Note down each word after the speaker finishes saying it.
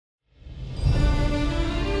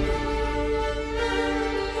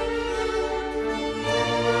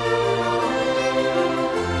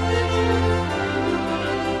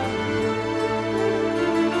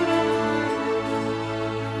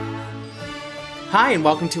Hi, and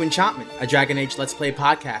welcome to Enchantment, a Dragon Age Let's Play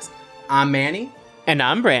podcast. I'm Manny. And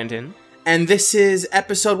I'm Brandon. And this is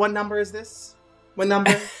episode, what number is this? What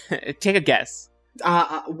number? Take a guess.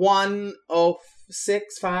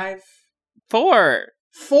 106, 5? 4.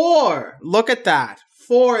 4! Look at that.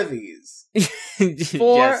 4 of these. 4.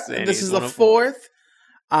 Yes, This is the 4th.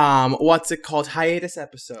 What's it called? Hiatus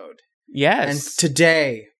episode. Yes. And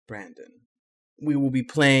today, Brandon, we will be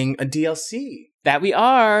playing a DLC. That we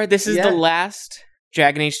are. This is the last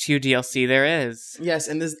Dragon Age 2 DLC there is. Yes,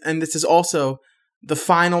 and this is also the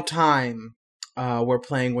final time we're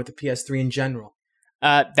playing with the PS3 in general.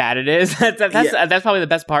 That it is. That's probably the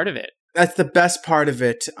best part of it. That's the best part of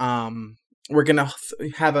it. We're gonna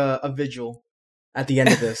have a vigil at the end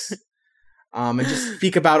of this, and just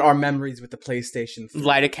speak about our memories with the PlayStation 3.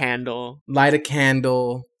 Light a candle.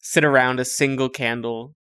 Sit around a single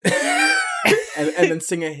candle. and then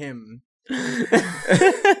sing a hymn.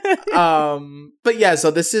 But yeah,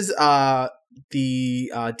 so this is the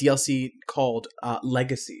DLC called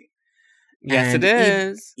Legacy. Yes, it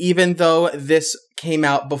is. Even though this came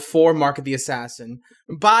out before Mark of the Assassin,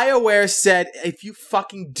 BioWare said, if you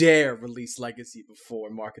fucking dare release Legacy before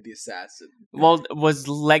Mark of the Assassin. Well, was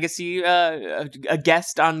Legacy a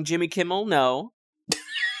guest on Jimmy Kimmel? No.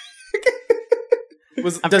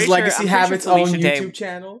 Does Legacy have its own YouTube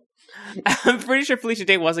channel? I'm pretty sure Felicia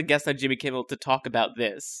Day was a guest on Jimmy Kimmel to talk about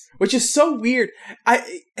this. Which is so weird.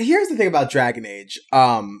 Here's the thing about Dragon Age.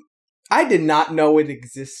 I did not know it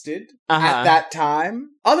existed at that time.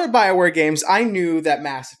 Other BioWare games, I knew that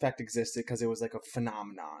Mass Effect existed because it was like a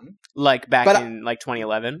phenomenon. Like back in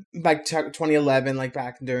 2011? Like 2011, like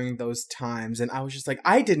back during those times. And I was just like,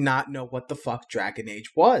 I did not know what the fuck Dragon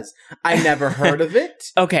Age was. I never heard of it.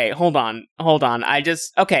 Okay, hold on.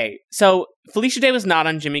 So Felicia Day was not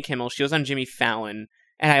on Jimmy Kimmel. She was on Jimmy Fallon.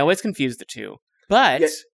 And I always confuse the two. But... Yeah.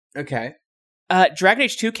 Okay. Dragon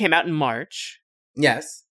Age 2 came out in March.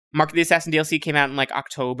 Yes. Mark of the Assassin DLC came out in like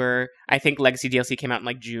October. I think Legacy DLC came out in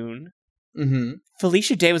like June. Mm-hmm.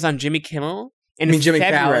 Felicia Day was on Jimmy Kimmel in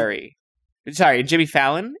February. Jimmy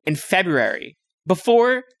Fallon in February.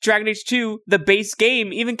 Before Dragon Age 2, the base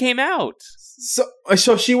game even came out.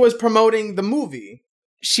 So she was promoting the movie.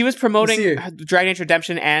 She was promoting Dragon Age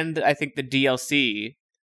Redemption and I think the DLC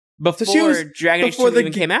before Dragon Age 2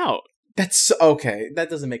 even came out. That's okay. That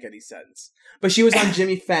doesn't make any sense. But she was on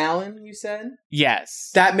Jimmy Fallon, you said?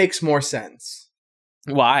 Yes. That makes more sense.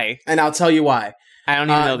 Why? And I'll tell you why. I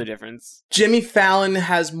don't even know the difference. Jimmy Fallon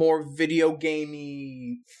has more video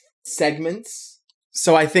gamey segments.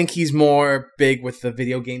 So I think he's more big with the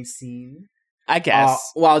video game scene. I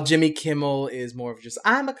guess. While Jimmy Kimmel is more of just,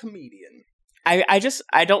 I'm a comedian. I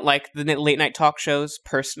don't like the late night talk shows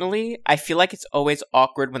personally. I feel like it's always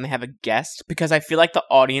awkward when they have a guest because I feel like the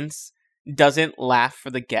audience doesn't laugh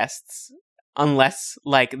for the guests unless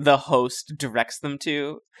like the host directs them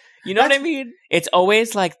to. You know what I mean? It's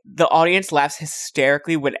always like the audience laughs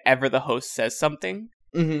hysterically whenever the host says something.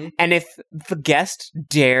 Mm-hmm. And if the guest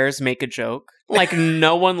dares make a joke, like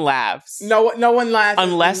no one laughs. No one laughs.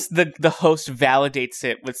 Unless the host validates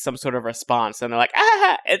it with some sort of response. And they're like,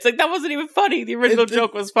 it's like, that wasn't even funny. The original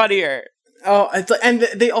joke was funnier. Oh, and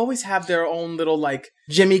they always have their own little, like,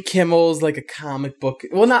 Jimmy Kimmel's, like, a comic book.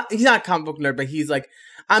 Well, he's not a comic book nerd, but he's like,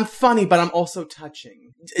 I'm funny, but I'm also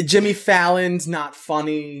touching. Jimmy Fallon's not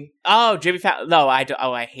funny. Oh, Jimmy Fallon. No,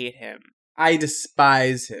 I hate him. I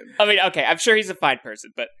despise him. I mean, okay, I'm sure he's a fine person,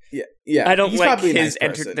 but yeah, I don't like his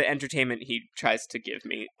the entertainment he tries to give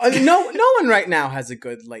me. No one right now has a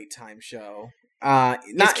good late time show.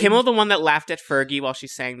 Is Kimmel the one that laughed at Fergie while she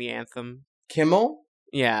sang the anthem? Kimmel?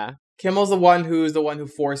 Yeah. Kimmel's the one who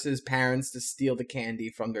forces parents to steal the candy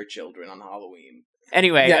from their children on Halloween.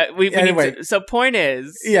 Anyway, so point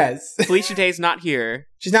is, yes, Felicia Day's not here.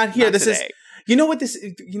 She's not here. This today. is. You know what this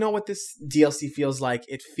DLC feels like?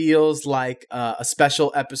 It feels like a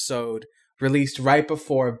special episode released right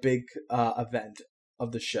before a big event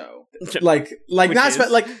of the show. Like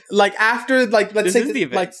after let's say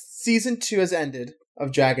like season 2 has ended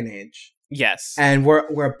of Dragon Age. Yes. And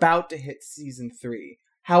we're about to hit season 3.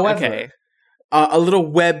 However, a little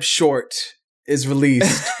web short is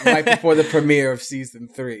released right before the premiere of season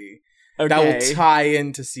 3. Okay. That will tie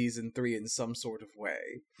into season 3 in some sort of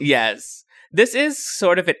way. Yes. This is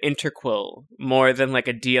sort of an interquel more than like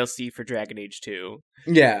a DLC for Dragon Age 2.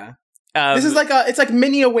 Yeah. This is it's like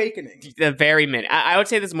mini Awakening. The very mini. I would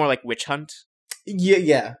say this is more like Witch Hunt.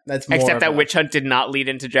 Yeah, that's more. Except that Witch Hunt did not lead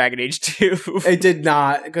into Dragon Age 2. It did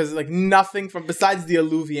not, because like nothing besides the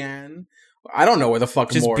Alluvian. I don't know where the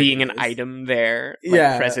fuck just more being is. an item there,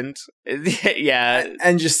 like present. Yeah,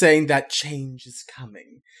 and just saying that change is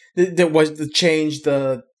coming. There was the change.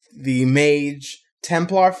 The the Mage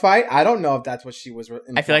Templar fight. I don't know if that's what she was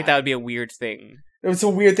implying. I feel like that would be a weird thing. It's a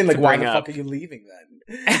weird thing. Like, why the fuck are you leaving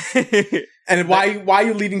then? And why are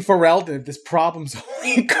you leaving Ferelden if this problem's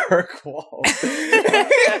only in Kirkwall?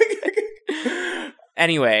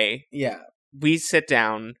 Anyway, yeah, we sit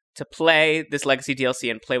down to play this Legacy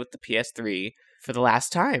DLC and play with the PS3 for the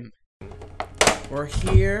last time. We're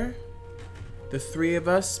here, the three of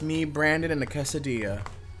us, me, Brandon, and the quesadilla.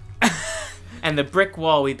 And the brick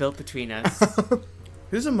wall we built between us.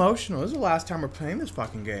 This is emotional. This is the last time we're playing this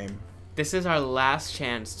fucking game. This is our last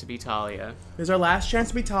chance to be Talia. This is our last chance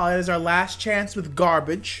to be Talia. This is our last chance with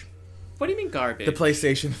garbage. What do you mean garbage? The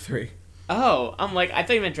PlayStation 3. Oh, I'm like, I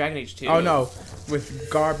thought you meant Dragon Age 2. Oh no, with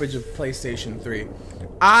garbage of PlayStation 3.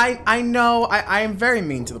 I know, I am very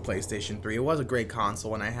mean to the PlayStation 3. It was a great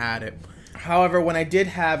console when I had it. However, when I did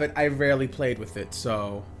have it, I rarely played with it,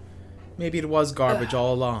 so maybe it was garbage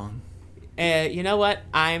all along. You know what?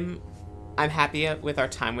 I'm happy with our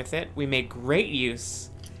time with it. We made great use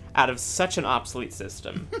out of such an obsolete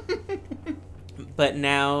system. But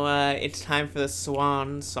now it's time for the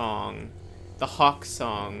swan song. The Hawk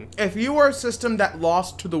song. If you were a system that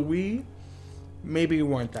lost to the Wii, maybe you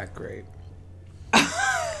weren't that great.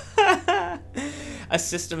 A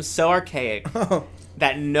system so archaic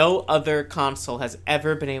that no other console has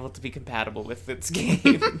ever been able to be compatible with its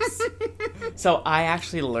games. So I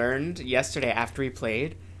actually learned yesterday after we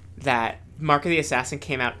played that Mark of the Assassin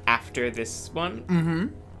came out after this one. Mm-hmm.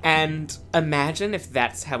 And imagine if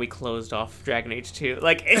that's how we closed off Dragon Age 2.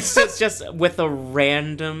 Like, it's just with a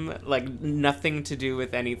random, like, nothing to do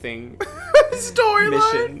with anything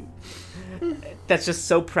storyline. Mission. That's just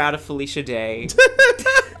so proud of Felicia Day.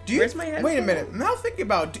 Where's my head? Wait a minute. Now thinking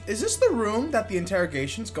about, is this the room that the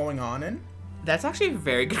interrogation's going on in? That's actually a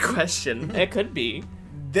very good question. It could be.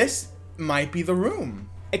 This might be the room.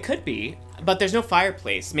 It could be. But there's no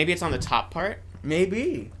fireplace. Maybe it's on the top part.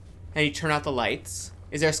 Maybe. And you turn out the lights.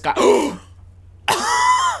 Is there a sky?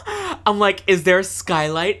 I'm like, is there a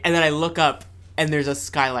skylight? And then I look up, and there's a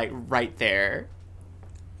skylight right there.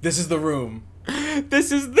 This is the room.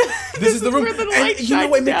 This is the room. Where the light and you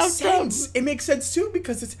know, it makes down sense. from. It makes sense too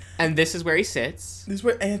because it's. And this is where he sits. This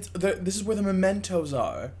is where the mementos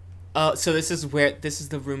are. So this is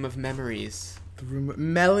the room of memories. The room,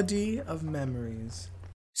 melody of memories.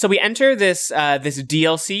 So we enter this this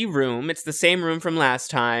DLC room. It's the same room from last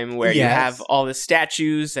time where you have all the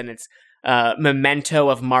statues and it's memento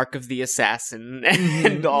of Mark of the Assassin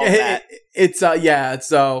and all that. It's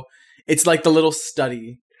like the little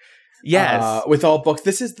study. Yes, with all books.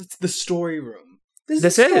 This is the story room. This is the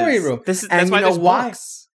story room. That's why there's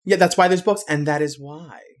books. Yeah, that's why there's books, and that is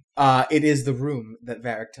why it is the room that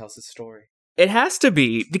Varric tells his story. It has to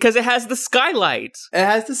be because it has the skylight. It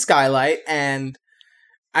has the skylight, and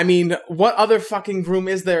I mean, what other fucking room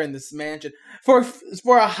is there in this mansion for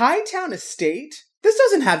a Hightown estate? This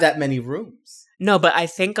doesn't have that many rooms. No, but I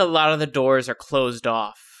think a lot of the doors are closed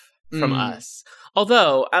off from us.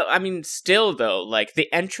 Although, I mean, still though, like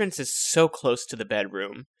the entrance is so close to the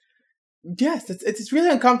bedroom. Yes, it's really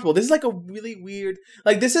uncomfortable. This is like a really weird,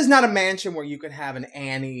 like this is not a mansion where you could have an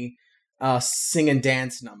Annie sing and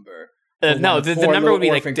dance number. No, the number would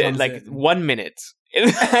be like 1 minute.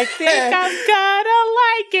 I think I'm gonna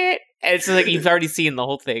like it. And it's like you've already seen the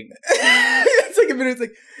whole thing. It's like a minute. It's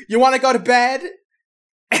like, you want to go to bed?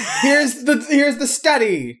 Here's the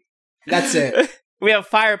study. That's it. We have a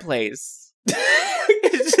fireplace.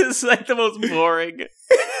 It's just like the most boring. It's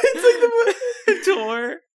like the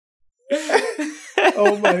door.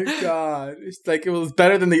 Oh my god! It's like it was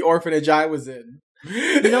better than the orphanage I was in.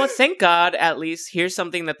 You know what? Thank God, at least here's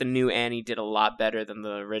something that the new Annie did a lot better than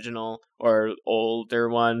the original or older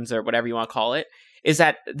ones or whatever you want to call it. Is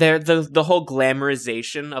that the whole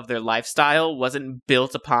glamorization of their lifestyle wasn't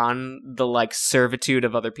built upon the like servitude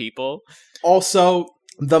of other people. Also,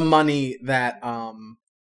 the money that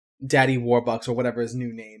Daddy Warbucks or whatever his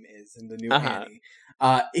new name is in the new Annie,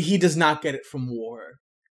 he does not get it from war,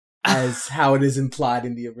 as how it is implied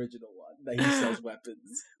in the original one that he sells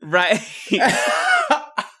weapons. Right.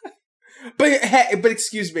 But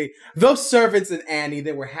excuse me, those servants in Annie,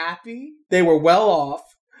 they were happy, they were well off.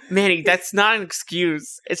 Manny, that's not an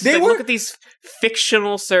excuse. It's like, look at these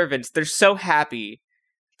fictional servants. They're so happy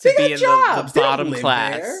to be in the bottom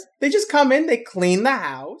class. There. They just come in, they clean the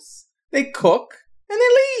house, they cook, and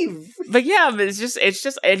they leave. But yeah, it's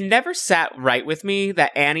just it never sat right with me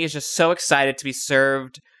that Annie is just so excited to be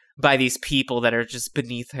served by these people that are just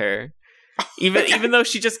beneath her. Even though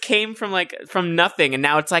she just came from nothing, and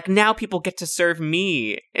now it's like now people get to serve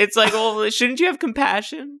me. It's like, well, shouldn't you have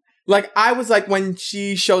compassion? Like, I was like, when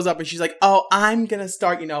she shows up and she's like, oh, I'm gonna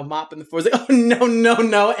start, mopping the floors. Like, oh,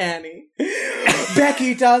 no, Annie.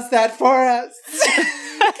 Becky does that for us.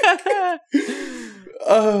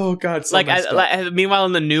 Oh, God. So meanwhile,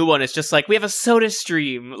 in the new one, it's just like, we have a soda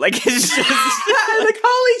stream. Like, it's just... like,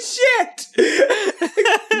 holy shit.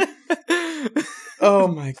 Oh,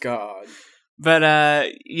 my God. But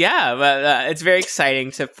it's very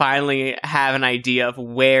exciting to finally have an idea of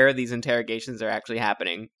where these interrogations are actually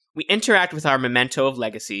happening. We interact with our memento of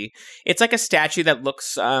legacy. It's like a statue that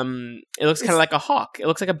looks, kind of like a hawk. It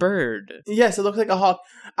looks like a bird. Yes, it looks like a hawk.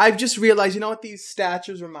 I've just realized, you know what these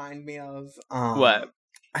statues remind me of? What?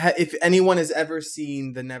 If anyone has ever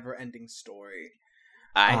seen The Never-Ending Story.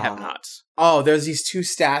 I have not. Oh, there's these two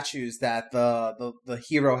statues that the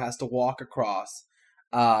hero has to walk across.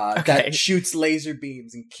 That shoots laser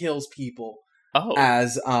beams and kills people. Oh,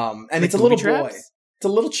 and like it's a little traps? boy. It's a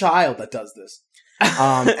little child that does this.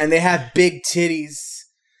 And they have big titties.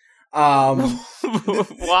 Why?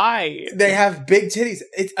 They have big titties.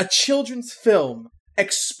 It's a children's film.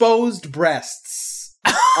 Exposed breasts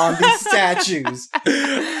on these statues.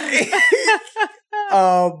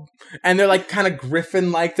 And they're like kind of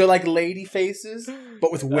griffin-like. They're like lady faces,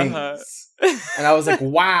 but with wings. And I was like,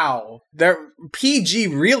 wow. PG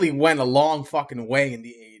really went a long fucking way in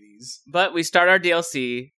the 80s. But we start our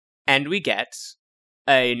DLC, and we get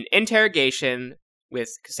an interrogation with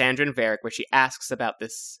Cassandra and Varric, where she asks about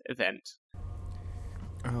this event.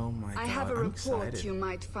 Oh my God, I have a report excited. You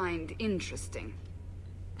might find interesting.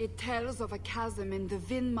 It tells of a chasm in the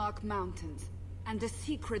Vinmark Mountains, and a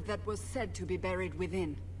secret that was said to be buried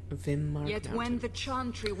within. Yet when the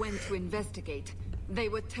Chantry went to investigate, they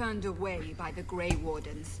were turned away by the Grey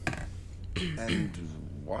Wardens. And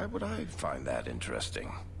why would I find that interesting?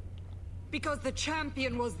 Because the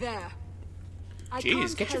champion was there.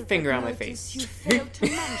 Jeez, get your finger on my face. You failed to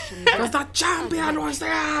mention Because the champion was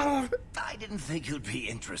there! I didn't think you'd be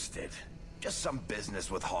interested. Just some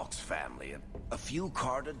business with Hawk's family. A few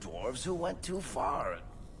Carter dwarves who went too far.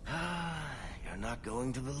 You're not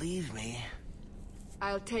going to believe me.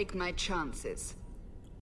 I'll take my chances.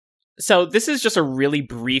 So this is just a really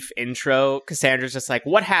brief intro. Cassandra's just like,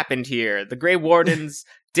 what happened here? The Grey Wardens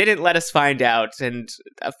didn't let us find out, and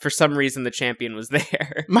for some reason the champion was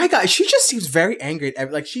there. My God, she just seems very angry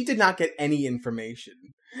at like she did not get any information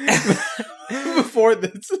before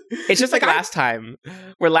this. It's just like last time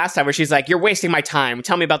where she's like, you're wasting my time.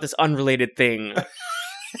 Tell me about this unrelated thing.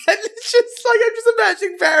 And it's just like, I'm just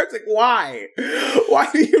imagining Varric's like, why? Why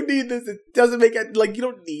do you need this? It doesn't make it, like, you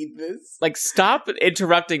don't need this. Like, stop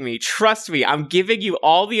interrupting me. Trust me, I'm giving you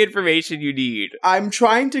all the information you need. I'm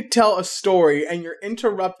trying to tell a story, and you're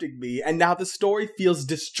interrupting me, and now the story feels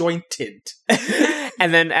disjointed.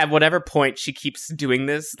 And then at whatever point she keeps doing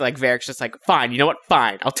this, like, Varric's just like, fine, you know what?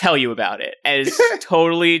 Fine, I'll tell you about it. And it's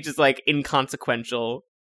totally just, like, inconsequential.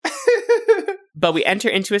 But we enter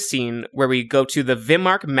into a scene where we go to the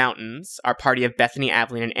Vinmark Mountains, our party of Bethany,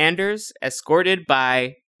 Aveline, and Anders, escorted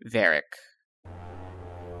by Varric.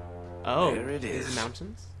 Oh, there it is. The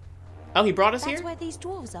mountains? Oh, he brought us here? That's where these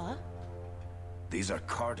dwarves are? These are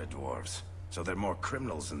Carter dwarves, so they're more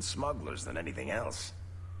criminals and smugglers than anything else.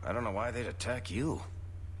 I don't know why they'd attack you.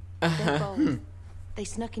 They're bold. They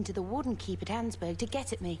snuck into the Warden Keep at Ansburg to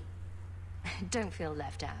get at me. Don't feel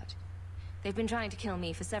left out. They've been trying to kill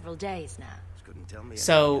me for several days now. Couldn't tell me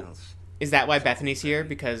So, anything else. is that why Bethany's here?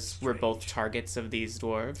 Because we're both targets of these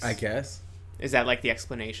dwarves? I guess. Is that like the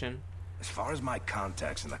explanation? As far as my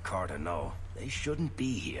contacts in the Carter know, they shouldn't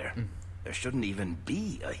be here. There shouldn't even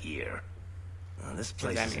be a here. This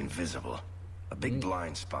place is invisible. A big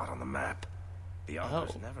blind spot on the map.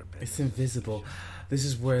 Bianca's never been. It's invisible. This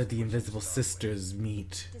is where the Invisible Sisters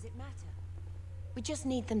meet. Does it matter? We just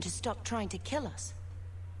need them to stop trying to kill us.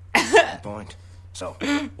 Good point. So,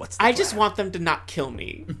 what's the I just plan? want them to not kill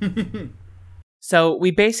me. So,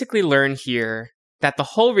 we basically learn here that the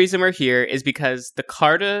whole reason we're here is because the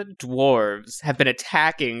Carter dwarves have been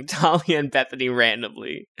attacking Talia and Bethany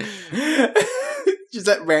randomly. Just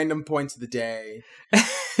at random points of the day.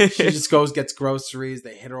 She just gets groceries,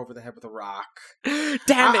 they hit her over the head with a rock.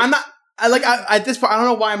 Damn it! I'm not... at this point, I don't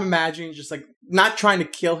know why I'm imagining just, like, not trying to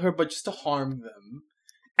kill her, but just to harm them.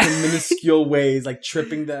 In minuscule ways, like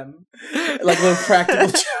tripping them, like little practical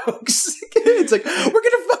jokes. It's like, we're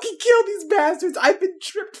gonna fucking kill these bastards. I've been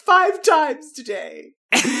tripped 5 times today.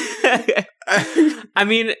 I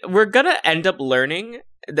mean, we're gonna end up learning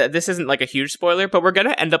that this isn't like a huge spoiler, but we're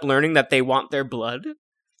gonna end up learning that they want their blood.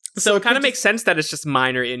 So it kind of makes sense that it's just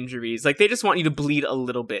minor injuries. Like, they just want you to bleed a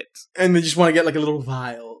little bit. And they just want to get like a little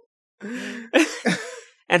vial.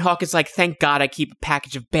 And Hawk is like, thank God I keep a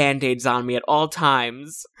package of Band-Aids on me at all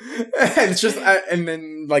times. And it's just, and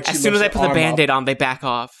then, like, as soon as I put the Band-Aid on, they back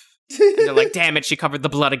off. And they're like, damn it, she covered the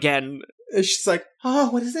blood again. And she's like, oh,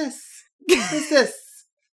 what is this? What is this?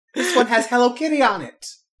 This one has Hello Kitty on it.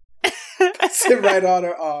 Sit right on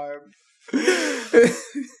her arm.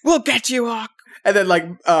 We'll get you, Hawk. And then, like,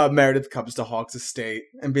 Meredith comes to Hawk's estate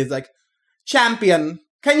and be like, Champion,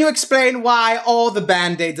 can you explain why all the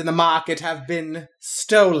Band-Aids in the market have been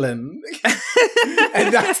stolen?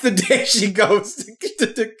 And that's the day she goes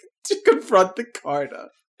to confront the Carta.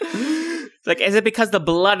 It's like, is it because the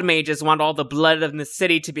blood mages want all the blood in the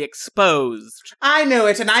city to be exposed? I know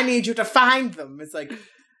it, and I need you to find them. It's like,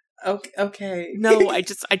 okay. No, I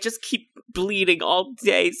just keep bleeding all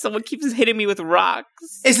day. Someone keeps hitting me with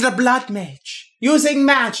rocks. Is it a blood mage using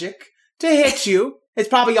magic to hit you? It's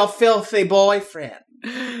probably your filthy boyfriend.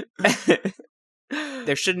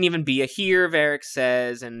 There shouldn't even be a here, Varric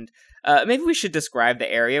says, and maybe we should describe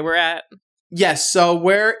the area we're at. Yes, so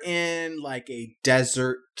we're in like a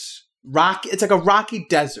desert rock. It's like a rocky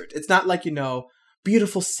desert. It's not like,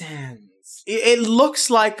 beautiful sands. It looks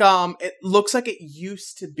like it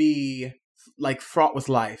used to be like fraught with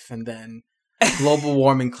life, and then global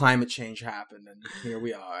warming, climate change happened, and here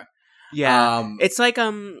we are. Yeah, it's like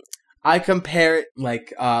I compare it like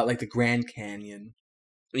the Grand Canyon.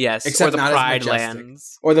 Yes, except or the Pride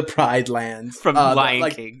Lands. Or the Pride Lands. From Lion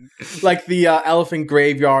King. Like the Elephant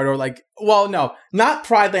Graveyard, or like, well, no, not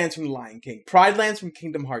Pride Lands from the Lion King. Pride Lands from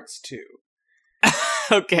Kingdom Hearts 2.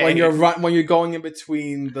 Okay. When you're going in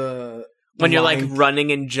between the when you're like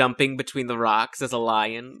running and jumping between the rocks as a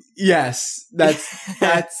lion. Yes,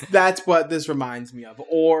 that's what this reminds me of.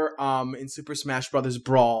 Or in Super Smash Bros.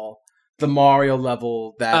 Brawl, the Mario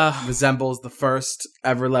level that resembles the first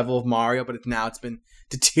ever level of Mario, but it's been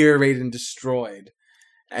deteriorated and destroyed,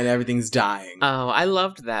 and everything's dying. Oh, I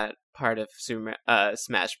loved that part of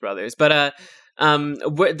Smash Brothers, but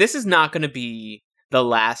this is not going to be the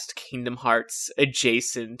last Kingdom Hearts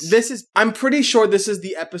adjacent. I'm pretty sure this is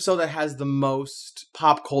the episode that has the most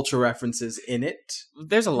pop culture references in it.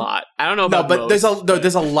 There's a lot. I don't know about there's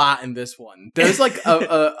a lot in this one. There's like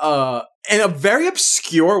and a very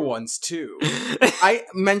obscure ones too. I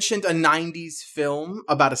mentioned a 90s film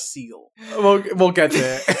about a seal. We'll get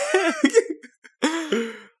there.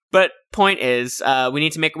 But point is, we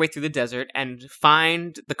need to make our way through the desert and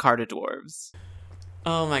find the Carta Dwarves.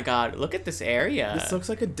 Oh my god, look at this area. This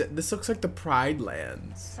looks like the Pride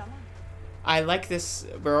Lands. I like this.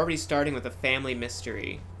 We're already starting with a family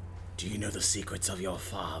mystery. Do you know the secrets of your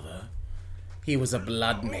father? He was a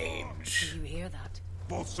blood mage. Do you hear that?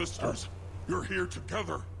 Both sisters, you're here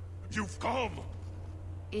together. You've come.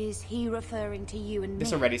 Is he referring to you and me?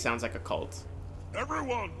 This already sounds like a cult.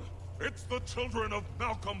 Everyone, it's the children of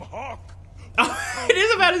Malcolm Hawk. Oh, it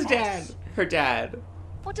is about his dad. Her dad.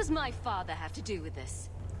 What does my father have to do with this?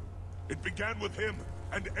 It began with him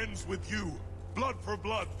and ends with you. Blood for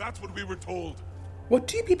blood, that's what we were told. What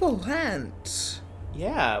do you people want?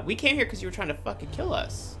 Yeah, we came here because you were trying to fucking kill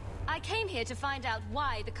us. I came here to find out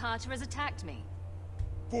why the Carta has attacked me.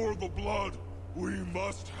 For the blood, we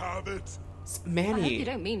must have it. Manny, I hope you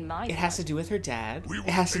don't mean mine. It has to do with her dad.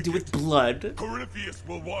 It has to do with blood. Corypheus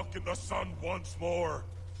will walk in the sun once more.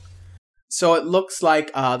 So it looks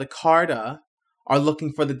like the Carta are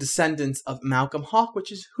looking for the descendants of Malcolm Hawk,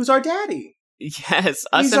 who's our daddy. Yes,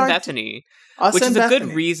 us and Bethany. Which is a good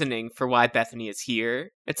reasoning for why Bethany is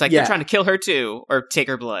here. It's like they're trying to kill her too, or take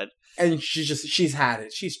her blood. And she's had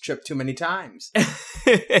it. She's tripped too many times.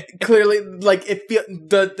 Clearly, like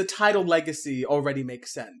the title legacy already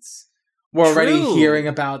makes sense. We're already hearing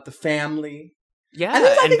about the family.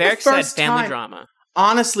 Yeah, and Varric said family drama.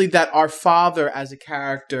 Honestly, that our father as a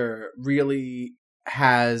character really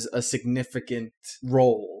has a significant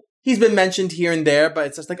role. He's been mentioned here and there, but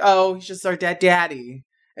it's just like, oh, he's just our daddy.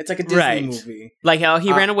 It's like a Disney movie. Like how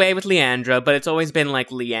he ran away with Leandra, but it's always been like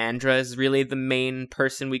Leandra is really the main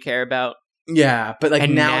person we care about. Yeah, but like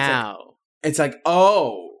now it's like,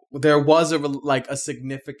 oh, there was a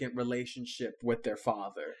significant relationship with their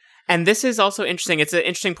father. And this is also interesting. It's an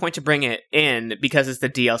interesting point to bring it in because it's the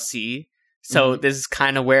DLC. So this is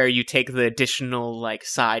kind of where you take the additional like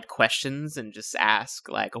side questions and just ask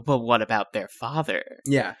like, well, what about their father?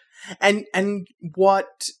 Yeah. And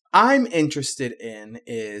what I'm interested in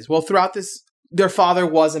is, well, throughout this, their father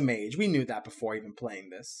was a mage. We knew that before even playing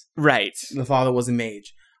this. Right. The father was a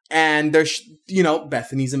mage. And there's,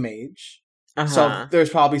 Bethany's a mage. So there's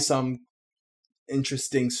probably some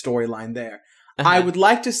interesting storyline there. I would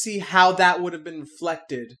like to see how that would have been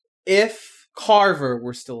reflected if Carver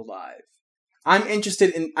were still alive. I'm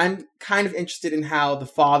kind of interested in how the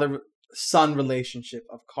father son relationship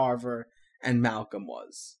of Carver and Malcolm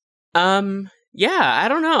was? Yeah, I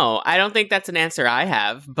don't know. I don't think that's an answer I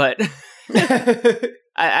have, but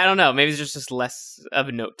I don't know. Maybe it's just less of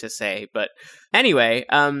a note to say. But anyway,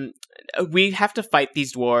 we have to fight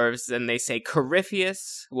these dwarves, and they say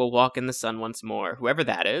Corypheus will walk in the sun once more. Whoever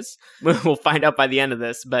that is, we'll find out by the end of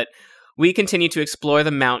this. But we continue to explore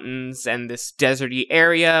the mountains and this deserty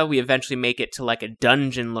area. We eventually make it to like a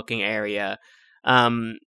dungeon-looking area.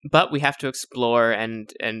 But we have to explore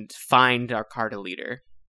and find our Carta leader.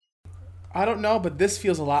 I don't know, but this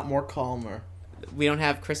feels a lot more calmer. We don't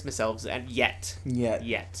have Christmas elves yet.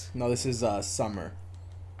 Yet. No, this is summer.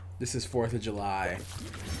 This is 4th of July.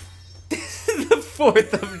 The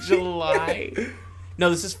 4th of July. No,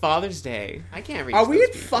 this is Father's Day. I can't read. Are we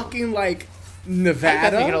in fucking like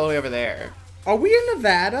Nevada? I think all the way over there. Are we in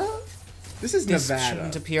Nevada? This is Nevada. This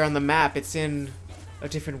shouldn't appear on the map. It's in a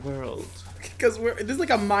different world. Because there's like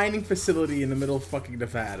a mining facility in the middle of fucking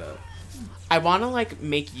Nevada. I want to like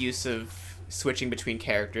make use of switching between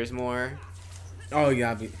characters more. Oh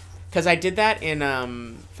yeah, because I did that in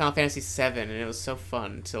Final Fantasy VII, and it was so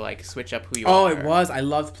fun to like switch up who you are. Oh, it was. I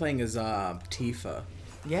loved playing as Tifa.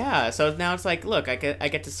 Yeah, so now it's like, look, I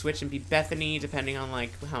get to switch and be Bethany depending on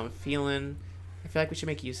like how I'm feeling. I feel like we should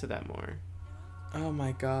make use of that more. Oh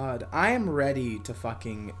my god, I am ready to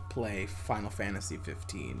fucking play Final Fantasy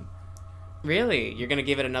 15. Really? You're gonna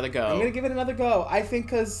give it another go? I'm gonna give it another go. I think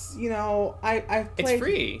because, you know, I played... It's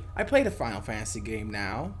free. I played a Final Fantasy game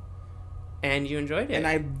now. And you enjoyed it. And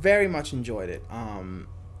I very much enjoyed it. The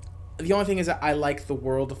only thing is that I like the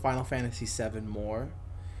world of Final Fantasy VII more.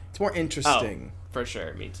 It's more interesting. Oh, for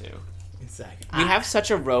sure. Me too. Exactly. We have such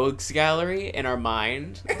a rogues gallery in our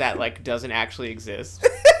mind that, like, doesn't actually exist.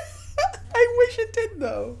 I wish it did,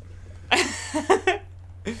 though.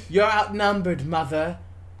 You're outnumbered, mother.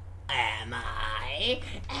 Am I?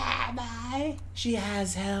 She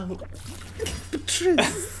has help.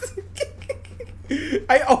 Patrice.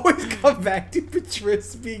 I always come back to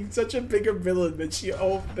Patrice being such a bigger villain than she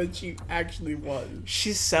actually was.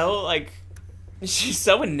 She's so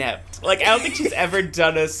inept. Like, I don't think she's ever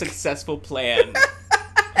done a successful plan.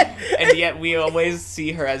 And yet we always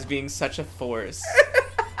see her as being such a force.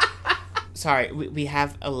 Sorry, we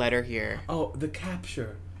have a letter here. Oh, the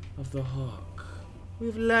capture of the Hawk.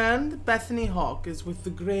 We've learned that Bethany Hawk is with the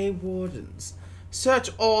Grey Wardens. Search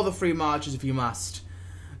all the free marches if you must.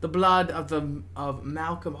 The blood of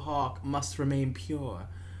Malcolm Hawk must remain pure.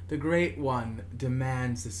 The Great One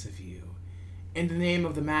demands this of you. In the name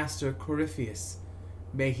of the Master Corypheus,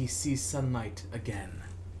 may he see sunlight again.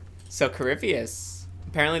 So Corypheus,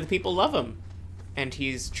 apparently the people love him. And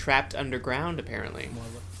he's trapped underground, apparently.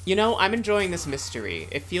 You know, I'm enjoying this mystery.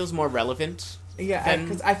 It feels more relevant. Yeah,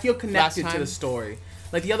 because I feel connected to the story.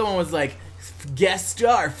 Like, the other one was like, guest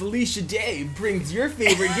star Felicia Day brings your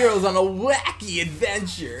favorite heroes on a wacky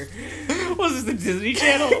adventure. Was this the Disney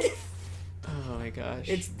Channel? Oh my gosh.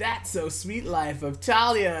 It's That So Sweet Life of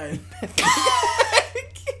Talia and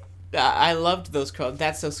I loved those quotes.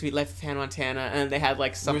 That's So Sweet Life of Hannah Montana, and they had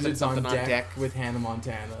like something on deck with Hannah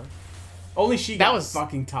Montana. Only she got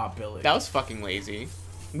fucking top billing. That was fucking lazy.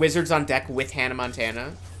 Wizards on Deck with Hannah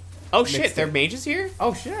Montana. Oh shit, they're mages here?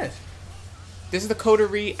 Oh shit. This is the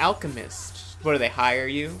Coterie Alchemist. What, do they hire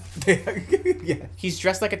you? Yeah. He's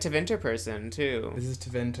dressed like a Tevinter person, too. This is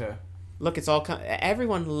Tevinter. Look, it's all...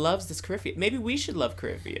 everyone loves this Corypheus. Maybe we should love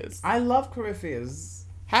Corypheus. I love Corypheus.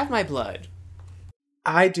 Have my blood.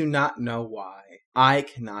 I do not know why I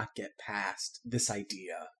cannot get past this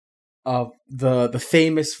idea of the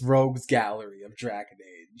famous rogues gallery of Dragon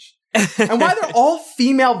Age. And why they're all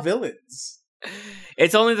female villains.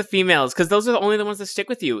 It's only the females, because those are only the ones that stick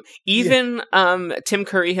with you. Even Tim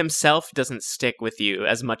Curry himself doesn't stick with you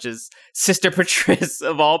as much as Sister Patrice,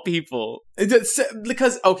 of all people.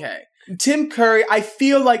 Because, okay, Tim Curry, I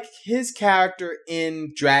feel like his character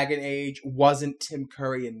in Dragon Age wasn't Tim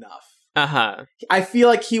Curry enough. Uh-huh. I feel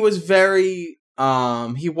like he was very,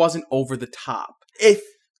 he wasn't over the top. If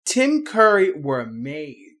Tim Curry were a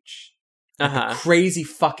mage, like a crazy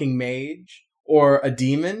fucking mage, or a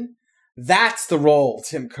demon... That's the role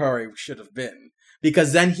Tim Curry should have been.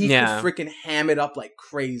 Because then he could freaking ham it up like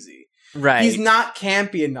crazy. Right. He's not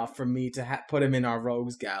campy enough for me to put him in our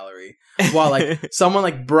rogues gallery. While like someone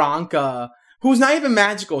like Branka, who's not even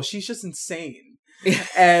magical, she's just insane.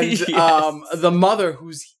 And the mother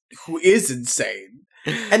who is insane.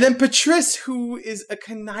 And then Patrice, who is a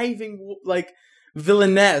conniving like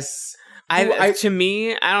villainess. To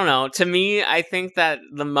me, I don't know. To me, I think that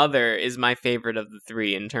the mother is my favorite of the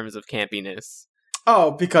three in terms of campiness.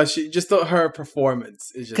 Oh, because she her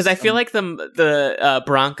performance is just... Because I feel like the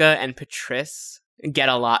Branka and Patrice get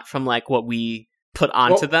a lot from like what we put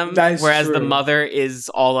onto them, whereas the mother is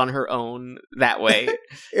all on her own that way.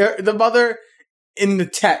 The mother in the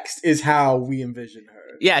text is how we envision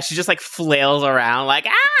her. Yeah, she just like flails around like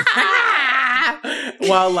ah!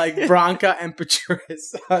 While like Branka and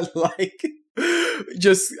Patris are like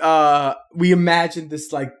just we imagine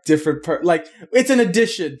this like different like it's an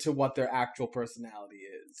addition to what their actual personality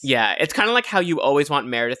is. Yeah, it's kind of like how you always want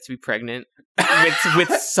Meredith to be pregnant with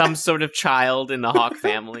some sort of child in the Hawke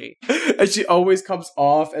family. And she always comes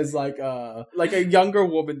off as like a younger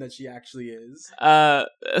woman than she actually is.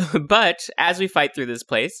 But as we fight through this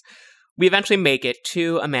place, we eventually make it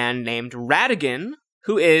to a man named Ratigan,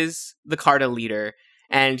 who is the Carta leader,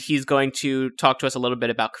 and he's going to talk to us a little bit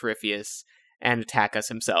about Corypheus and attack us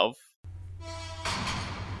himself.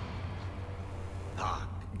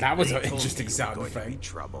 That was an interesting sound effect.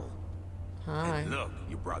 Trouble. Hi. And look,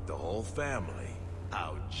 you brought the whole family.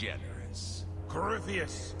 How generous.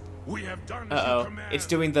 Corypheus, we have done as you command. It's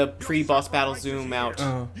doing the pre-boss battle zoom out.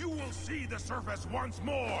 You will see the surface once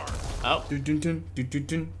more. Oh.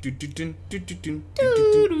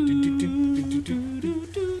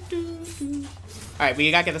 Alright, we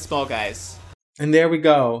gotta get the spell, guys. And there we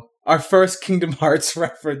go. Our first Kingdom Hearts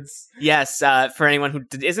reference. Yes, for anyone who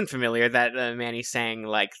isn't familiar, that Manny sang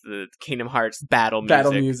like the Kingdom Hearts battle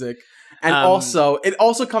music. And also, it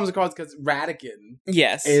also comes across because Ratigan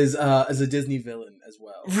yes. is a Disney villain as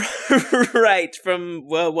well. Right, from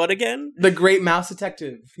what again? The Great Mouse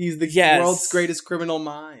Detective. He's the world's greatest criminal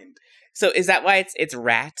mind. So is that why it's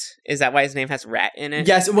Rat? Is that why his name has Rat in it?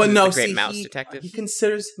 Yes, well, no, the Great Mouse Detective? He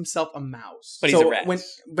considers himself a mouse. But he's a rat.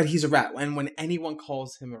 But he's a rat. And when anyone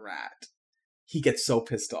calls him a rat, he gets so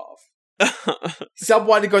pissed off.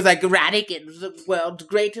 Someone goes like, Ratigan's the world's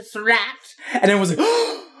greatest rat. And it was like,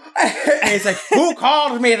 and it's like, who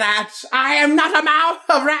called me that? I am not a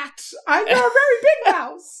rat. I'm a very big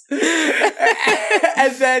mouse.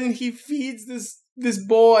 And then he feeds this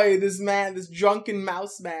boy, this man, this drunken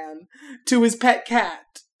mouse man, to his pet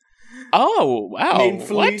cat. Oh, wow. Named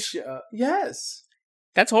Felicia. What? Yes.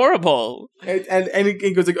 That's horrible. And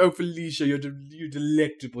it goes like, oh, Felicia, you're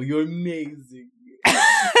delectable. You're amazing.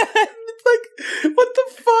 It's like, what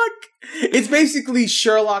the fuck? It's basically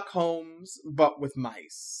Sherlock Holmes, but with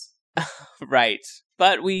mice. Right.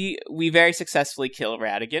 But we very successfully kill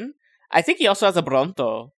Ratigan. I think he also has a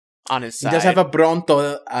Bronto on his side. He does have a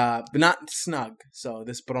Bronto, but not snug. So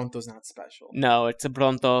this Bronto's not special. No, it's a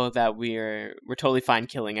Bronto that we're totally fine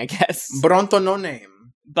killing, I guess. Bronto no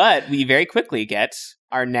name. But we very quickly get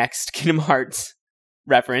our next Kingdom Hearts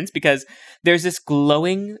reference because there's this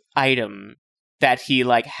glowing item that he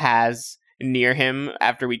like has near him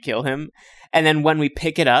after we kill him. And then when we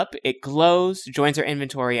pick it up, it glows, joins our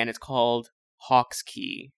inventory, and it's called Hawke's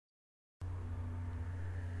Key.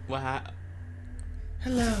 Wow.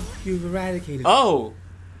 Hello, you've eradicated. Oh!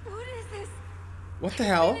 What is this? What the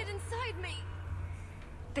hell? It inside me.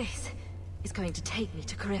 This is going to take me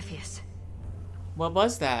to Corypheus. What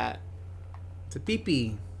was that? It's a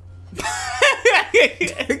pee-pee.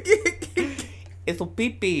 It's a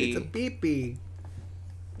pee-pee. It's a pee-pee.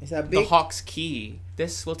 It's a big... The Hawke's Key.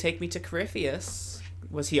 This will take me to Corypheus.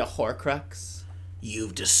 Was he a Horcrux?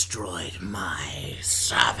 You've destroyed my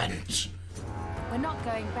servant. We're not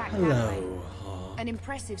going back that way. An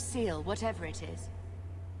impressive seal, whatever it is.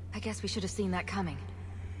 I guess we should have seen that coming.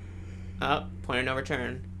 Oh, point of no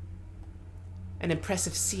return. An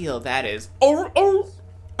impressive seal, that is. Oh!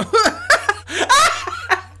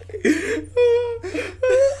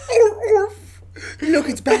 Look,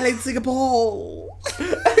 it's balancing a ball.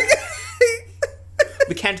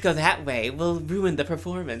 We can't go that way. We'll ruin the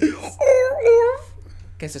performance.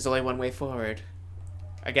 Guess there's only one way forward.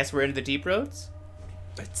 I guess we're into the deep roads?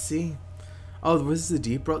 Let's see. Oh, this is the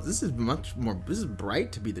deep road. This is much more. This is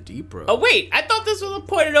bright to be the deep road. Oh wait, I thought this was a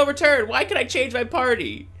point of no return. Why could I change my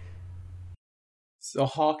party? So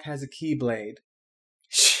Hawke has a keyblade.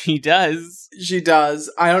 She does. She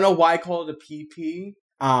does. I don't know why I call it a PP.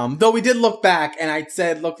 Though we did look back, and I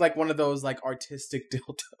said it looked like one of those like artistic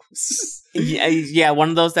dildos. Yeah, one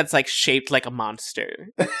of those that's like shaped like a monster.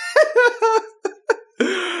 But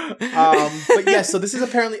yeah, so this is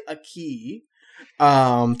apparently a key.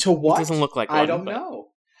 To what? It doesn't look like one. I don't know.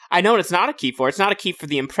 I know what it's not a key for. It's not a key for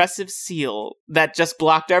the impressive seal that just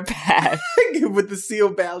blocked our path. With the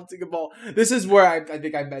seal balancing a ball. This is where I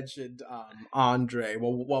think I mentioned Andre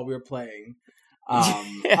while we were playing.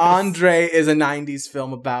 Yes. Andre is a 90s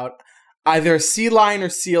film about either a sea lion or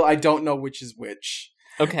seal. I don't know which is which.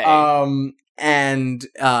 Okay. And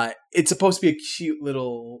it's supposed to be a cute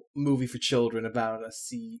little movie for children about a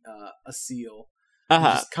seal.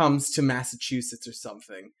 just comes to Massachusetts or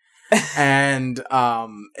something. And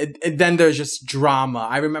then there's just drama.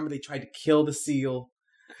 I remember they tried to kill the seal.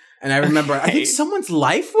 And I remember, I think someone's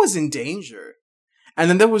life was in danger. And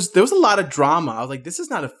then there was a lot of drama. I was like, this is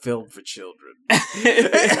not a film for children.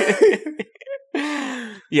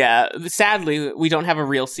 Yeah, sadly, we don't have a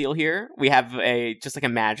real seal here. We have just like a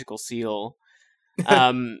magical seal.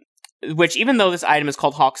 Which, even though this item is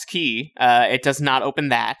called Hawk's Key, it does not open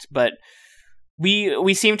that. But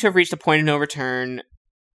we seem to have reached a point of no return.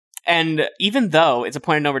 And even though it's a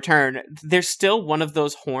point of no return, there's still one of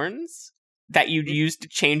those horns that you'd use to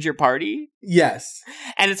change your party. Yes.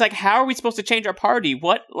 And it's like, how are we supposed to change our party?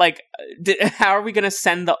 What, like, how are we going to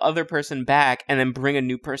send the other person back and then bring a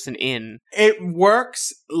new person in? It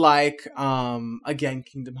works like, again,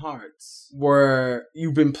 Kingdom Hearts, where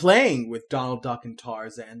you've been playing with Donald Duck and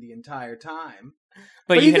Tarzan the entire time.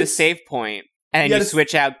 But you hit a save point, and you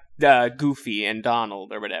switch out Goofy and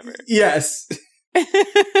Donald or whatever. Yes.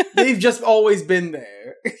 They've just always been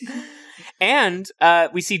there. And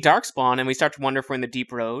we see Darkspawn, and we start to wonder if we're in the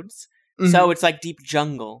deep roads. Mm-hmm. So it's like deep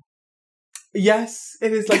jungle. Yes,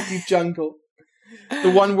 it is like deep jungle.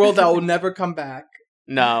 The one world that will never come back.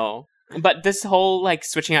 No. But this whole, like,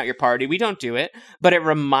 switching out your party, we don't do it. But it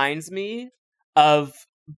reminds me of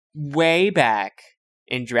way back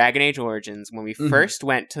in Dragon Age Origins when we first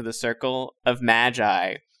went to the Circle of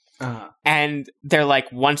Magi. And they're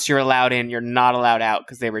like, once you're allowed in, you're not allowed out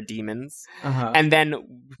because they were demons. And then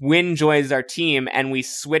Wynn joins our team and we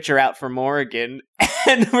switch her out for Morrigan.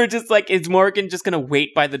 And we're just like, is Morrigan just going to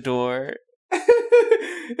wait by the door?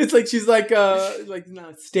 It's like she's like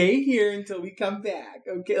no, stay here until we come back.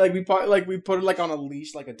 Okay, like we put her like on a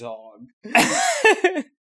leash like a dog.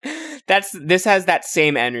 This has that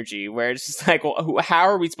same energy where it's just like, well, how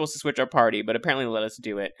are we supposed to switch our party? But apparently they let us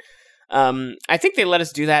do it. I think they let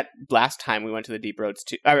us do that last time we went to the Deep Roads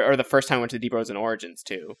too, or the first time we went to the Deep Roads in Origins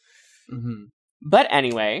too. But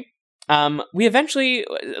anyway, we eventually,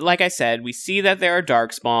 like I said, we see that there are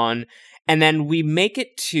Darkspawn, and then we make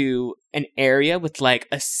it to an area with like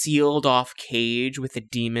a sealed off cage with a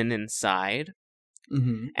demon inside.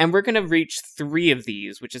 And we're going to reach 3 of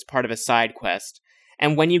these, which is part of a side quest.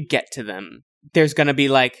 And when you get to them, there's going to be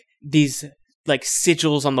like these like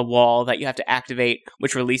sigils on the wall that you have to activate,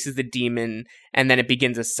 which releases the demon, and then it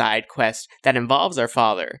begins a side quest that involves our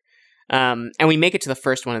father. And we make it to the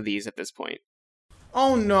first one of these at this point.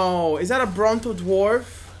 Oh no, is that a Bronto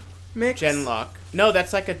Dwarf mix? Genlock. No,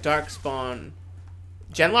 that's like a Darkspawn.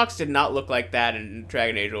 Genlocks did not look like that in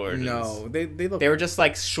Dragon Age Origins. No, they were just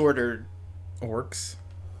like shorter orcs.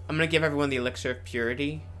 I'm gonna give everyone the Elixir of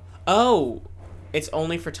Purity. Oh, it's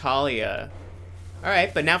only for Talia.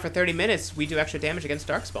 Alright, but now for 30 minutes, we do extra damage against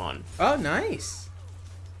Darkspawn. Oh, nice.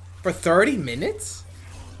 For 30 minutes?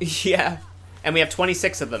 Yeah. And we have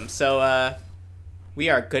 26 of them, so, we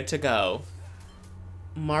are good to go.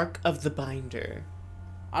 Mark of the Binder.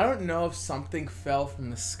 I don't know if something fell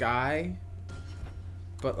from the sky,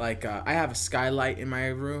 but, like, I have a skylight in my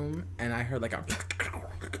room, and I heard, like, a...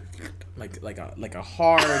 like a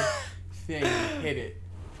hard thing hit it.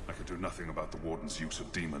 I could do nothing about the Warden's use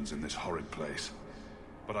of demons in this horrid place.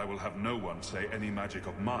 But I will have no one say any magic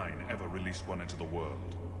of mine ever released one into the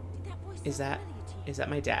world. Is that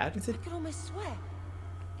my dad? I can almost swear.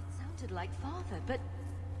 It sounded like father, but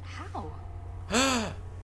how?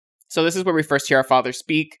 So this is where we first hear our father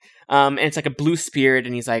speak. And it's like a blue spirit,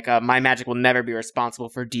 and he's like, my magic will never be responsible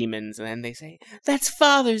for demons. And then they say, that's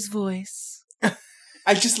father's voice.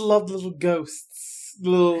 I just love little ghosts.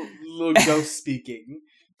 Little ghosts speaking.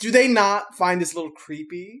 Do they not find this a little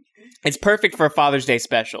creepy? It's perfect for a Father's Day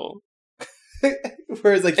special.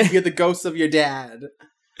 Whereas, like, you hear the ghosts of your dad.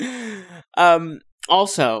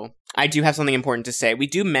 Also, I do have something important to say. We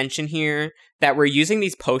do mention here that we're using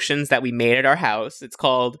these potions that we made at our house. It's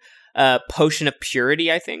called Potion of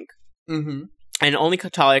Purity, I think. And only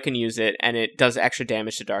Talia can use it, and it does extra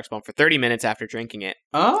damage to Darkspawn for 30 minutes after drinking it.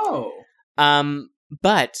 Oh.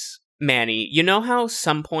 But... Manny, you know how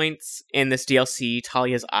some points in this DLC,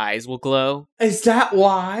 Talia's eyes will glow? Is that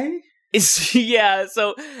why? Yeah,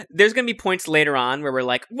 so there's going to be points later on where we're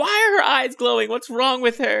like, why are her eyes glowing? What's wrong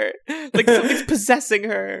with her? Like, something's possessing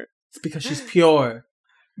her. It's because she's pure.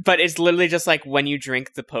 But it's literally just like when you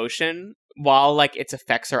drink the potion, while like its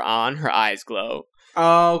effects are on, her eyes glow.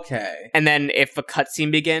 Okay. And then if a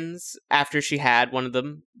cutscene begins after she had one of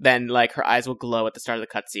them, then like her eyes will glow at the start of the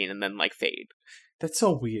cutscene and then like fade. That's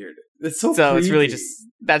so weird. That's so creepy. It's really just,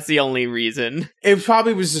 that's the only reason. It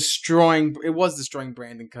probably was destroying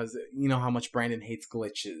Brandon because you know how much Brandon hates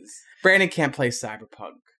glitches. Brandon can't play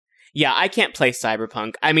Cyberpunk. Yeah, I can't play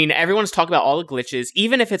Cyberpunk. I mean, everyone's talking about all the glitches,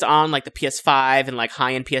 even if it's on like the PS5 and like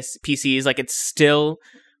high-end PCs, like it's still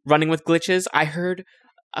running with glitches. I heard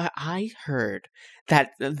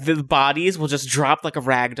that the bodies will just drop like a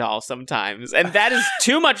rag doll sometimes, and that is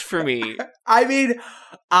too much for me. I mean,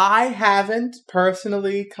 I haven't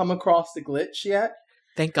personally come across the glitch yet.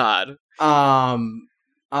 Thank God.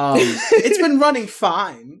 It's been running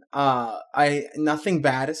fine. Nothing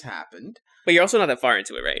bad has happened. But you're also not that far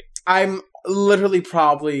into it, right? I'm literally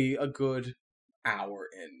probably a good hour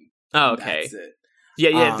in. Oh, okay. That's it.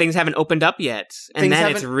 Yeah, things haven't opened up yet. And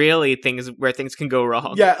then it's really things where things can go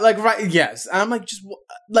wrong. Yeah, like, right, yes. And I'm like, just,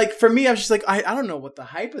 like, for me, I was just like, I don't know what the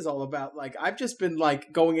hype is all about. Like, I've just been,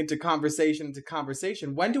 like, going into conversation.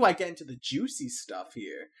 When do I get into the juicy stuff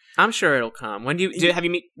here? I'm sure it'll come. When have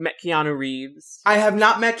you met Keanu Reeves? I have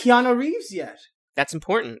not met Keanu Reeves yet. That's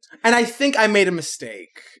important. And I think I made a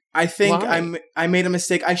mistake. I think I made a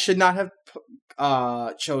mistake. I should not have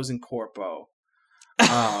chosen Corpo.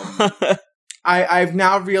 I've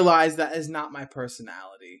now realized that is not my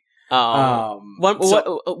personality.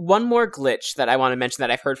 One more glitch that I want to mention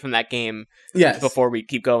that I've heard from that game. Yes. Before we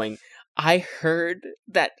keep going, I heard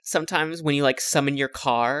that sometimes when you like summon your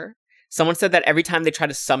car, someone said that every time they try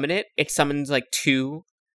to summon it, it summons like two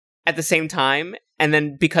at the same time, and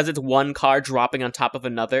then because it's one car dropping on top of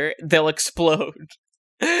another, they'll explode.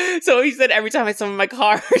 So he said every time I summon my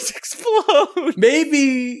cars explode.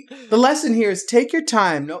 Maybe the lesson here is take your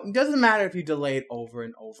time. No, it doesn't matter if you delay it over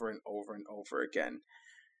and over and over and over again.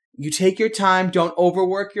 You take your time. Don't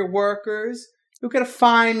overwork your workers. Look at a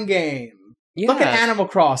fine game. Yeah. Look at Animal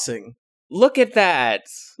Crossing. Look at that.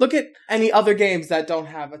 Look at any other games that don't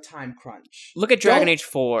have a time crunch. Look at Dragon Age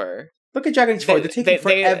 4. Look at Dragon Age 4. They're taking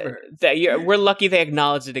forever. We're lucky they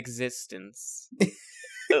acknowledged its existence.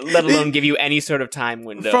 Let alone give you any sort of time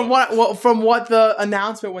window. From what the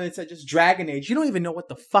announcement when it said just Dragon Age, you don't even know what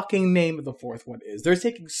the fucking name of the fourth one is. They're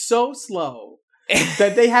taking so slow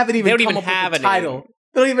that they haven't even come up with a title. Name.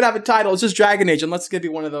 They don't even have a title. It's just Dragon Age, unless it's gonna be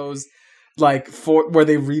one of those like where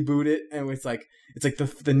they reboot it and it's like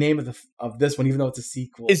the name of this one, even though it's a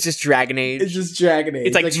sequel. It's just Dragon Age. It's just Dragon Age.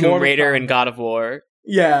 It's like Tomb Raider and God of War.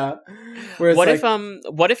 Yeah. What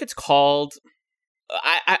if it's called?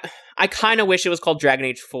 I kind of wish it was called Dragon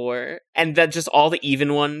Age 4, and that just all the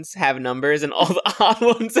even ones have numbers and all the odd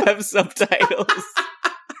ones have subtitles.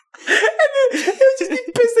 And it would just be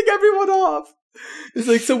pissing everyone off. It's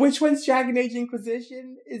like, so which one's Dragon Age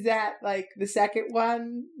Inquisition? Is that like the second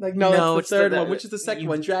one? Like, no, it's the third one. Which is the second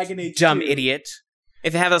one? Dragon Age Dumb 2. Idiot.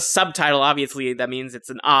 If it has a subtitle, obviously that means it's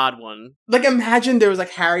an odd one. Like, imagine there was like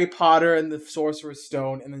Harry Potter and the Sorcerer's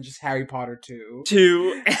Stone, and then just Harry Potter 2.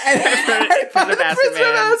 And Harry Potter Prince of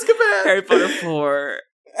Azkaban. Harry Potter 4.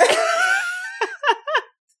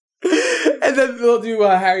 And then they'll do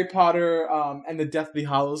Harry Potter and the Deathly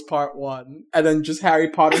Hallows Part 1, and then just Harry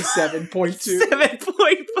Potter 7.2.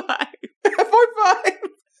 7.5.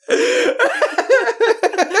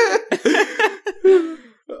 7.5.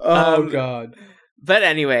 Oh, God. But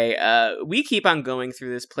anyway, we keep on going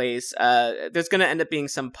through this place. There's going to end up being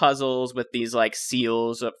some puzzles with these like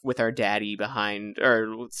seals with our daddy behind,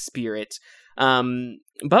 or spirit.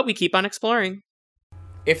 But we keep on exploring.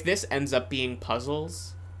 If this ends up being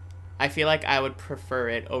puzzles, I feel like I would prefer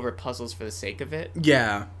it over puzzles for the sake of it.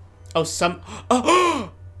 Yeah.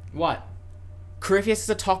 What? Corypheus is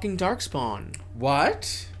a talking darkspawn.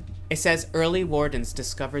 What? It says early wardens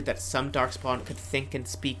discovered that some darkspawn could think and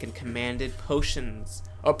speak and commanded portions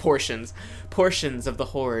of the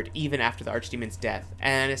horde even after the archdemon's death.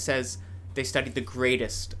 And it says they studied the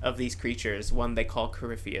greatest of these creatures, one they call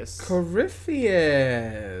Corypheus.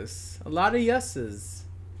 Corypheus. A lot of yeses.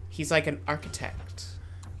 He's like an architect.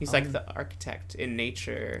 He's like the architect in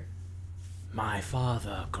nature. My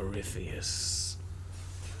father, Corypheus.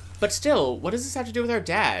 But still, what does this have to do with our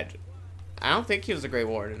dad? I don't think he was a Grey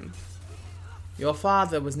Warden. Your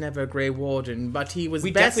father was never a Grey Warden, but he was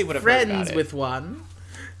best friends with one.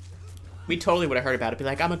 We totally would have heard about it. Be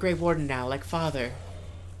like, I'm a Grey Warden now, like father.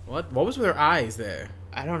 What was with her eyes there?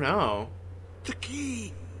 I don't know. The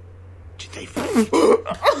key. Did they The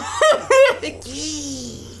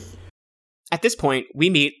key. At this point, we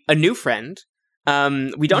meet a new friend.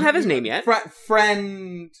 We don't have his name yet.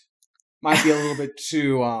 Friend might be a little bit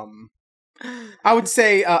too, I would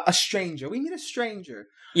say a stranger. We meet a stranger.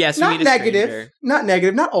 Yes, we meet a stranger. Not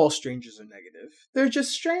negative. Not all strangers are negative. They're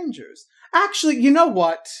just strangers. Actually, you know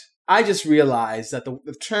what? I just realized that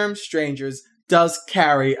the term strangers does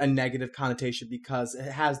carry a negative connotation because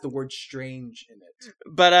it has the word strange in it.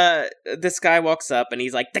 But this guy walks up and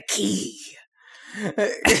he's like, the key.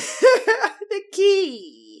 The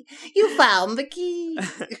key. You found the key.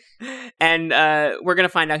 And we're going to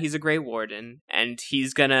find out he's a Grey Warden, and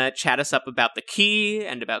he's going to chat us up about the key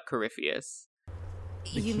and about Corypheus.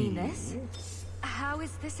 You mean this? How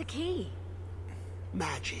is this a key?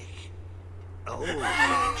 Magic. Oh,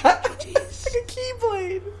 magic it is. Like a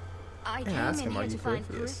keyblade. I came in here to find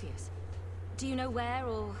Corypheus. Do you know where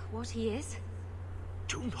or what he is?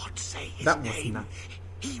 Do not say his That was name. not.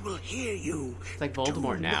 He will hear you. It's like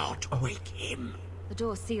Voldemort Do now. not wake him. The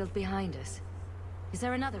door's sealed behind us. Is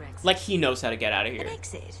there another exit? Like he knows how to get out of An here.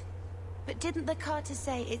 exit? But didn't the Carter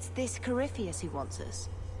say it's this Corypheus who wants us?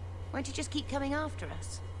 Won't you just keep coming after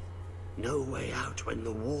us? No way out when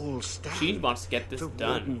the walls stand. She wants to get this the done.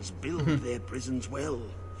 wardens build their prisons well.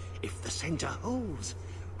 If the center holds,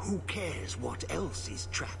 who cares what else is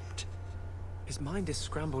trapped? His mind is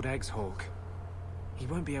scrambled eggs, Hawk. He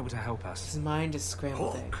won't be able to help us. His mind is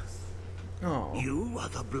scrambled Hawk. eggs. Oh. You are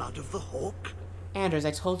the blood of the hawk? Anders,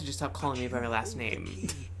 I told you to stop calling me by my last name.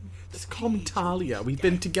 Just call me Talia. We've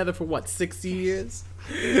been together for what, 6 years?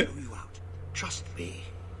 I will throw you out. Trust me.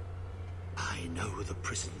 I know the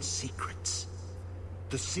prison's secrets.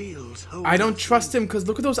 The seals hold. I don't trust him because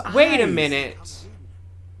look at those eyes. Wait a minute.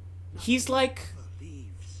 He's like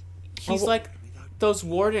those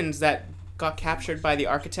wardens that got captured by the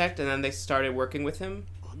architect and then they started working with him.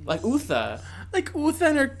 Like Uther. Like Uther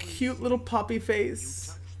and her cute little puppy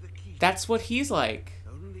face. That's what he's like.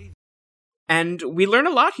 And we learn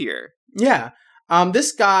a lot here. Yeah.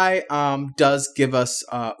 This guy does give us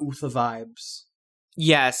Uther vibes.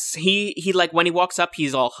 Yes, he like when he walks up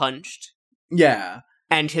he's all hunched. Yeah.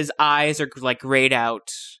 And his eyes are like grayed out.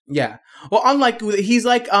 Yeah. Well, unlike Uther, he's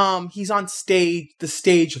like he's on stage, the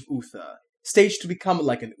stage of Uther. Stage to become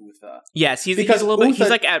like an Uther. Yes, he's a little bit. He's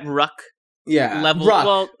like at Ruck. Yeah. Level. Ruck.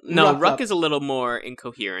 Well, no, Ruck up. is a little more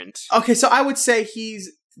incoherent. Okay, so I would say he's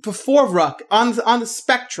before Ruck on the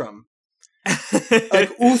spectrum.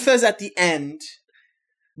 Like Uther's at the end,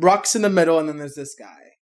 Ruck's in the middle, and then there's this guy.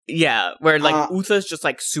 Yeah, where like Uther's just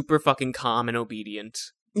like super fucking calm and obedient.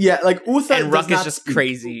 Yeah, like Uther and Ruck is just speak.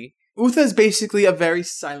 crazy. Uther's basically a very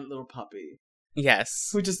silent little puppy. Yes.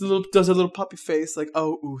 Who just does a little puppy face like,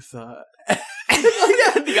 oh, Uther.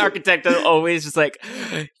 The architect is always just like,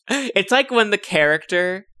 it's like when the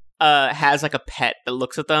character has like a pet that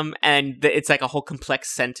looks at them and it's like a whole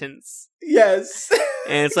complex sentence. Yes.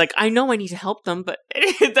 And it's like, I know I need to help them, but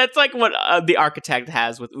that's like what the architect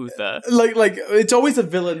has with Uther. Like it's always a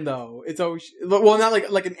villain though. It's always, well, not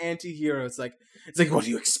like an anti-hero. It's like, what do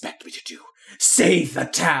you expect me to do? Save the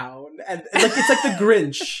town. And like it's like the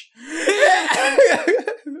Grinch.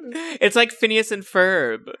 It's like Phineas and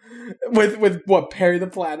Ferb. With what, Perry the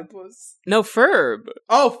Platypus? No, Ferb.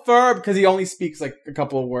 Oh, Ferb, because he only speaks like a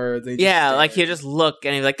couple of words. Yeah, like he'll just look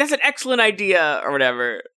and he's like, that's an excellent idea, or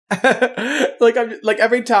whatever. like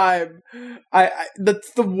every time I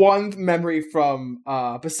that's the one memory from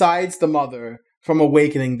besides the mother from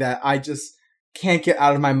Awakening that I just can't get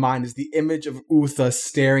out of my mind is the image of Uther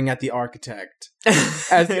staring at the architect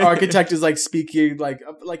as the architect is like speaking like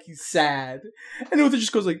he's sad, and Uther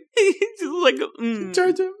just goes like he's just like he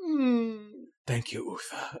turns to thank you,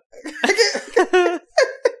 Uther.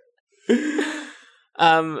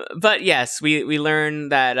 But yes, we learn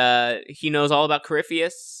that he knows all about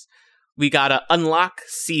Corypheus. We gotta unlock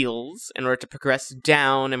seals in order to progress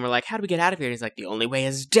down, and we're like, how do we get out of here? And he's like, the only way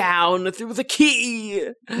is down through the key.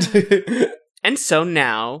 And so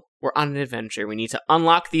now we're on an adventure. We need to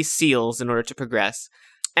unlock these seals in order to progress.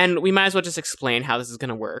 And we might as well just explain how this is going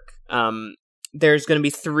to work. There's going to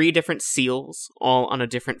be 3 different seals all on a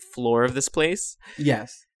different floor of this place.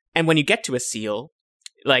 Yes. And when you get to a seal,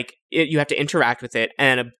 like you have to interact with it,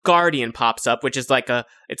 and a guardian pops up, which is like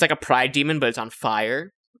it's like a pride demon, but it's on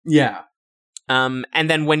fire. Yeah. And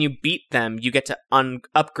then when you beat them, you get to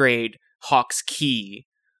upgrade Hawk's key,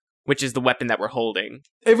 which is the weapon that we're holding.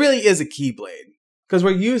 It really is a keyblade, because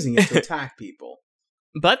we're using it to attack people.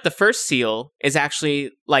 But the first seal is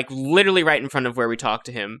actually, like, literally right in front of where we talk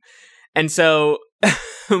to him. And so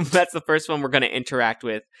that's the first one we're going to interact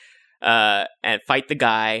with and fight the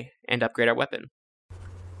guy and upgrade our weapon.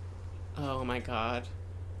 Oh my god.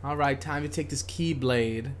 All right, time to take this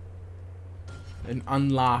keyblade and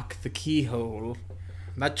unlock the keyhole.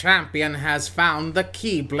 The champion has found the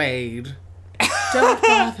keyblade. Don't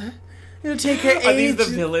bother. It'll take her age. Are these the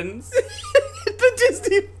villains? The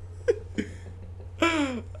Disney.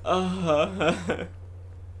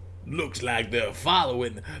 Looks like they're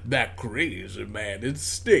following that crazy man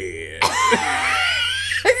instead.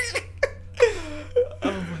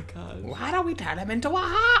 Oh my god. Why don't we turn him into a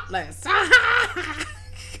heartless? I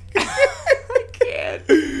can't.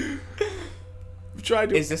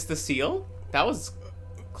 Is this the seal? That was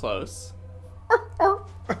close.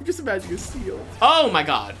 I'm just imagining a seal. Oh my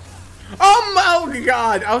god. Oh my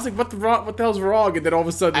god! I was like, what the hell's wrong? And then all of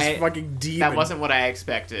a sudden, this fucking demon. That wasn't what I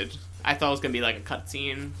expected. I thought it was gonna be like a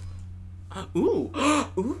cutscene. Ooh.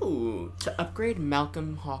 Ooh. To upgrade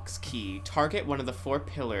Malcolm Hawk's key, target one of the 4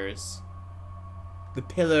 pillars. The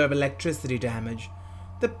pillar of electricity damage.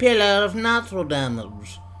 The pillar of natural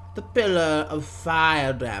damage. The pillar of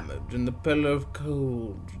fire damage. And the pillar of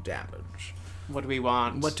cold damage. What do we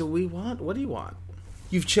want? What do we want? What do you want?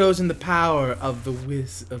 You've chosen the power of the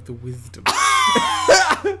wisdom.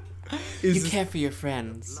 You care for your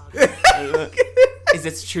friends. Is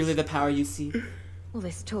this truly the power you seek? All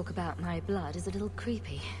this talk about my blood is a little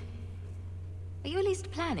creepy. Are you at least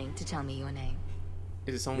planning to tell me your name?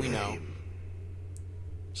 Is it someone we know?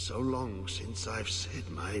 So long since I've said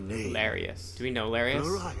my name. Larius. Do we know Larius?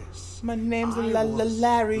 Larius. My name's Larius.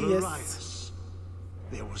 Larius.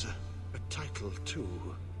 There was a title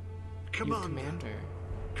too. Commander.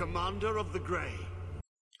 Commander of the Grey.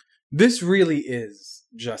 This really is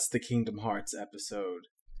just the Kingdom Hearts episode.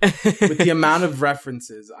 With the amount of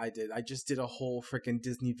references I did. I just did a whole freaking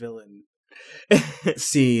Disney villain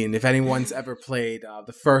scene. If anyone's ever played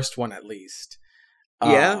the first one, at least.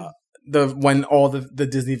 When all the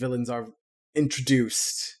Disney villains are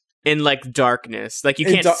introduced. In like darkness. Like you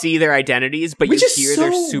can't see their identities, but you hear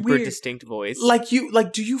their super distinct voice.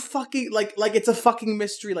 Do you fucking like it's a fucking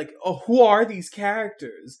mystery, like, oh, who are these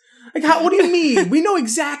characters? Like, what do you mean? We know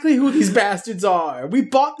exactly who these bastards are. We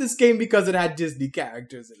bought this game because it had Disney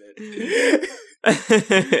characters in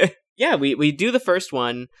it. Yeah, we do the first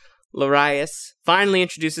one. Larius finally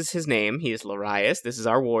introduces his name. He is Larius. This is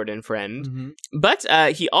our warden friend. Mm-hmm. But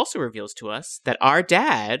he also reveals to us that our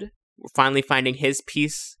dad, we're finally finding his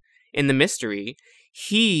piece in the mystery.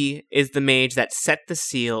 He is the mage that set the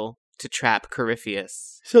seal to trap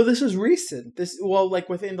Corypheus. So this is recent.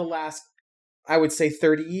 Within the last, I would say,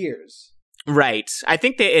 30 years. Right. I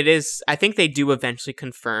think they do eventually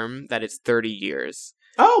confirm that it's 30 years.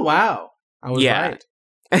 Oh, wow. I was right.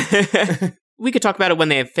 We could talk about it when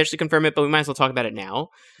they officially confirm it, but we might as well talk about it now.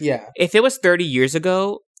 Yeah. If it was 30 years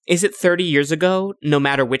ago, is it 30 years ago no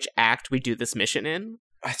matter which act we do this mission in?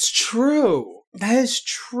 That's true. That is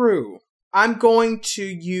true. I'm going to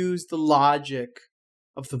use the logic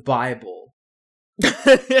of the Bible.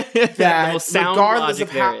 That the most sound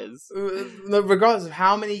logic there is. Regardless of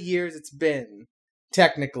how many years it's been,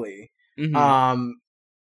 technically,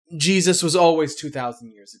 Jesus was always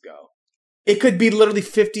 2,000 years ago. It could be literally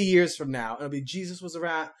 50 years from now. It'll be Jesus was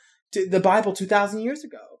around the Bible 2,000 years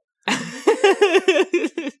ago.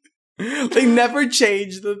 They never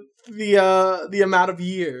change the amount of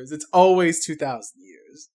years. It's always 2,000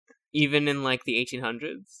 years. Even in like the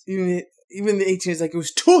 1800s? Even the 1800s, like it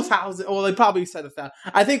was 2,000. Well, they probably said 1,000.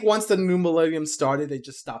 I think once the new millennium started, they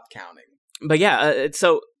just stopped counting. But yeah,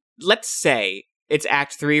 so let's say it's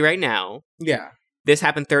Act 3 right now. Yeah. This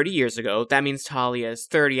happened 30 years ago. That means Talia is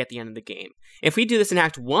 30 at the end of the game. If we do this in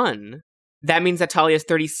Act 1, that means that Talia is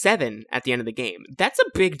 37 at the end of the game. That's a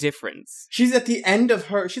big difference. She's at the end of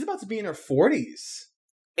she's about to be in her 40s.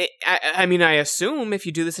 I mean, I assume if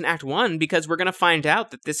you do this in Act 1, because we're going to find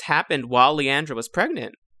out that this happened while Leandra was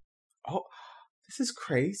pregnant. Oh, this is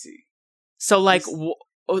crazy. So, like,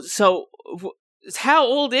 how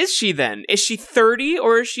old is she then? Is she 30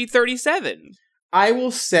 or is she 37? I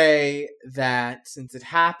will say that since it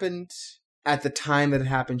happened at the time that it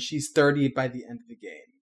happened, she's 30 by the end of the game.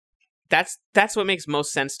 That's what makes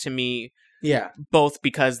most sense to me. Yeah. Both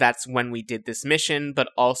because that's when we did this mission, but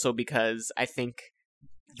also because I think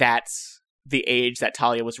that's the age that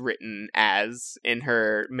Talia was written as in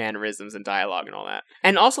her mannerisms and dialogue and all that.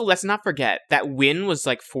 And also, let's not forget that Wynn was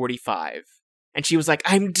like 45. And she was like,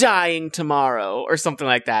 I'm dying tomorrow, or something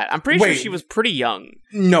like that. I'm pretty sure she was pretty young.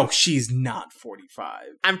 No, she's not 45.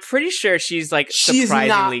 I'm pretty sure she's like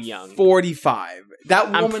surprisingly young. 45. That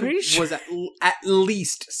woman was at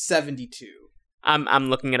least 72. I'm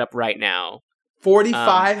looking it up right now.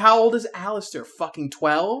 45? How old is Alistair? Fucking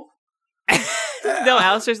 12? No,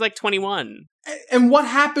 Alistair's like 21. And what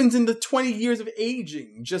happens in the 20 years of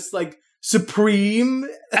aging? Just like supreme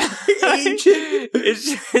aging? It's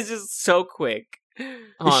just so quick.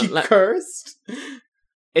 Is she cursed?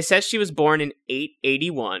 It says she was born in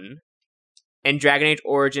 881, and Dragon Age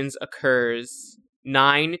Origins occurs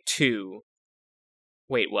 9/2.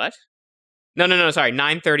 Wait, what? No, sorry,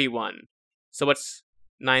 931. So what's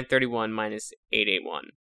 931 minus 881?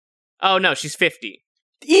 Oh no, she's 50.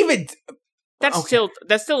 Even that's still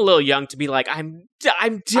a little young to be like I'm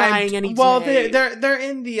dying any day. Well, they're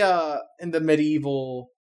in the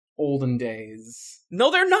medieval olden days.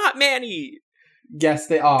 No, they're not, Manny. Yes,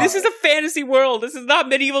 they are. This is a fantasy world. This is not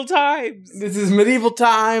medieval times. This is medieval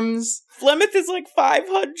times. Flemeth is like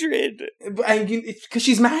 500. And it's because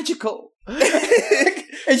she's magical.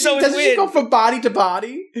 And So doesn't she go from body to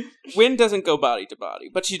body? Wynn doesn't go body to body,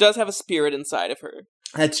 but she does have a spirit inside of her.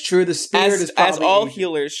 That's true. The spirit is probably as all ancient.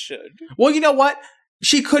 healers should. Well, you know what?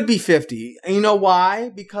 She could be 50. And you know why?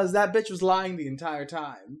 Because that bitch was lying the entire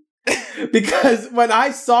time. Because when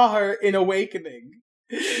I saw her in Awakening,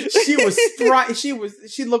 she was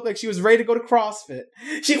she looked like she was ready to go to CrossFit.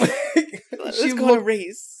 Let's go on a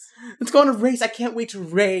race. Let's go on a race. I can't wait to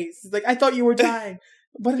race. It's like, I thought you were dying.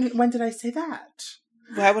 When did I say that?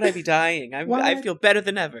 Why would I be dying? I feel better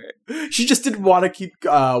than ever. She just didn't want to keep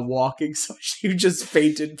walking, so she just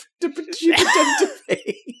fainted. She pretended to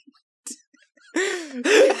faint.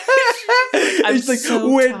 I'm It's like,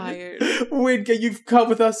 so tired. When can you come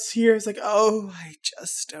with us here? It's like, oh, I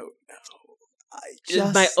just don't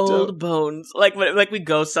know. My old bones. Like we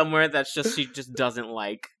go somewhere that's just she just doesn't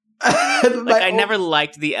like. I never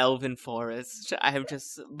liked the elven forest. I have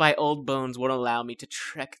just my old bones won't allow me to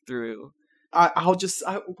trek through. What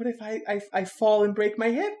if I fall and break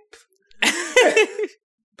my hip?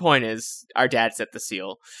 Point is, our dad set the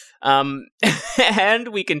seal. And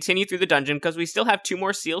we continue through the dungeon because we still have 2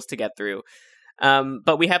 more seals to get through.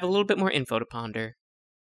 But we have a little bit more info to ponder.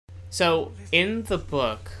 So, in the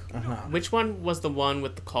book, which one was the one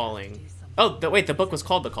with the calling? Oh, the book was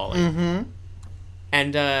called The Calling. Mm-hmm.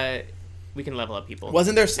 And we can level up people.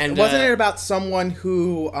 Wasn't it about someone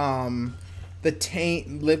who the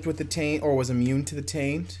taint lived with the taint or was immune to the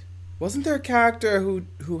taint? Wasn't there a character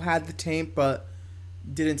who had the taint but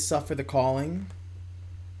didn't suffer the calling?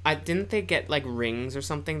 Didn't they get like rings or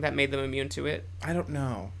something that made them immune to it? I don't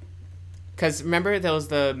know. Because remember there was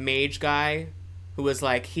the mage guy who was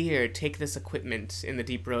like, here, take this equipment in the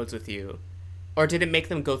deep roads with you. Or did it make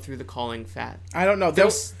them go through the calling fat? I don't know. There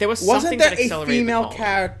was something wasn't there that accelerated a female the calling.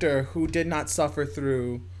 character who did not suffer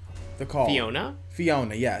through the call?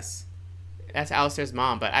 Fiona, yes. That's Alistair's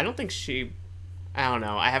mom, but I don't think she... I don't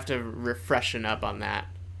know. I have to refreshen up on that.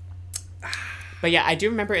 But yeah, I do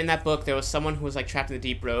remember in that book there was someone who was like trapped in the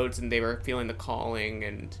deep roads and they were feeling the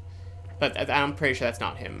calling, but I'm pretty sure that's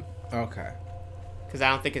not him. Okay. Because I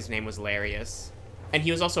don't think his name was Larius. And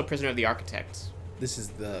he was also a prisoner of the Architect. This is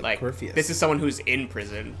the Corypheus. This is someone who's in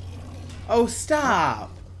prison. Oh,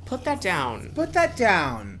 stop. Put that down. Put that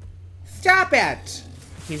down. Stop it.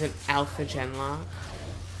 He's an alpha genlock.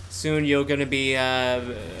 Soon you're gonna be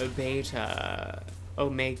a beta,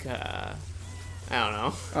 omega. I don't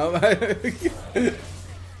know.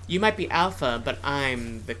 You might be alpha, but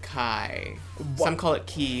I'm the Chi. What? Some call it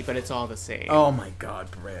Ki, but it's all the same. Oh my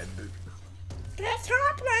god, Brandon. That's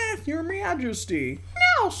not Your Majesty.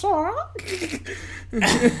 No, sir.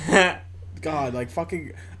 God, like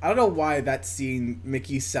fucking... I don't know why that scene,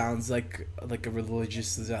 Mickey sounds like a religious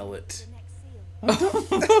zealot.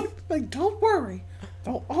 Don't worry.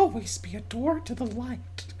 There'll always be a door to the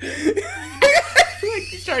light. Like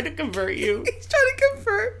he's trying to convert you. He's trying to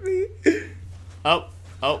convert me. Oh.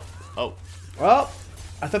 Well,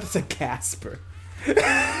 I thought that said Casper.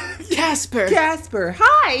 Casper,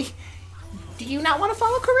 hi! Do you not want to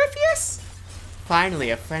follow Corypheus?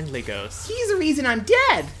 Finally, a friendly ghost. He's the reason I'm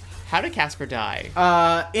dead. How did Casper die?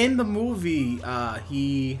 In the movie,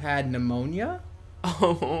 he had pneumonia.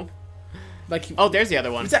 Oh. Like, there's the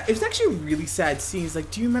other one. It was actually a really sad scene. It's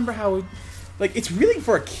like, do you remember how... Like, it's really,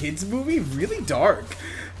 for a kid's movie, really dark.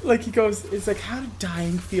 Like, he goes, it's like, how did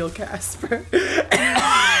dying feel, Casper?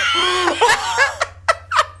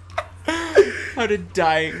 How did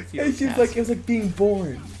dying feel, and she's like, it was like being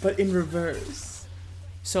born, but in reverse.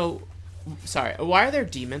 So, sorry, why are there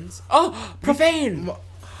demons? Oh, Profane!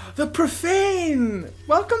 The Profane!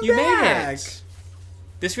 Welcome back! You made it!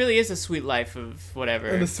 This really is a sweet life of whatever.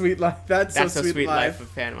 And a sweet life. That's a sweet life of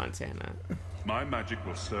Fan Montana. My magic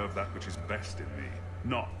will serve that which is best in me,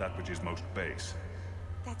 not that which is most base.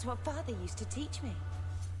 That's what Father used to teach me.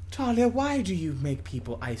 Talia, why do you make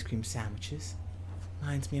people ice cream sandwiches?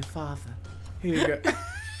 Reminds me of Father. Here you go.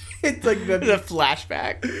 It's like them, the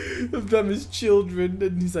flashback of them as children,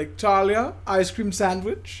 and he's like, Talia, ice cream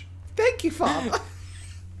sandwich. Thank you, Father.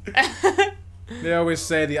 They always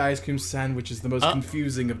say the ice cream sandwich is the most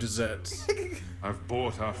confusing of desserts. I've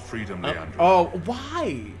bought our freedom, Leandra. Oh,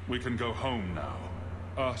 why? We can go home now.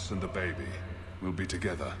 Us and the baby. We'll be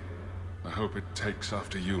together. I hope it takes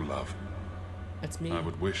after you, love. That's me. I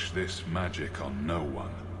would wish this magic on no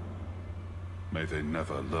one. May they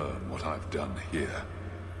never learn what I've done here.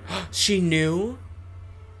 She knew?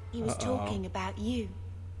 He was talking about you.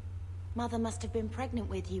 Mother must have been pregnant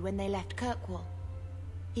with you when they left Kirkwall.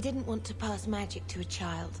 He didn't want to pass magic to a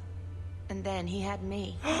child. And then he had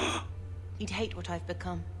me. He'd hate what I've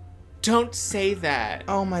become. Don't say that.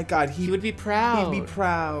 Oh my god, he would be proud. He'd be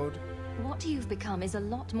proud. What you've become is a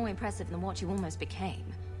lot more impressive than what you almost became,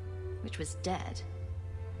 which was dead.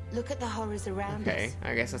 Look at the horrors around us. Okay,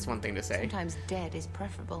 I guess that's one thing to say. Sometimes dead is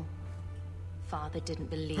preferable. Father didn't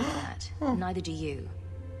believe that. Neither do you.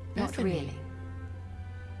 Not Bethany. really.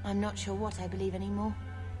 I'm not sure what I believe anymore.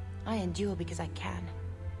 I endure because I can.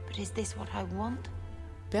 But is this what I want?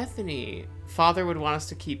 Bethany, Father would want us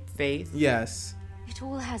to keep faith. Yes. It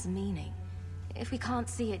all has meaning. If we can't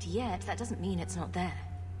see it yet, that doesn't mean it's not there.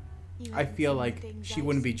 I feel like she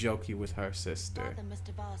wouldn't be jokey with her sister Father must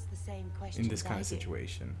have asked the same questions in this kind I of did.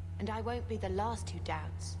 situation. And I won't be the last who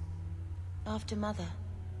doubts. After Mother,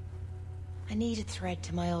 I need a thread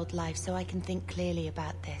to my old life so I can think clearly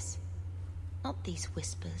about this. Not these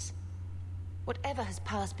whispers. Whatever has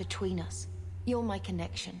passed between us, you're my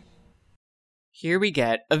connection. Here we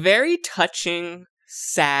get a very touching,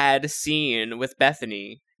 sad scene with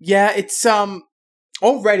Bethany. Yeah, it's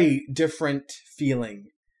already different feeling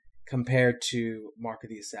compared to Mark of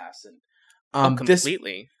the Assassin.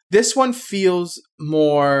 Completely. This one feels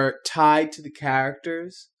more tied to the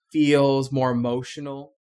characters, feels more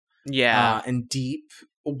emotional. Yeah. And deep,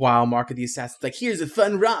 while Mark of the Assassin's like, here's a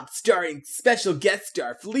fun romp starring special guest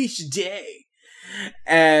star Felicia Day.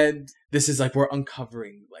 And this is like, we're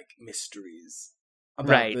uncovering like mysteries.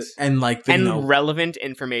 Right. And relevant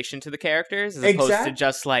information to the characters as opposed to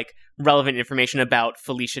just like relevant information about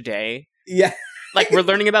Felicia Day. Yeah. Like we're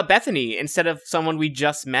learning about Bethany instead of someone we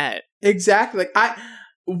just met. Exactly.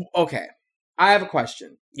 Okay. I have a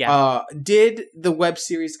question. Yeah. Did the web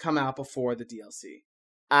series come out before the DLC?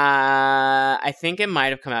 I think it might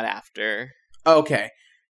have come out after. Okay.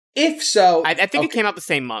 If so... I think it came out the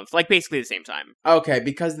same month. Like, basically the same time. Okay,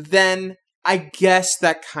 because then I guess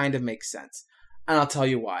that kind of makes sense. And I'll tell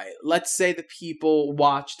you why. Let's say the people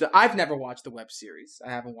watched... I've never watched the web series.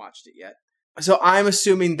 I haven't watched it yet. So I'm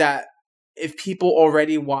assuming that if people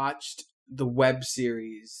already watched the web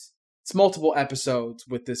series, it's multiple episodes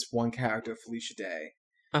with this one character, Felicia Day.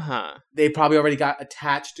 Uh-huh. They probably already got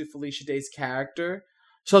attached to Felicia Day's character.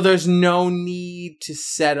 So there's no need to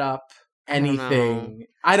set up anything.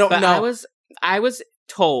 I don't know. I was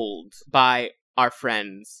told by our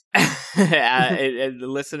friends, the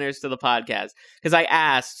listeners to the podcast, because I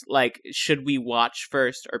asked, like, should we watch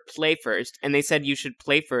first or play first? And they said you should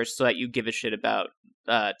play first so that you give a shit about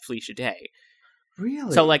Felicia Day.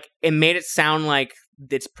 Really? So, like, it made it sound like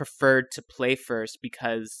it's preferred to play first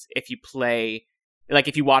because if you play... Like,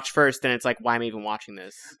 if you watch first, then it's like, why am I even watching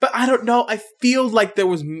this? But I don't know. I feel like there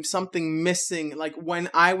was something missing. Like, while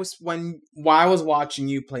I was watching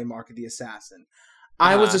you play Mark of the Assassin,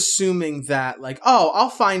 I was assuming that, like, oh, I'll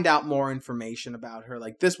find out more information about her.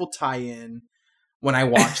 Like, this will tie in when I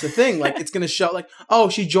watch the thing. Like, it's going to show, like, oh,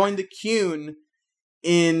 she joined the Qun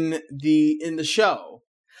in the show.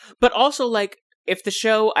 But also, like, if the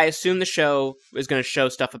show, I assume the show is going to show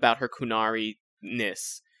stuff about her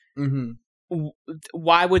Qunari-ness. Mm-hmm.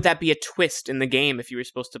 Why would that be a twist in the game if you were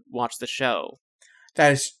supposed to watch the show?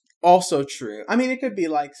 That is also true. I mean, it could be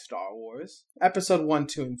like Star Wars. Episode 1,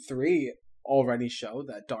 2, and 3 already show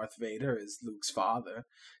that Darth Vader is Luke's father.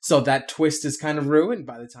 So that twist is kind of ruined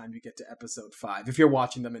by the time you get to episode 5, if you're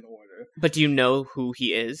watching them in order. But do you know who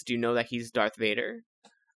he is? Do you know that he's Darth Vader?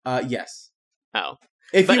 Yes. Oh.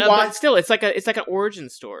 But still, it's like an origin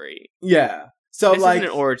story. Yeah. So this isn't an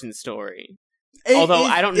origin story. Although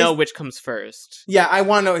I don't know which comes first. Yeah, I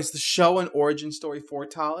want to know, is the show an origin story for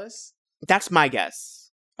Talis? That's my guess.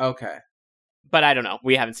 Okay. But I don't know.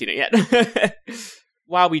 We haven't seen it yet.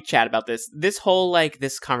 While we chat about this whole, like,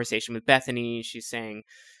 this conversation with Bethany, she's saying,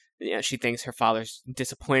 you know, she thinks her father's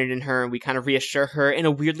disappointed in her, and we kind of reassure her in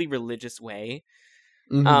a weirdly religious way.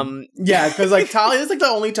 Mm-hmm. Yeah, because, like, Talia is, like, the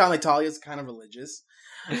only time, like, Talia is kind of religious.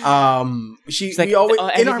 She's like,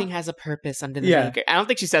 everything has a purpose under the maker. I don't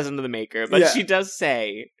think she says under the maker, but she does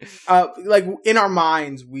say, like, in our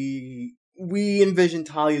minds we envision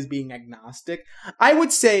Talia as being agnostic. I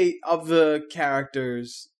would say of the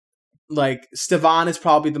characters, like, Stevan is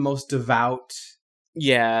probably the most devout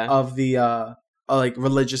of the like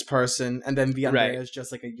religious person, and then Viandrea is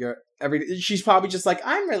just like she's probably just like,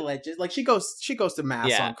 I'm religious. Like, she goes to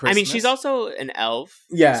mass on Christmas. I mean, she's also an elf.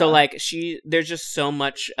 Yeah. So, like, there's just so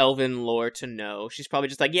much elven lore to know. She's probably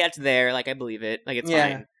just like, yeah, it's there. Like, I believe it. Like, it's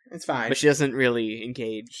fine. It's fine. But she doesn't really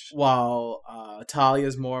engage. While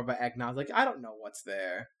Talia's more of an agnostic. Like, I don't know what's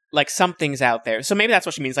there. Like, something's out there. So maybe that's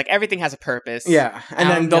what she means. Like, everything has a purpose. Yeah. And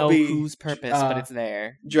then there'll be whose purpose, but it's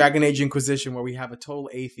there. Dragon Age Inquisition, where we have a total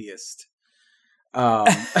atheist.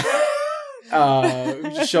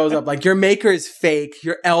 shows up like, your maker is fake.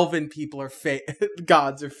 Your elven people are fake.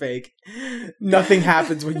 Gods are fake. Nothing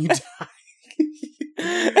happens when you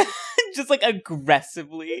die. Just like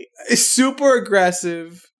aggressively. Super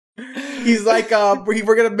aggressive. He's like,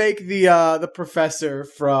 we're gonna make the professor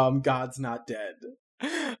from God's Not Dead.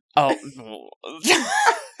 Oh.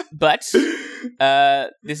 But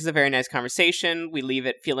this is a very nice conversation. We leave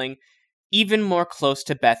it feeling even more close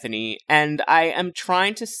to Bethany, and I am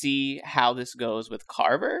trying to see how this goes with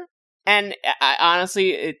Carver. And I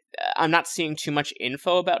honestly, I'm not seeing too much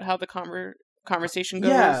info about how the conversation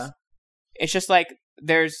goes. Yeah. It's just like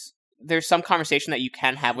there's some conversation that you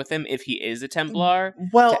can have with him if he is a Templar.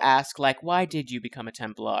 Well, to ask like, why did you become a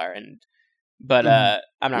Templar? But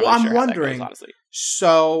I'm not really sure how that goes, honestly.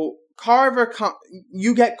 So Carver,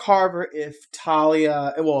 you get Carver if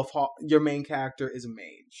Talia, well, if your main character is a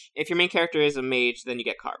mage. If your main character is a mage, then you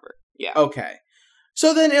get Carver. Yeah. Okay.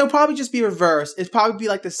 So then it'll probably just be reversed. It'll probably be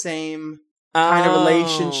like the same kind of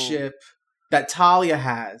relationship that Talia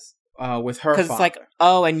has with her father. Because it's like,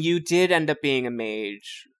 oh, and you did end up being a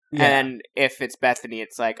mage. Yeah. And if it's Bethany,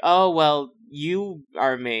 it's like, oh, well, you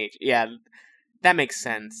are a mage. Yeah, that makes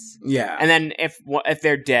sense. Yeah. And then if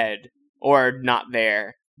they're dead or not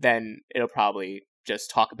there, then it'll probably just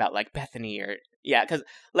talk about like Bethany or yeah, because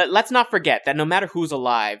let's not forget that no matter who's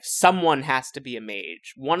alive, someone has to be a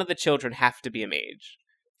mage. One of the children have to be a mage.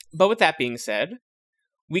 But with that being said,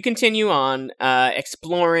 we continue on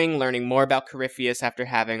exploring, learning more about Corypheus after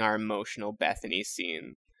having our emotional Bethany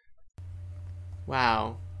scene.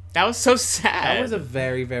 Wow. That was so sad. That was a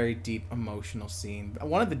very, very deep emotional scene.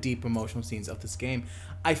 One of the deep emotional scenes of this game.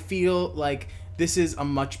 I feel like this is a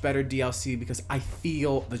much better DLC because I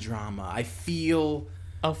feel the drama. I feel...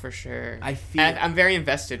 Oh, for sure. I'm very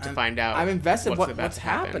invested to find out. I'm invested what's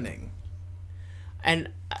happening. And,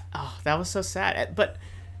 that was so sad. But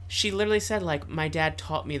she literally said, like, my dad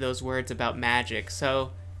taught me those words about magic.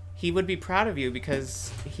 So he would be proud of you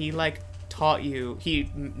because he, like, taught you,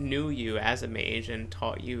 he knew you as a mage and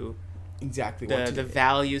taught you exactly the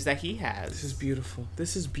values that he has. This is beautiful.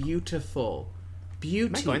 This is beautiful.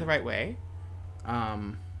 Beauty. Am I going the right way? How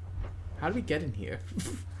do we get in here?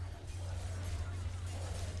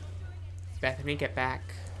 Bethany, get back.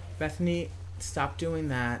 Bethany, stop doing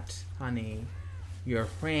that, honey. Your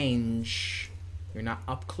range. You're not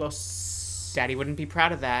up close. Daddy wouldn't be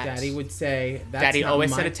proud of that. Daddy would say, that's Daddy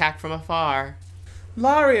always said attack from afar.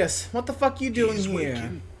 Larius, what the fuck you doing here?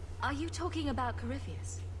 Waking. Are you talking about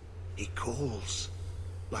Corypheus? He calls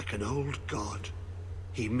like an old god.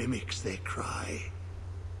 He mimics their cry.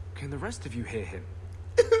 Can the rest of you hear him?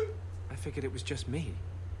 I figured it was just me.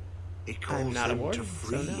 He calls them to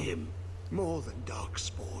free him. More than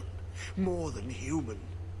Darkspawn. More than human.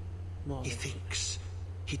 He thinks.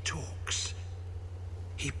 He talks.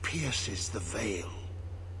 He pierces the veil.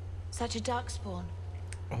 Such a Darkspawn.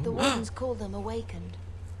 The Wardens call them Awakened.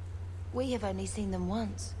 We have only seen them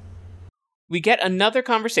once. We get another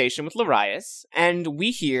conversation with Larius, and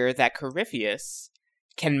we hear that Corypheus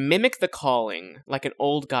can mimic the calling like an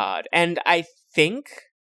old god. And I think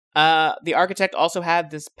the architect also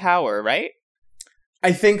had this power, right?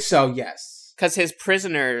 I think so, yes. Because his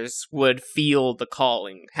prisoners would feel the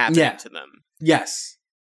calling happening to them. Yes.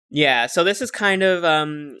 Yeah, so this is kind of...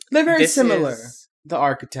 they're very similar, the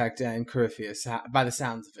architect and Corypheus, by the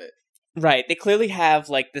sounds of it. Right, they clearly have,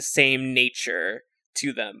 like, the same nature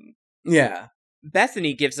to them. Yeah.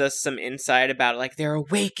 Bethany gives us some insight about, like, they're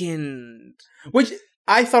awakened. Which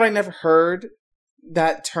I thought I never heard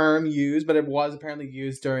that term used, but it was apparently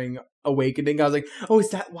used during Awakening. I was like, oh, is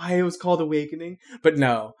that why it was called Awakening? But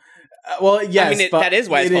no. Well, yes. I mean, that is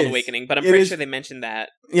why it's called Awakening, but I'm pretty sure they mentioned that.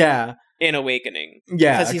 Yeah. In Awakening.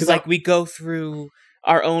 Yeah. Because he's like, we go through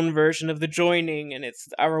our own version of the joining, and it's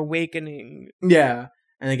our awakening. Yeah.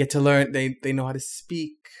 And they get to learn, they know how to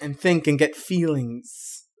speak and think and get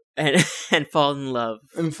feelings. And fall in love.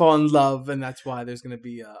 And fall in love, and that's why there's going to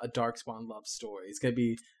be a Darkspawn love story. It's going to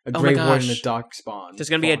be a Grey Warden and a Darkspawn. There's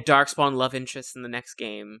going to be a Darkspawn love interest in the next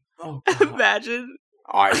game. Oh, God. Imagine.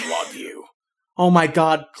 I love you. Oh my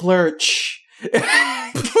God, Klurch.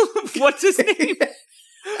 What's his name?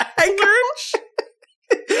 Klurch?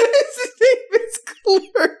 His name is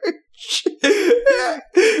Klurch.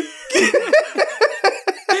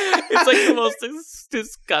 It's like the most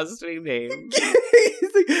disgusting name.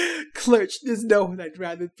 He's like, Klurch, there's no one I'd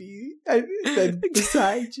rather be than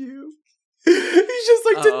beside you. He's just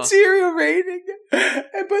like deteriorating.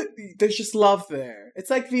 But there's just love there. It's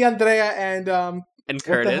like the Andrea and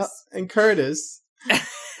Curtis. And Curtis.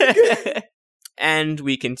 And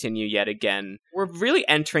we continue yet again. We're really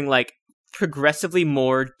entering like progressively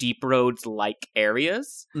more Deep Roads-like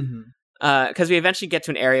areas. Mm-hmm. because we eventually get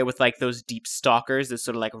to an area with like those deep stalkers, this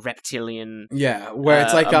sort of like reptilian. Yeah, where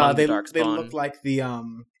it's like they look like the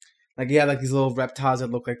like these little reptiles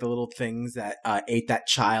that look like the little things that ate that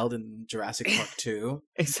child in Jurassic Park 2.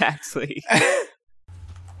 Exactly.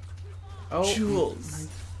 Oh, Jules. My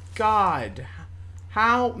God.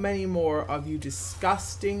 How many more of you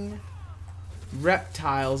disgusting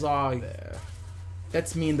reptiles are there?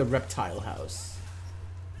 That's me in the reptile house.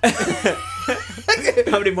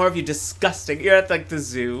 How many more of you disgusting? You're at like the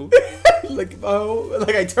zoo. like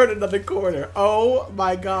I turned another corner. Oh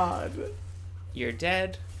my God. You're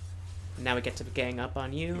dead. Now we get to gang up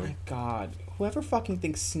on you. My God. Whoever fucking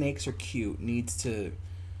thinks snakes are cute needs to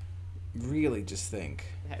really just think.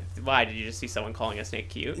 Why? Did you just see someone calling a snake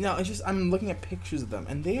cute? No, it's just I'm looking at pictures of them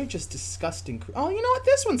and they are just disgusting. Oh, you know what?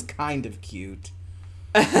 This one's kind of cute.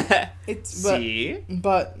 But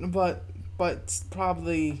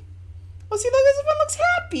probably. Oh, see, look, this one looks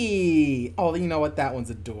happy. Oh, you know what? That one's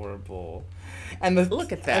adorable. And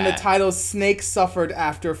look at that. And the title "Snake Suffered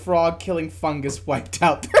After Frog Killing Fungus Wiped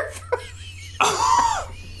Out Their."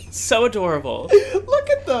 So adorable. Look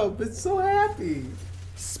at them. It's so happy.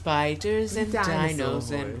 Spiders and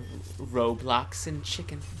dinos and Roblox and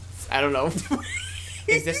chickens. I don't know.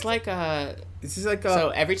 Is this like a... So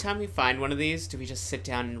every time we find one of these, do we just sit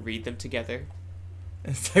down and read them together?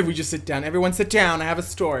 It's like we just sit down. Everyone sit down. I have a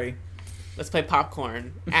story. Let's play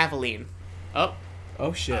popcorn. Aveline. Oh.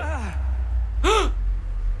 Oh, shit.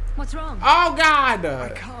 What's wrong? Oh, God. I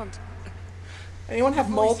can't. Anyone have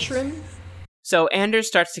Motrin? So Anders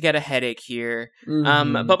starts to get a headache here.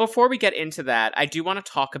 Mm-hmm. But before we get into that, I do want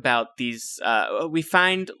to talk about these... we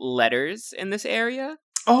find letters in this area.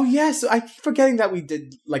 Oh, yes. I keep forgetting that we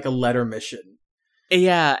did like a letter mission.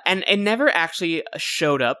 Yeah, and it never actually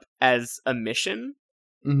showed up as a mission.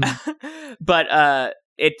 Mm-hmm. But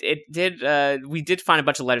it did... we did find a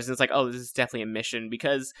bunch of letters, and it's like, oh, this is definitely a mission,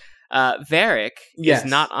 because Varric is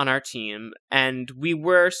not on our team, and we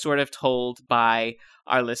were sort of told by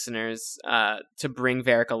our listeners to bring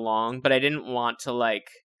Varric along, but I didn't want to,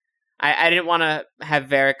 like... I didn't want to have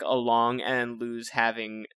Varric along and lose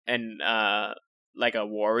having an... like a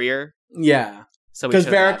warrior. Yeah. So because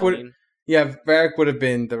Varric would have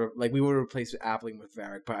been we would have replaced Aveline with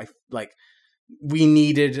Varric, but we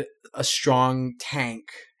needed a strong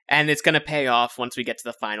tank. And it's gonna pay off once we get to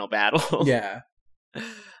the final battle. Yeah.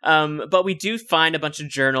 But we do find a bunch of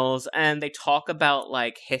journals, and they talk about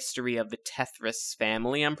like history of the Tethras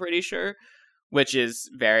family, I'm pretty sure, which is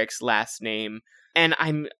Varric's last name. And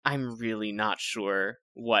I'm really not sure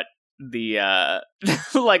what the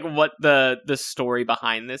like what the story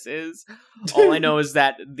behind this is. All I know is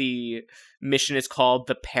that the mission is called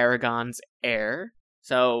the Paragon's Heir.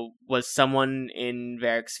 So was someone in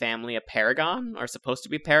Varric's family a paragon, or supposed to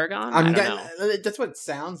be a paragon? I don't know. That's what it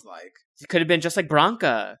sounds like. It could have been just like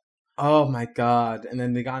Branka. Oh my God. And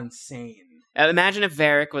then they got insane. Imagine if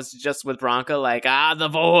Varric was just with Branka, like, the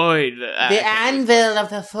void. The anvil of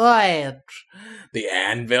the void. The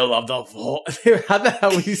anvil of the void. How the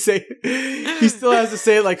hell would you say it? He still has to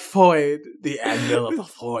say it like void. The anvil of the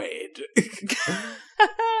void.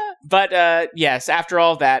 But, yes, after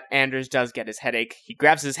all that, Anders does get his headache. He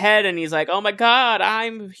grabs his head and he's like, oh my God,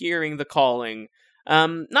 I'm hearing the calling.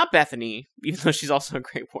 Not Bethany, even though she's also a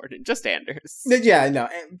Grey Warden, just Anders. Yeah, no,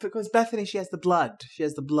 because Bethany, she has the blood. She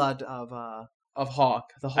has the blood of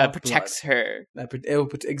Hawke. The Hawke protects her.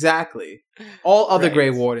 Exactly. All other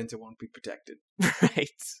Grey Wardens won't be protected.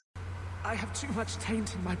 Right. I have too much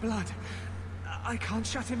taint in my blood. I can't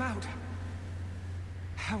shut him out.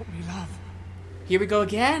 Help me, love. Here we go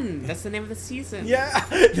again. That's the name of the season. Yeah,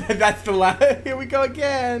 that's the last. Here we go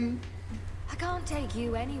again. I can't take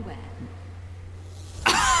you anywhere.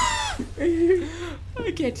 I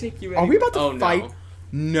can't take you anywhere. Are we about to fight?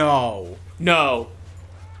 No.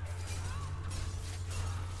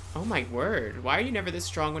 Oh my word. Why are you never this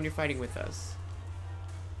strong when you're fighting with us?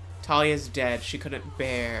 Talia's dead. She couldn't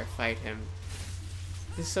fight him.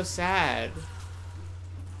 This is so sad.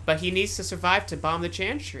 But he needs to survive to bomb the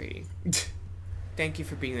Chantry. Thank you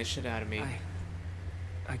for beating the shit out of me.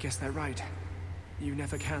 I guess they're right. You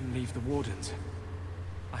never can leave the Wardens.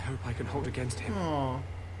 I hope I can hold against him. Aww.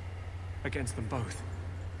 Against them both.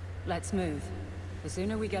 Let's move. The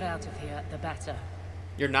sooner we get out of here, the better.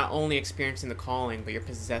 You're not only experiencing the calling, but you're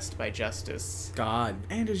possessed by justice. God,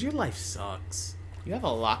 Anders, your life sucks. You have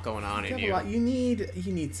a lot going on in you. You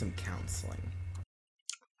need some counseling.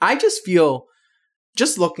 I just feel,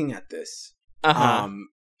 just looking at this,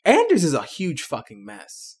 Anders is a huge fucking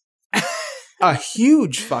mess. a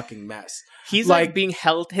huge fucking mess. He's like being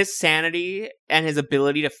held, his sanity and his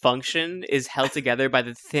ability to function is held together by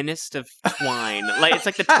the thinnest of twine. Like it's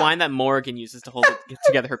like the twine that Morrigan uses to hold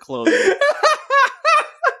together her clothing.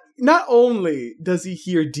 Not only does he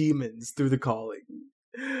hear demons through the calling,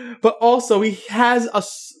 but also he has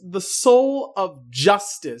the soul of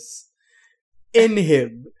justice in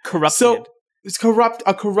him. Corrupted. So it's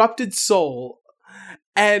a corrupted soul.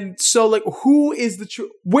 And so, like, who is the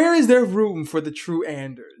true... Where is there room for the true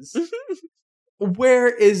Anders?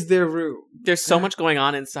 Where is there room? There's so much going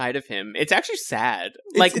on inside of him. It's actually sad.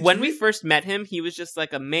 Like, when we first met him, he was just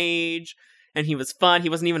like a mage, and he was fun. He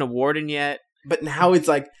wasn't even a warden yet. But now it's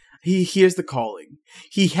like, he hears the calling.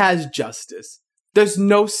 He has justice. There's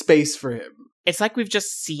no space for him. It's like we've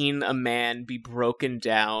just seen a man be broken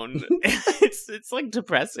down. It's like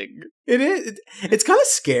depressing. It is. It's kind of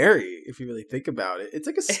scary if you really think about it. It's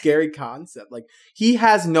like a scary concept. Like he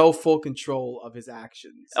has no full control of his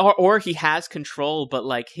actions, or he has control, but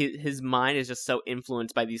like his mind is just so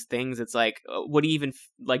influenced by these things. It's like, would he even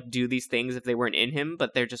like do these things if they weren't in him?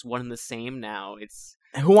 But they're just one and the same now. It's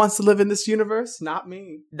who wants to live in this universe? Not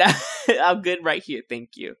me. I'm good right here. Thank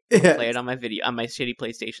you. I'll play it on my shitty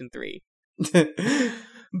PlayStation 3.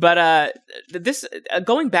 But this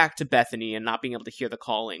going back to Bethany and not being able to hear the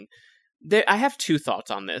calling, I have two thoughts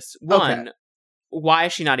on this. One, why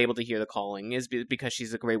is she not able to hear the calling? Is because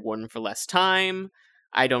she's a Grey Warden for less time?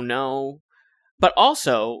 I don't know. But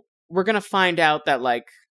also, we're gonna find out that like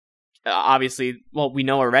obviously, well, we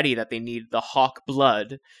know already that they need the hawk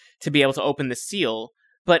blood to be able to open the seal.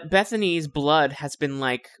 But Bethany's blood has been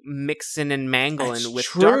like mixing and mangling with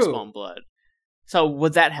Darkspawn blood. So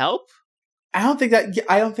would that help? I don't think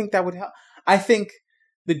that would help. I think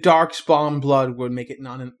the Darkspawn blood would make it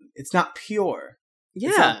it's not pure.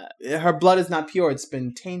 Yeah. Her blood is not pure. It's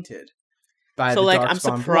been tainted by the Darkspawn blood. I'm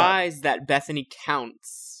surprised that Bethany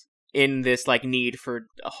counts in this like need for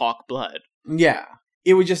a hawk blood. Yeah.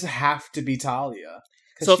 It would just have to be Talia.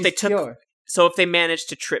 So if they managed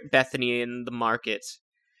to trip Bethany in the market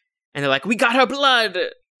and they're like, "We got her blood."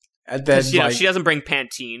 And then, she doesn't bring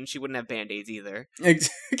Pantene. She wouldn't have Band-Aids either. And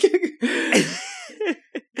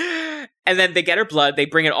then they get her blood. They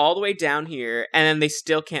bring it all the way down here, and then they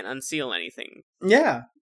still can't unseal anything. Yeah,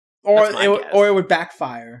 or it would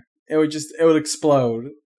backfire. It would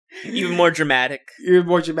explode. Even more dramatic.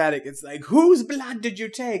 It's like, whose blood did you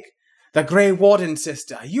take? The Grey Warden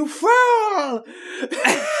sister. You fool!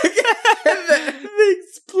 They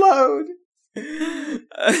explode.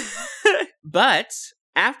 But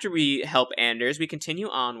after we help Anders, we continue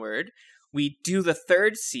onward. We do the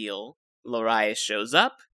third seal. Lorias shows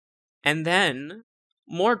up. And then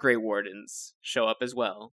more Grey Wardens show up as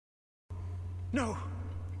well. No,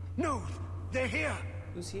 they're here.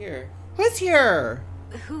 Who's here? Who's here?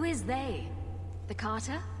 Who is they? The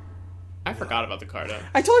Carter? I forgot about the Carter.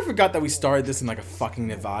 I totally forgot that we started this in like a fucking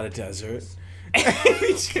Nevada desert.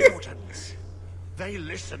 Wardens. They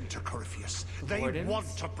listen to Corypheus. They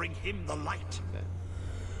want to bring him the light.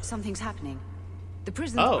 Something's happening. The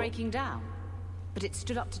prison's breaking down. But it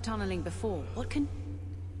stood up to tunneling before. What can...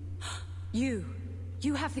 You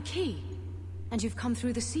have the key. And you've come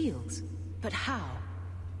through the seals. But how?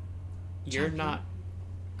 You're not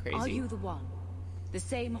crazy. Are you the one? The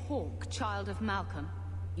same Hawk, child of Malcolm?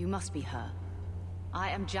 You must be her. I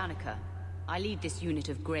am Janica. I lead this unit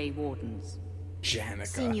of Grey Wardens. Janica.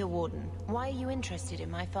 Senior Warden, why are you interested in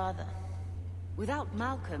my father? Without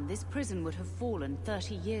Malcolm, this prison would have fallen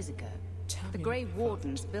 30 years ago. The Grey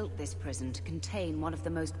Wardens built this prison to contain one of the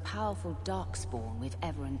most powerful Darkspawn we've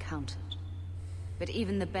ever encountered. But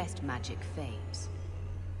even the best magic fades.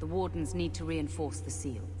 The Wardens need to reinforce the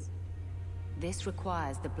seals. This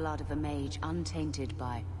requires the blood of a mage untainted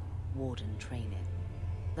by Warden training.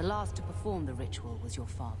 The last to perform the ritual was your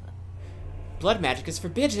father. Blood magic is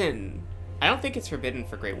forbidden! I don't think it's forbidden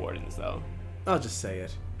for Grey Wardens, though. I'll just say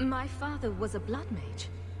it. My father was a blood mage.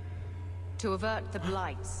 To avert the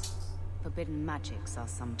blights, forbidden magics are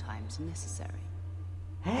sometimes necessary.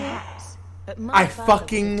 Yes, but my I father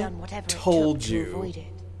fucking would have done whatever told it took you. to avoid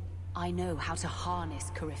it. I know how to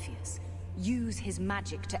harness Corypheus. Use his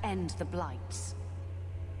magic to end the blights.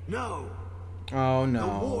 No. Oh no.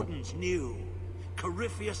 The Wardens knew.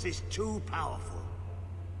 Corypheus is too powerful.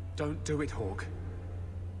 Don't do it, Hawk.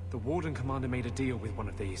 The Warden Commander made a deal with one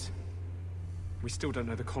of these. We still don't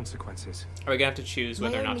know the consequences. Are we gonna have to choose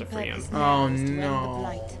whether or not to free him? Oh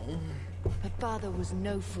no. But father was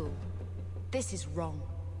no fool. This is wrong.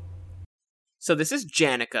 So this is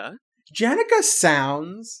Janica. Janica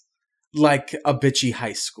sounds like a bitchy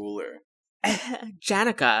high schooler.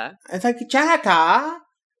 Janica. It's like, Janica,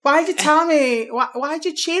 Why'd you tell me? Why'd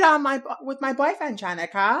you cheat on with my boyfriend,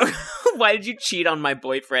 Janica? Why did you cheat on my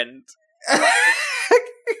boyfriend?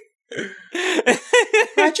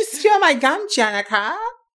 Why'd you steal my gun, Janica?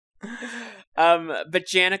 But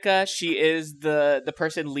Janica, she is the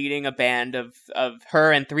person leading a band of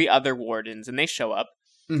her and 3 other wardens, and they show up.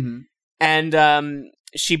 Mm-hmm. And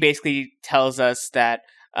she basically tells us that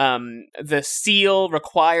the seal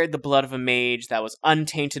required the blood of a mage that was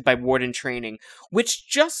untainted by warden training, which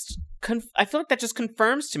just I feel like that just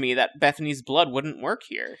confirms to me that Bethany's blood wouldn't work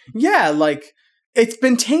here. Yeah, like it's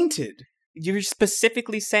been tainted. You're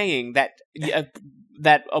specifically saying that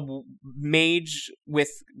that a mage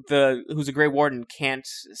who's a Grey Warden can't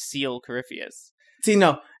seal Corypheus. See,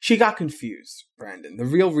 no, she got confused, Brandon. The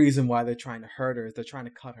real reason why they're trying to hurt her is they're trying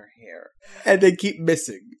to cut her hair, and they keep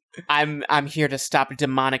missing. I'm here to stop a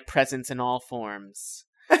demonic presence in all forms.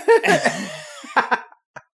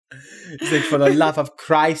 It's like, for the love of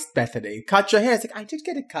Christ, Bethany, cut your hair. It's like, I did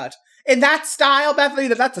get it cut in that style, Bethany.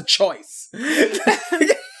 That's a choice.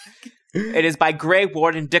 It is by Grey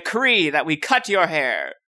Warden decree that we cut your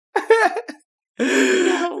hair.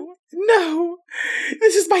 No.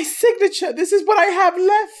 This is my signature. This is what I have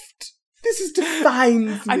left. This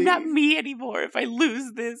defines me. I'm not me anymore if I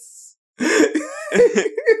lose this.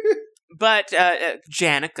 But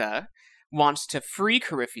Janica wants to free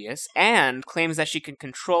Corypheus and claims that she can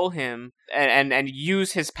control him and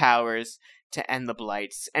use his powers to end the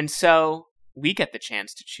blights. And so we get the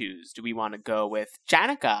chance to choose. Do we want to go with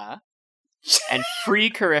Janica and free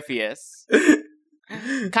Corypheus?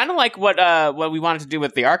 Kind of like what we wanted to do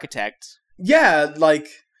with the Architect. Yeah, like,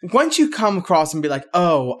 once you come across and be like,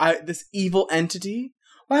 oh, this evil entity,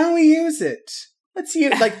 why don't we use it? Let's see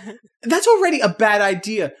it. Like, that's already a bad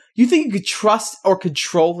idea. You think you could trust or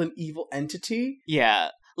control an evil entity? Yeah.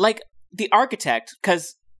 Like, the Architect,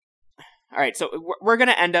 because... Alright, so we're going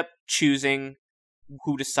to end up choosing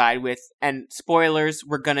who to side with, and spoilers,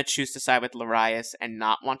 we're going to choose to side with Larius and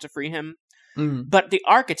not want to free him. Mm. But the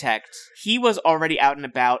Architect, he was already out and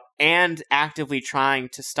about and actively trying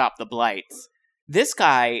to stop the blights. This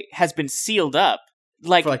guy has been sealed up.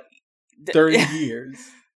 Like, for 30 years.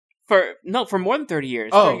 For more than 30 years.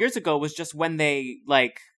 Oh. 30 years ago was just when they,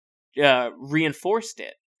 reinforced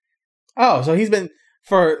it. Oh, so he's been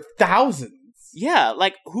for thousands. Yeah,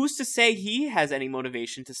 like, who's to say he has any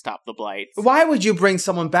motivation to stop the blights? Why would you bring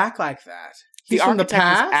someone back like that? He's the from the Architect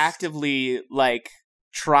past? was actively,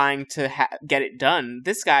 trying to get it done.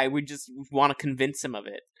 This guy, we just want to convince him of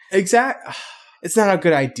it. Exactly. It's not a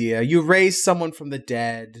good idea. You raise someone from the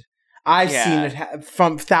dead. I've seen it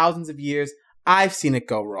from thousands of years. I've seen it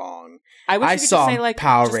go wrong. I wish you could saw just say,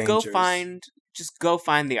 Power just Rangers. go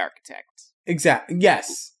find the Architect. Exactly.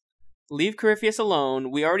 Yes. Leave Corypheus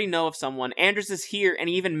alone. We already know of someone. Anders is here, and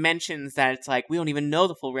he even mentions that it's we don't even know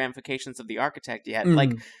the full ramifications of the Architect yet.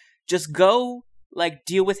 Just go,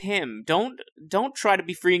 deal with him. Don't try to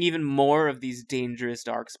be freeing even more of these dangerous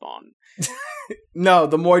Darkspawn. No,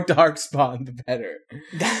 the more Darkspawn, the better.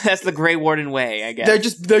 That's the Grey Warden way, I guess.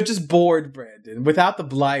 They're just bored, Brandon. Without the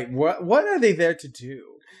blight, what are they there to do?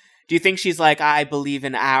 Do you think she's I believe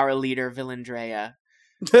in our leader, Villandrea?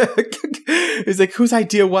 He's like, whose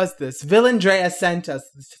idea was this? Villandrea sent us.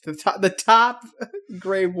 The top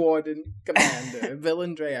Grey Warden commander,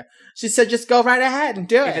 Villandrea. She said, just go right ahead and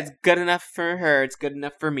do it. If it's good enough for her, it's good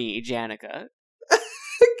enough for me, Janica.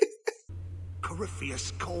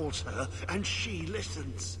 Corypheus calls her, and she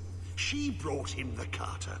listens. She brought him the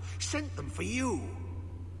Carter, sent them for you.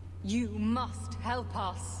 You must help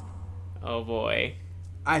us. Oh boy.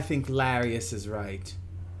 I think Larius is right.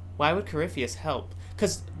 Why would Corypheus help?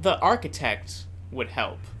 Because the Architect would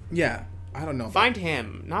help. Yeah, I don't know. Find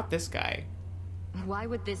him, not this guy. Why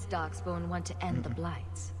would this Darkspawn want to end the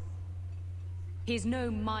blights? He's no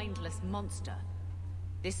mindless monster.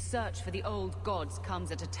 This search for the old gods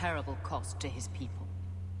comes at a terrible cost to his people.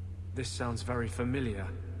 This sounds very familiar.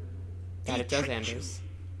 That it does, Anders.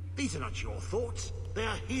 These are not your thoughts. They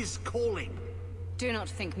are his calling. Do not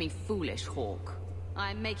think me foolish, Hawk.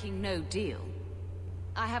 I'm making no deal.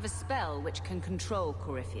 I have a spell which can control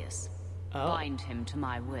Corypheus. Bind him to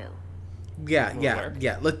my will. Yeah.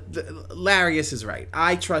 Larius is right.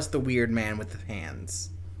 I trust the weird man with the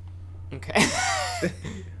hands. Okay.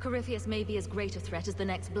 Corypheus may be as great a threat as the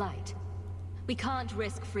next blight. We can't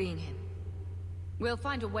risk freeing him. We'll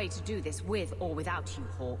find a way to do this with or without you,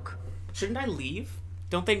 Hawk. Shouldn't I leave?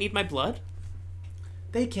 Don't they need my blood?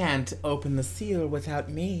 They can't open the seal without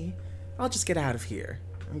me. I'll just get out of here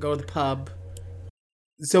and go to the pub.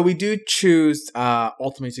 So we do choose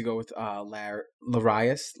ultimately to go with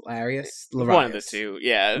Larius. One of the two,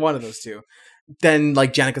 yeah. One of those two. then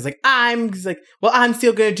like Janica's like, he's like, well, I'm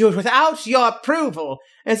still gonna do it without your approval.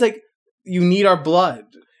 And it's like, you need our blood.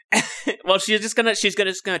 Well, she's gonna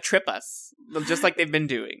trip us, just like they've been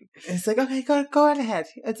doing. It's like, okay, go ahead.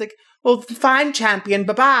 It's like, well, fine, champion,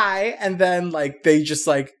 bye-bye. And then like they just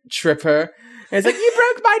like trip her. And it's like, you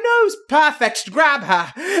broke my nose. Perfect, grab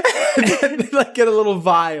her. And then they like get a little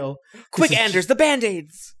vial. Quick, Anders, the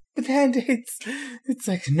Band-Aids. The Band-Aids. It's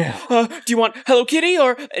like, no. Do you want Hello Kitty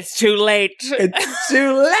or it's too late? It's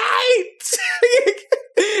too late.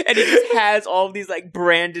 And he just has all of these like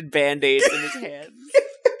branded Band-Aids in his hands.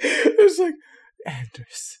 It's like,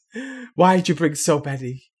 Anders, why did you bring so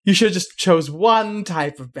many? You should have just chose one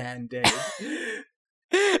type of Band-Aid.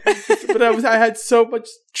 But I had so much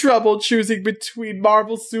trouble choosing between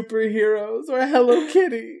Marvel superheroes or Hello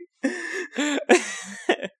Kitty.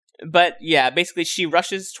 But yeah, basically she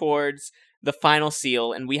rushes towards the final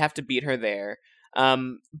seal and we have to beat her there.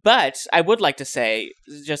 But I would like to say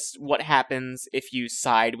just what happens if you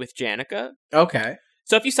side with Janica. Okay.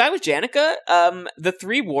 So if you side with Janica, the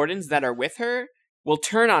 3 wardens that are with her will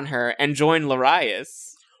turn on her and join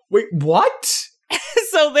Larius. Wait, what?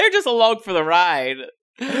 So they're just along for the ride.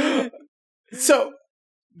 So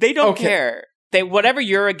they don't care. Whatever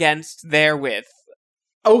you're against, they're with.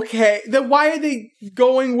 Okay, then why are they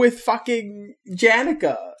going with fucking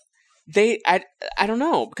Janica? I don't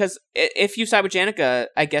know, because if you side with Janica,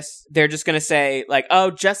 I guess they're just gonna say like,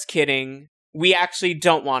 oh, just kidding. We actually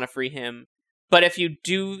don't want to free him. But if you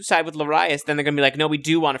do side with Larius, then they're gonna be like, no, we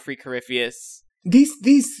do want to free Corypheus.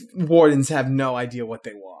 These wardens have no idea what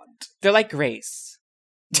they want. They're like Grace.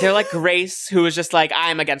 They're like Grace, who is just like,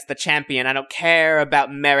 I'm against the champion. I don't care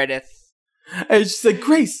about Meredith. And it's just like,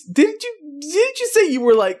 Grace, didn't you say you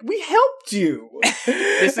were like, we helped you?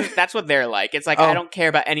 That's what they're like. It's like, I don't care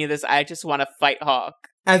about any of this. I just want to fight Hawk.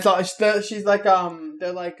 And so she's like,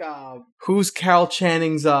 they're like, who's Carol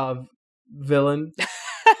Channing's villain?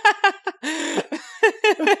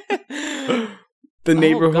 The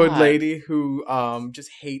neighborhood lady who just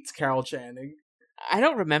hates Carol Channing. I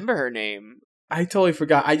don't remember her name. I totally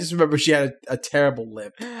forgot. I just remember she had a terrible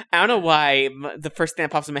lip. I don't know why the first thing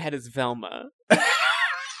that pops in my head is Velma.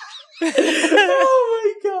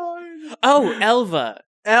 Oh my god. Oh, Elva.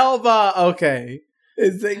 Elva, okay.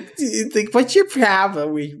 It's like, what's your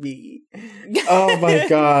problem with me? Oh my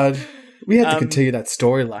god. We have to continue that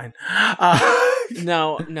storyline.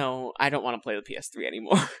 No, I don't want to play the PS3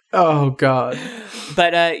 anymore. Oh god.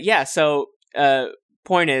 But yeah, so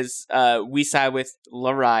point is, we side with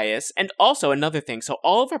Larius, and also another thing. So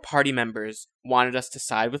all of our party members wanted us to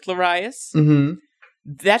side with Larius. Mm-hmm.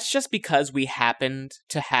 That's just because we happened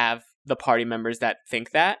to have the party members that think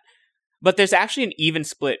that. But there's actually an even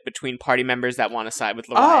split between party members that want to side with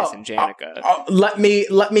Larius and Janica. Let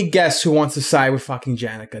me guess who wants to side with fucking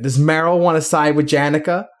Janica. Does Meryl want to side with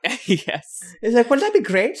Janica? Yes. It's like, wouldn't that be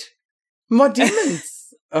great? More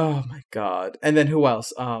demons. Oh my god. And then who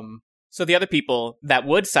else? So the other people that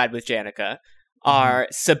would side with Janica are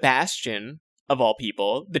Sebastian, of all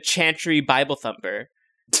people, the Chantry Bible Thumper,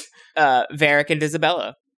 Varric and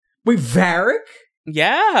Isabella. Wait, Varric?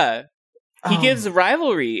 Yeah. He gives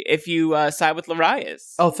rivalry if you side with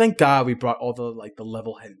Larius. Oh, thank God we brought all the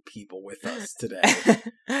level-headed people with us today.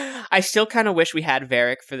 I still kind of wish we had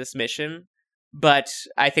Varric for this mission, but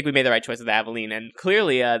I think we made the right choice with Aveline, and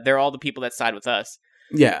clearly they're all the people that side with us.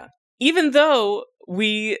 Yeah. Even though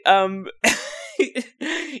we let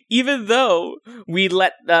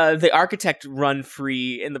the architect run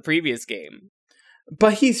free in the previous game.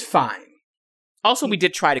 But he's fine. Also, we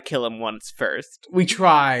did try to kill him once first. We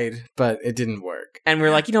tried, but it didn't work. And we're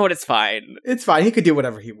like, you know what, it's fine. It's fine. He could do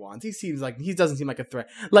whatever he wants. He doesn't seem like a threat.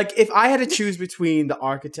 Like, if I had to choose between the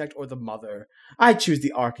architect or the mother, I'd choose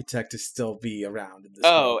the architect to still be around in this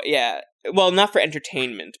world. Yeah. Well, not for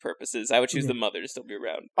entertainment purposes. I would choose the mother to still be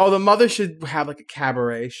around. Oh, the mother should have a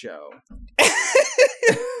cabaret show.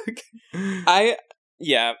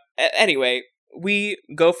 Anyway, we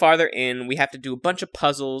go farther in. We have to do a bunch of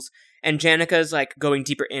puzzles. And Janica's going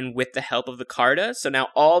deeper in with the help of the Carta. So now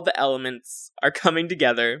all the elements are coming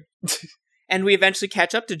together. And we eventually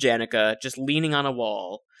catch up to Janica just leaning on a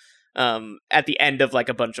wall at the end of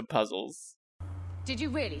a bunch of puzzles. Did you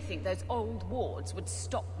really think those old wards would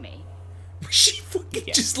stop me? Was she fucking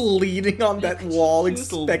just leaning on that wall,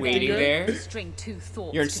 expecting waiting her? there? String two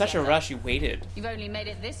thoughts You're in such a rush, you waited. You've only made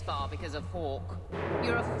it this far because of Hawk.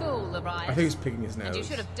 You're a fool, Larius. I think he's picking his nose. And you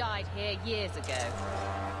should have died here years ago.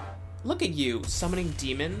 Look at you, summoning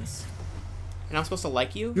demons. And I'm supposed to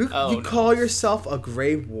like you? You call yourself a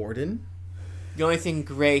Grey Warden? The only thing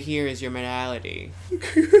gray here is your morality.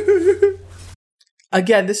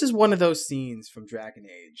 Again, this is one of those scenes from Dragon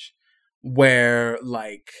Age where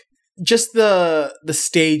like just the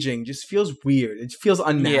staging just feels weird. It feels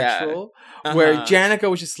unnatural. Yeah. Where Janica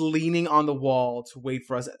was just leaning on the wall to wait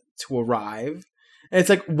for us to arrive. And it's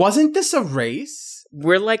like, wasn't this a race?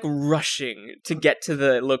 We're like rushing to get to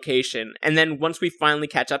the location. And then once we finally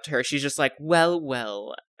catch up to her, she's just like,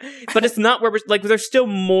 well. But it's not where we're like, there's still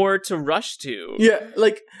more to rush to. Yeah.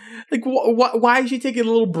 Like why is she taking a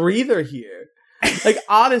little breather here? Like,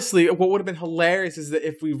 honestly, what would have been hilarious is that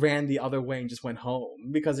if we ran the other way and just went home,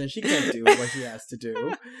 because then she can't do what she has to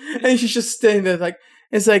do. And she's just standing there like,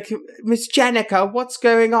 it's like, Miss Janica, what's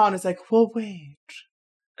going on? It's like, well, wait.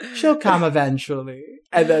 She'll come eventually.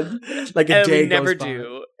 And then, like, a day goes by. Never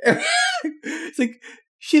do. It's like,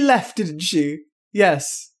 she left, didn't she?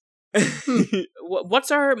 Yes. What's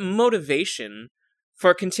our motivation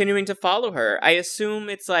for continuing to follow her? I assume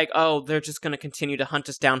it's like, oh, they're just going to continue to hunt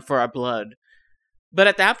us down for our blood. But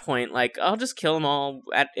at that point, like, I'll just kill them all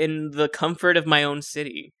in the comfort of my own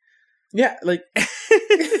city. Yeah, like...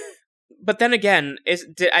 But then again,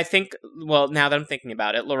 I think, well, now that I'm thinking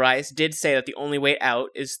about it, Larius did say that the only way out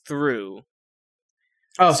is through.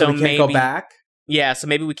 Oh, so we can't go back? Yeah, so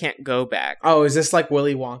maybe we can't go back. Oh, is this like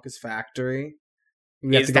Willy Wonka's factory?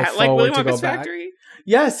 We have to go like Willy Wonka's factory?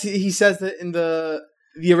 Yes, he says that in the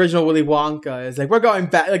original Willy Wonka is like, we're going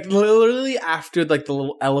back, like literally after like the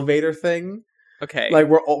little elevator thing. Okay. Like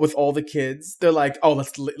we're all, with all the kids, they're like, oh,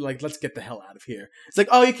 let's get the hell out of here. It's like,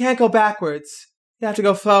 oh, you can't go backwards. You have to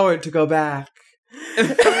go forward to go back. It's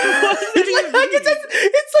like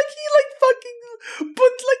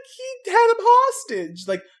he had him hostage.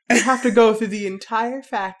 Like, you have to go through the entire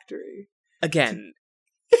factory. Again,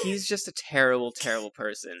 he's just a terrible, terrible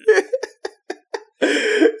person.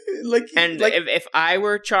 If I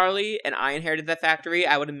were Charlie and I inherited that factory,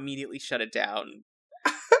 I would immediately shut it down.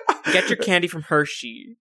 Get your candy from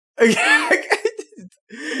Hershey.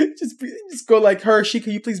 Just go like, Hershey,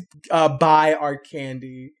 can you please buy our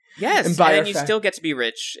candy? Yes, and then you still get to be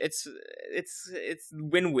rich. It's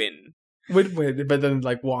win-win. Win-win, but then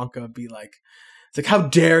like Wonka be like, it's like, how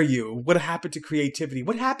dare you? What happened to creativity?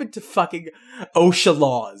 What happened to fucking OSHA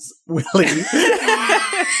laws, Willie?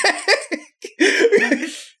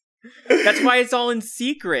 That's why it's all in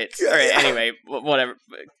secret. All right, anyway, whatever.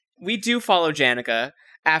 We do follow Janica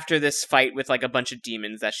after this fight with like a bunch of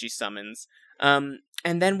demons that she summons.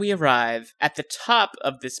 And then we arrive at the top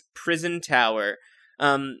of this prison tower,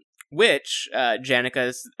 which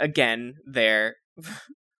Janica's again there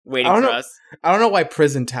waiting for us. I don't know why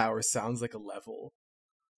prison tower sounds like a level.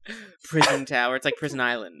 Prison tower. It's like Prison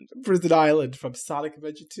Island. Prison Island from Sonic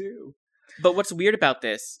Adventure 2. But what's weird about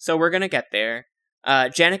this, so we're going to get there.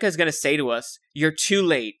 Janica is going to say to us, you're too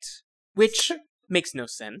late, which makes no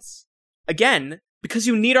sense. Again, because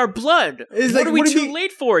you need our blood. What are we too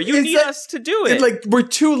late for? You need us to do it. Like, we're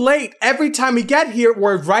too late. Every time we get here,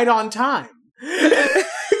 we're right on time.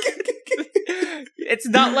 It's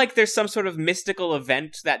not like there's some sort of mystical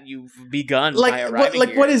event that you've begun by arriving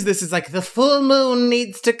here. What is this? It's like the full moon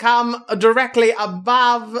needs to come directly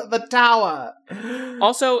above the tower.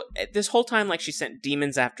 Also, this whole time, like, she sent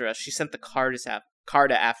demons after us. She sent the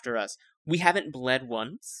Carda after us. We haven't bled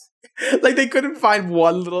once. Like, they couldn't find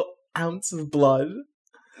one little ounce of blood.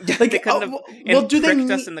 Like, they couldn't have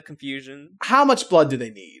pricked us in the confusion. How much blood do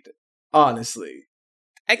they need? Honestly.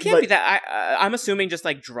 It can't be that. I'm assuming just,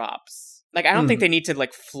 like, drops. Like, I don't think they need to,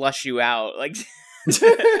 like, flush you out. Like,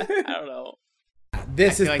 I don't know.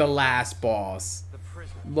 This is the last boss.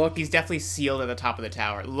 Look, he's definitely sealed at the top of the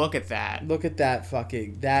tower. Look at that. Look at that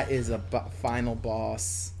fucking... That is a final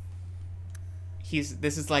boss.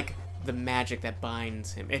 This is, like, the magic that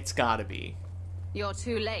binds him. It's gotta be. You're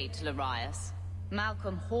too late, Larius.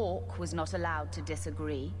 Malcolm Hawke was not allowed to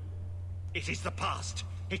disagree. It is the past.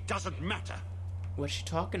 It doesn't matter. What's she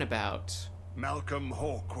talking about? Malcolm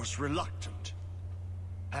Hawke was reluctant.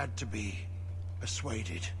 Had to be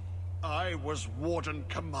persuaded. I was Warden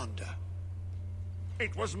Commander.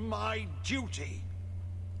 It was my duty.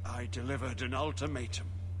 I delivered an ultimatum.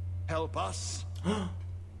 Help us,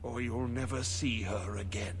 or you'll never see her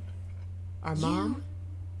again. Our mom? You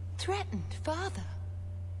threatened Father.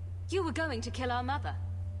 You were going to kill our mother.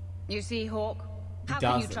 You see, Hawke? How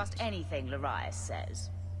can you trust anything Larius says?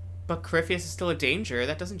 But Corypheus is still a danger.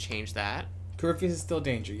 That doesn't change that. Corypheus is still a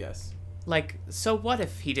danger, yes. Like, so what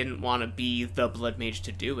if he didn't want to be the Blood Mage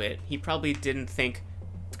to do it? He probably didn't think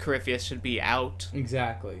Corypheus should be out.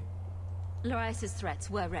 Exactly. Larius' threats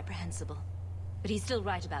were reprehensible, but he's still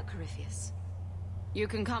right about Corypheus. You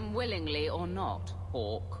can come willingly or not,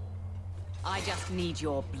 Hawke. I just need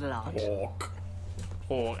your blood.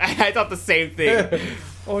 Hawke. I thought the same thing.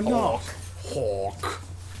 Oh no. Hawke.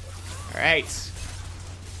 Alright.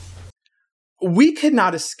 we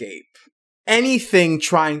cannot escape anything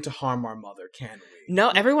trying to harm our mother, can we? No,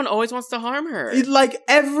 everyone always wants to harm her. Like,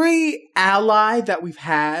 every ally that we've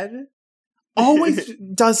had always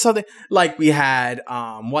does something. Like, we had,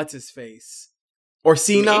 what's his face?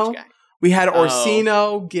 Orsino. We had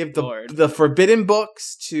Orsino give the forbidden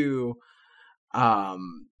books to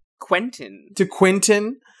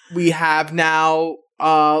Quentin. We have now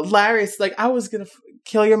Larius, like, I was gonna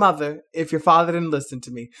kill your mother if your father didn't listen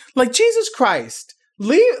to me. Like, Jesus Christ.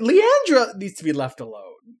 Leandra needs to be left alone.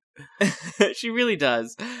 She really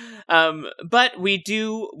does. But we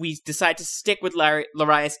decide to stick with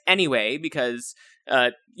Larius anyway, because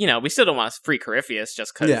we still don't want to free Corypheus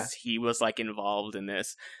just because he was like involved in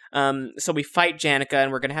this. So we fight Janica,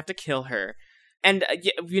 and we're gonna have to kill her. And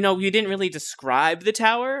you didn't really describe the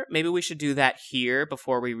tower. Maybe we should do that here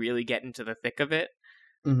before we really get into the thick of it.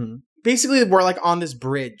 Mm-hmm. Basically, we're like on this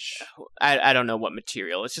bridge. I don't know what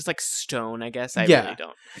material. It's just like stone, I guess. I really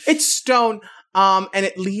don't. It's stone, and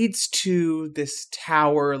it leads to this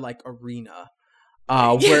tower like arena,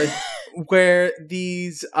 where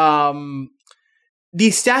these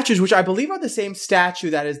statues, which I believe are the same statue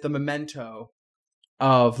that is the memento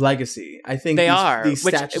of Legacy. I think they are, these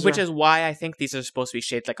which is why I think these are supposed to be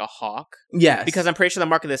shaped like a hawk. Yes, because I'm pretty sure the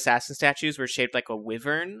Mark of the Assassin statues were shaped like a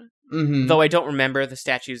wyvern. Mm-hmm. Though I don't remember the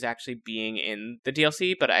statues actually being in the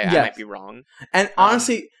DLC, but I might be wrong. And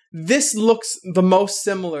honestly, this looks the most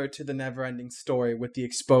similar to the Neverending Story with the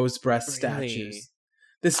exposed breast statues.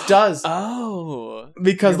 This does.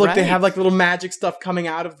 Because look, they have like little magic stuff coming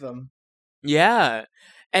out of them. Yeah.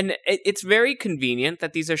 And it's very convenient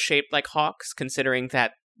that these are shaped like hawks, considering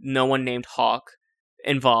that no one named Hawk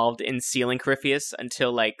involved in sealing Corypheus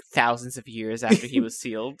until like thousands of years after he was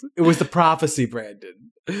sealed. It was the prophecy,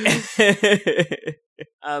 Brandon.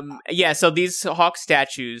 So these hawk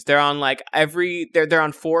statues, they're on like they're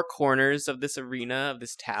on four corners of this arena, of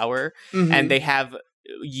this tower, and they have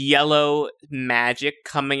yellow magic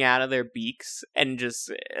coming out of their beaks and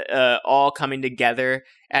just all coming together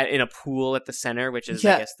in a pool at the center, which is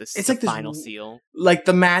I guess it's the like final seal. Like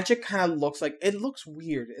the magic kind of looks like, it looks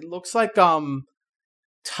weird. It looks like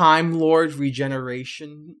Time Lord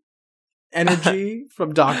regeneration energy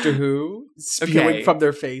from Doctor Who spewing from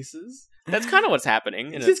their faces. That's kind of what's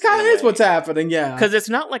happening. This kind of is what's happening, yeah. Because it's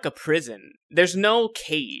not like a prison. There's no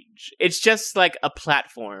cage. It's just like a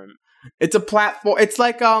platform. It's a platform. It's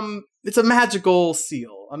like it's a magical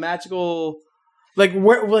seal. A magical, like,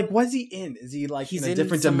 where, like, what is he in? Is he like he's in a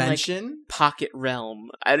different dimension? Like, pocket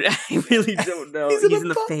realm. I really don't know. He's in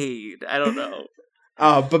the Fade. I don't know.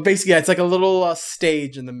 But basically, it's like a little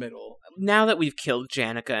stage in the middle. Now that we've killed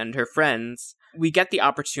Janica and her friends, we get the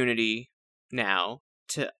opportunity now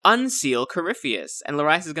to unseal Corypheus. And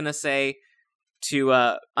Larius is going to say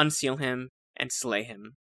to unseal him and slay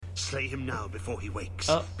him. Slay him now before he wakes,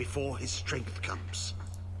 before his strength comes.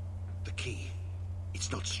 The key,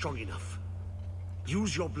 it's not strong enough.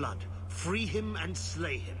 Use your blood, free him and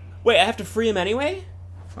slay him. Wait, I have to free him anyway?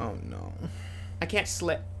 Oh no. I can't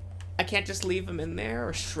just leave him in there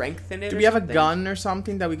or strengthen it. Do we have a gun or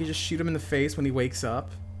something that we could just shoot him in the face when he wakes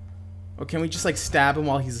up? Or can we just like stab him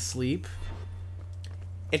while he's asleep?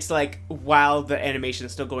 It's like while the animation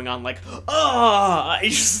is still going on, like, you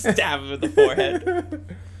just stab him in the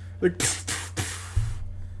forehead. Like,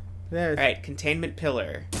 there. All right, containment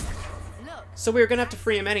pillar. So we were gonna have to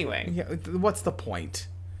free him anyway. Yeah, what's the point?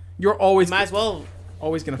 You're always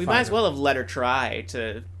always gonna. We might as well have let her try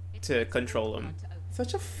to control him.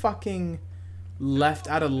 Such a fucking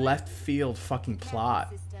out of left field fucking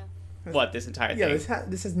plot. What, this entire thing? Yeah,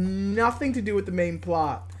 this has nothing to do with the main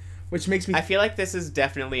plot, which makes me. I feel like this is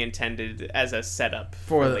definitely intended as a setup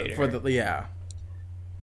for later.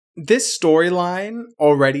 This storyline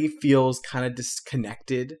already feels kind of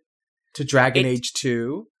disconnected to Dragon Age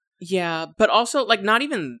 2. Yeah, but also like not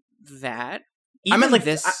even that. Even I mean, like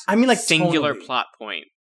this. I mean, like singular tonally. Plot point.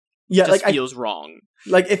 Yeah, just like feels wrong.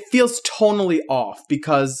 Like it feels tonally off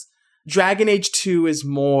because Dragon Age 2 is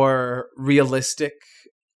more realistic.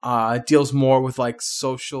 Deals more with like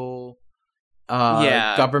social,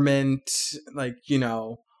 government, like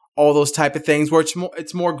all those type of things where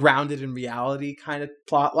it's more grounded in reality kind of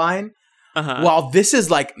plot line. While this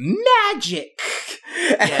is like magic.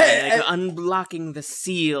 Like unblocking the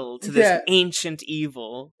seal to this ancient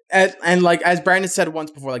evil. And like as Brandon said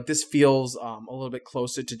once before, like this feels a little bit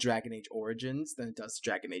closer to Dragon Age Origins than it does to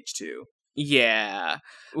Dragon Age 2. Yeah,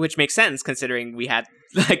 which makes sense considering we had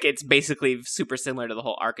like it's basically super similar to the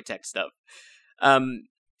whole architect stuff.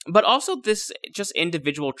 But also this just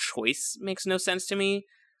individual choice makes no sense to me.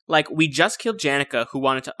 like, we just killed Janica, who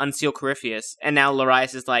wanted to unseal Corypheus, and now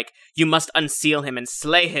Larius is like, you must unseal him and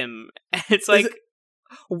slay him. And it's like,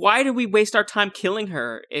 why did we waste our time killing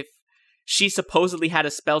her if she supposedly had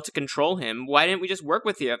a spell to control him? Why didn't we just work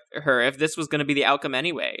with her if this was going to be the outcome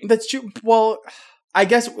anyway? That's true. Well, I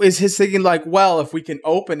guess is his thinking like, well, if we can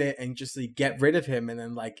open it and just like, get rid of him, and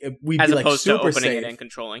then like we'd as be like opposed super to opening safe it and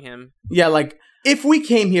controlling him. Yeah, like if we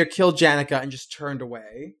came here, killed Janica, and just turned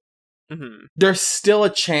away, there's still a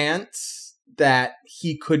chance that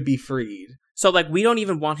he could be freed. So like we don't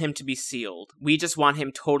even want him to be sealed. We just want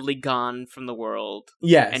him totally gone from the world.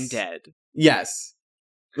 Yes, and dead. Yes.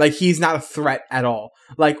 Like, he's not a threat at all.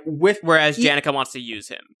 Like, whereas Janica wants to use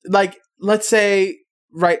him. Like, let's say,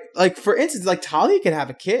 right, like, for instance, like, Talia could have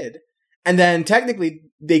a kid, and then technically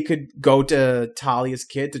they could go to Talia's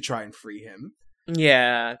kid to try and free him.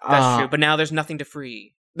 Yeah, that's true. But now there's nothing to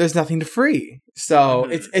free. There's nothing to free. So,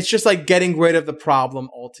 it's just like getting rid of the problem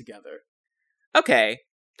altogether. Okay.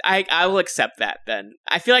 I will accept that then.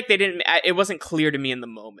 I feel like it wasn't clear to me in the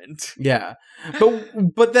moment. Yeah.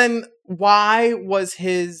 But then what was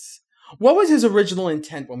his original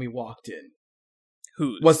intent when we walked in?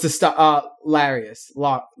 Who? Was to stop Larius.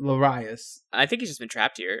 I think he's just been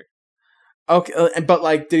trapped here. Okay, but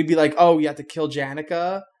like did he be like, "Oh, you have to kill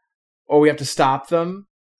Janica or we have to stop them?"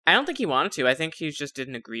 I don't think he wanted to. I think he just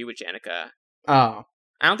didn't agree with Janica. Oh.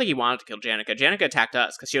 I don't think he wanted to kill Janica. Janica attacked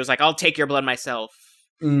us cuz she was like, "I'll take your blood myself."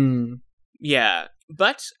 Yeah,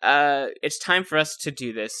 but it's time for us to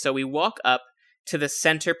do this. So we walk up to the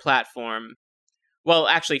center platform. Well,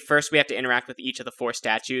 actually, first we have to interact with each of the 4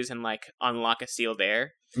 statues and like unlock a seal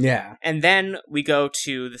there. Yeah. And then we go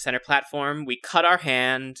to the center platform. We cut our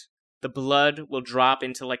hand. The blood will drop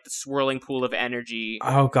into like the swirling pool of energy.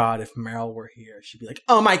 Oh God, if Meryl were here, she'd be like,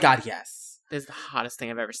 "Oh my God, yes! This is the hottest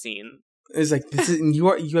thing I've ever seen." It's like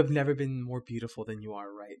you have never been more beautiful than you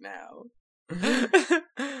are right now.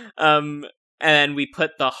 And we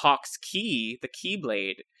put the Hawk's key, the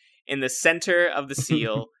Keyblade, in the center of the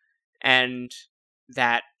seal, and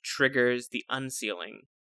that triggers the unsealing.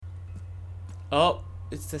 Oh,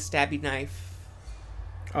 it's the stabby knife.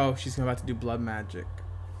 Oh, she's about to do blood magic.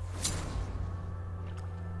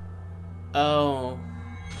 Oh.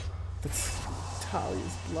 That's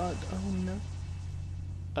Talia's blood. Oh no.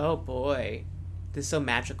 Oh boy. This is so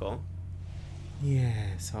magical.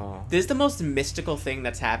 Yes. Oh. This is the most mystical thing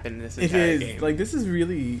that's happened in this entire game. Like, this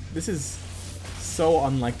is so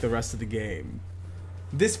unlike the rest of the game.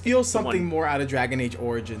 This feels something more out of Dragon Age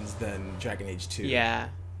Origins than Dragon Age 2. Yeah.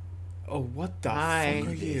 Oh, what the fuck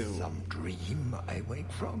are you? Is some dream I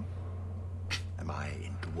wake from? Am I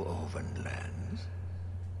in Dwarven lands?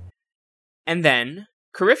 And then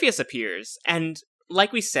Corypheus appears, and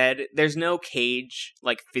like we said, there's no cage,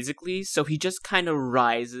 like, physically, so he just kind of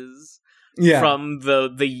rises from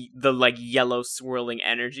the like yellow swirling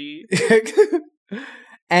energy.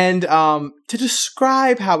 And to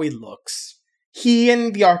describe how he looks, he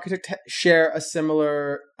and the architect share a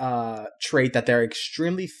similar trait that they're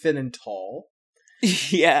extremely thin and tall.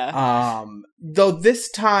 Yeah. Though this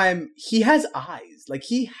time he has eyes. Like,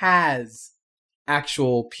 he has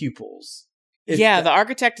actual pupils. The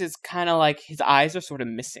architect is kind of like, his eyes are sort of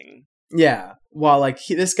missing. Yeah. While like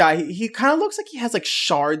this guy, he kind of looks like he has like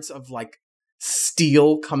shards of like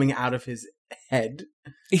steel coming out of his head.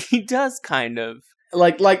 He does kind of.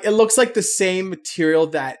 Like it looks like the same material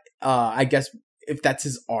that I guess if that's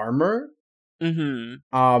his armor.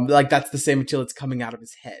 Mm-hmm. Like that's the same material that's coming out of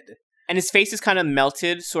his head. And his face is kind of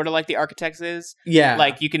melted, sort of like the architect's is. Yeah.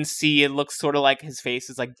 Like, you can see it looks sort of like his face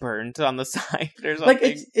is, like, burnt on the side or something. Like,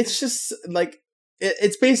 it's just, like,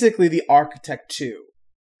 it's basically the architect, too.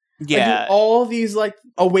 Yeah. Like, all these, like,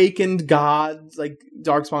 awakened gods, like,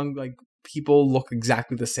 Darkspawn, like, people look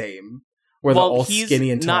exactly the same. Where they're all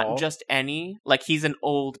skinny and tall. Not just any. Like, he's an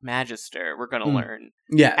old magister, we're gonna learn.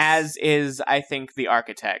 Yes. As is, I think, the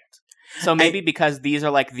architect. So maybe because these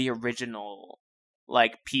are, like, the original...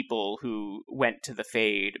 like people who went to the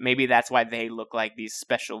Fade. Maybe that's why they look like these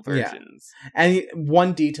special versions. Yeah. And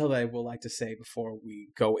one detail that I will like to say before we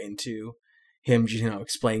go into him,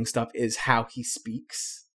 explaining stuff is how he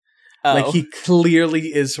speaks. Oh. Like, he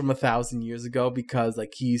clearly is from 1,000 years ago because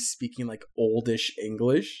like he's speaking like oldish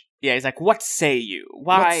English. Yeah, he's like, "What say you?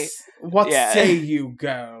 Why? What say you,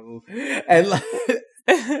 girl?" And like,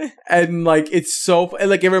 and like it's so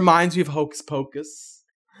like it reminds me of Hocus Pocus.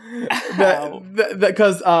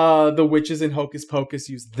 Because the witches in Hocus Pocus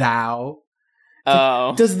use thou.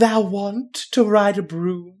 Oh. Does thou want to ride a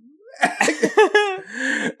broom?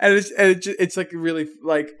 And it's like really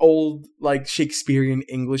like old like Shakespearean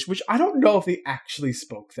English, which I don't know if they actually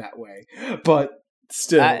spoke that way, but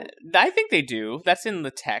Still. I think they do. That's in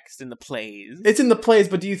the text, in the plays. It's in the plays,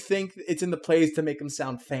 but do you think it's in the plays to make them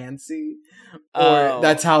sound fancy? Or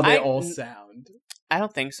that's how they all sound? I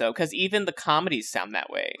don't think so, because even the comedies sound that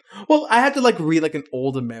way. Well, I had to like read like an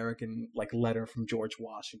old American like letter from George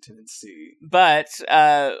Washington and see. But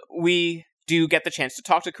we do get the chance to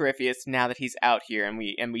talk to Corypheus now that he's out here, and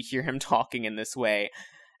we hear him talking in this way.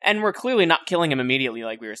 And we're clearly not killing him immediately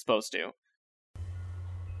like we were supposed to.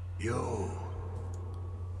 You.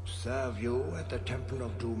 Serve you at the Temple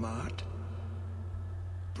of Dumat?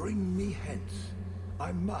 Bring me hence.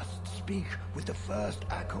 I must speak with the first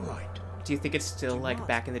acolyte. Do you think it's still like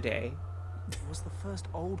back in the day? Was the first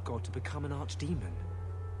old god to become an archdemon.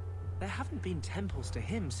 There haven't been temples to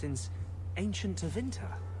him since ancient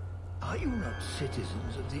Tevinter. Are you not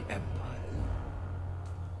citizens of the Empire?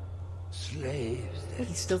 Slaves, then.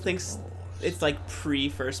 He still thinks it's like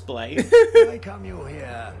pre-First Blight. Why come you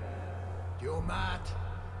here? Dumat,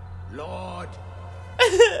 Lord,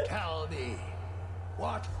 tell me,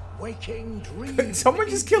 what waking dream? Someone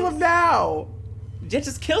just kill him now! Yeah,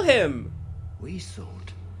 just kill him! We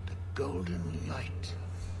sought the golden light,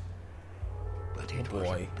 but it was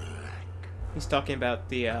black. He's talking about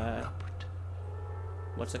the,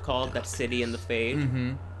 what's it called? That city in the Fade?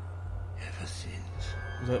 Mm-hmm. Ever since.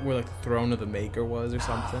 Was that where like the throne of the Maker was or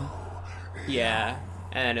something? Yeah,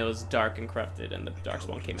 and it was dark and corrupted, and the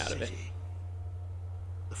Darkspawn came out of it.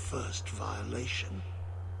 The first violation.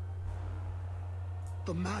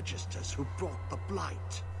 The Magisters who brought the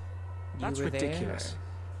blight. That's ridiculous.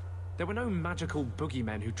 There were no magical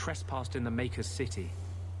boogeymen who trespassed in the Maker's city.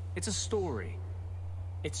 It's a story.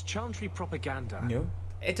 It's Chantry propaganda. No.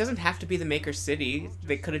 It doesn't have to be the Maker's city.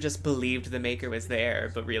 They could have just believed the Maker was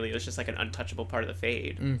there, but really it was just like an untouchable part of the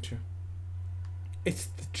Fade. True. It's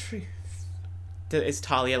the truth. Is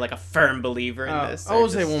Talia like a firm believer in this? I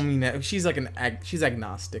would say won't mean that. She's like she's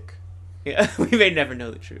agnostic. Yeah, we may never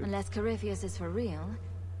know the truth. Unless Corypheus is for real,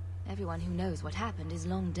 everyone who knows what happened is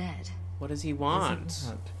long dead. What does he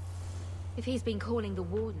want? If he's been calling the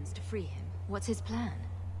Wardens to free him, what's his plan?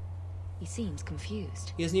 He seems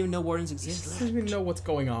confused. He doesn't even know Wardens exist. He doesn't even know what's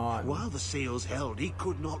going on. While the seals held, he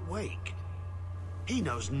could not wake. He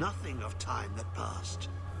knows nothing of time that passed.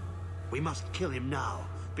 We must kill him now,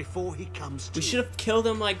 before he comes to. We should have killed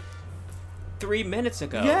him like 3 minutes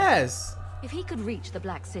ago. Yes! If he could reach the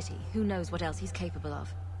Black City, who knows what else he's capable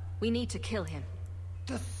of? We need to kill him.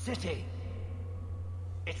 The city.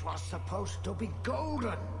 It was supposed to be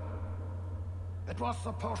golden. It was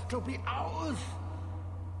supposed to be ours.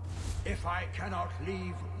 If I cannot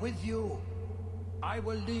leave with you, I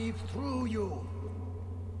will leave through you.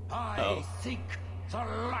 I seek the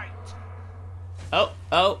light.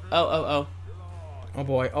 Oh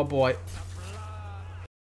boy.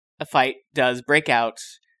 A fight does break out,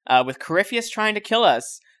 with Corypheus trying to kill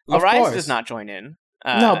us. Larius does not join in.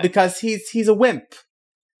 No, because he's a wimp.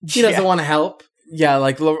 He doesn't want to help. Yeah,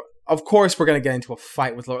 like, of course we're going to get into a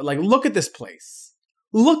fight with Larius. Like, look at this place.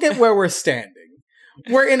 Look at where we're standing.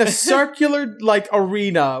 We're in a circular, like,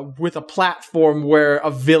 arena with a platform where a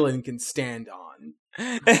villain can stand on.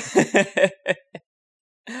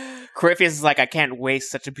 Corypheus is like, I can't waste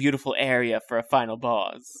such a beautiful area for a final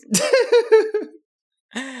boss.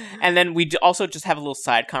 And then we also just have a little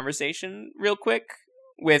side conversation real quick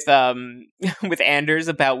with Anders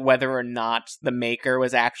about whether or not the Maker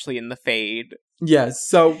was actually in the Fade. Yes,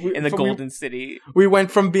 so in the Golden City. We went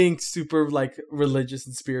from being super like religious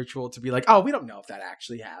and spiritual to be like, oh, we don't know if that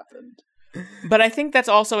actually happened. But I think that's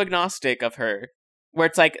also agnostic of her, where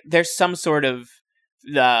it's like there's some sort of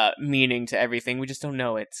meaning to everything. We just don't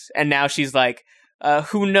know it. And now she's like,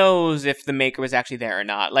 who knows if the Maker was actually there or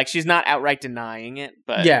not? Like, she's not outright denying it,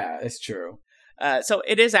 but yeah, it's true. So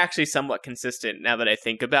it is actually somewhat consistent now that I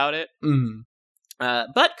think about it. Mm.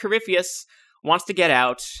 But Corypheus wants to get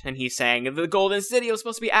out, and he's saying the Golden City was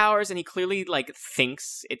supposed to be ours, and he clearly like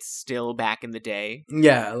thinks it's still back in the day.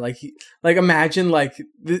 Yeah, like imagine like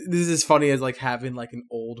this is as funny as like having like an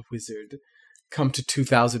old wizard come to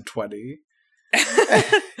 2020.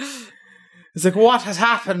 It's like, what has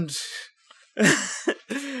happened?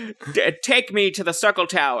 Take me to the Circle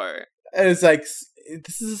Tower. And it's like,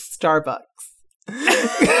 this is a Starbucks.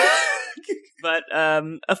 But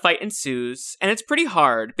a fight ensues, and it's pretty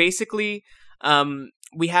hard. Basically,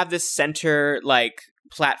 we have this center like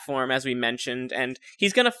platform, as we mentioned, and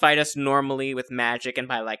he's gonna fight us normally with magic and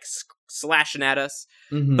by like slashing at us.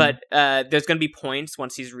 Mm-hmm. But there's gonna be points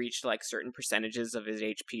once he's reached like certain percentages of his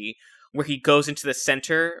HP where he goes into the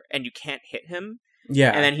center and you can't hit him.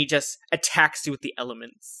 Yeah, and then he just attacks you with the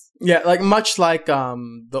elements. Yeah, like much like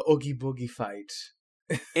the Oogie Boogie fight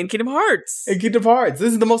in Kingdom Hearts. In Kingdom Hearts.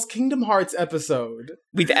 This is the most Kingdom Hearts episode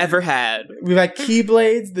we've ever had. We've had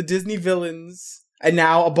Keyblades, the Disney villains, and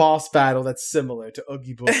now a boss battle that's similar to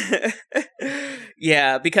Oogie Boogie.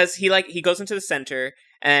 Yeah, because he goes into the center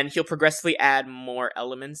and he'll progressively add more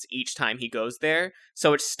elements each time he goes there.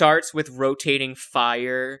 So it starts with rotating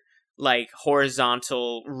fire, like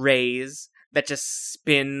horizontal rays that just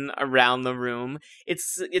spin around the room.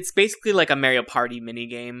 It's basically like a Mario Party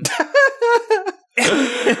minigame.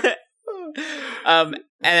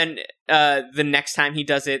 And the next time he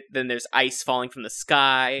does it, then there's ice falling from the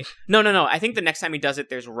sky. No. I think the next time he does it,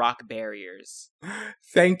 there's rock barriers.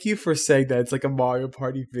 Thank you for saying that it's like a Mario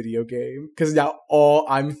Party video game. Because now all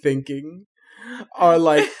I'm thinking are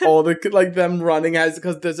like all the like them running as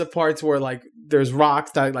because there's a parts where like there's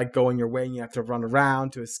rocks that like go in your way and you have to run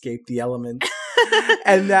around to escape the elements.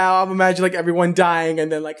 And now I'm imagining like everyone dying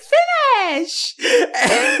and then like finish.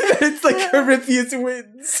 And it's like Corypheus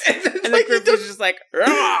wins. And then like, Corypheus is just like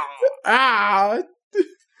ah. I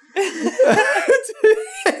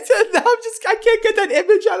can't get that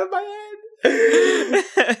image out of my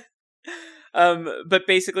head. But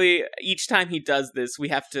basically, each time he does this, we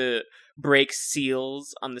have to break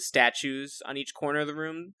seals on the statues on each corner of the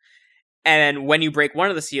room. And when you break one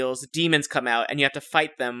of the seals, demons come out, and you have to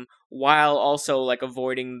fight them while also like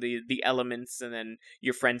avoiding the elements. And then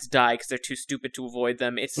your friends die because they're too stupid to avoid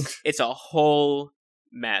them. It's a whole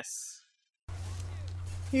mess.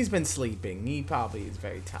 He's been sleeping. He probably is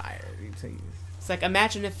very tired. It's like,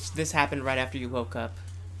 imagine if this happened right after you woke up.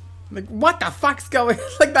 Like, what the fuck's going on?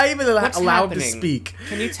 Like, not even allowed to speak.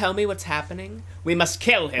 Can you tell me what's happening? We must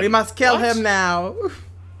kill him. We must kill him now.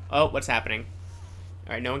 Oh, what's happening?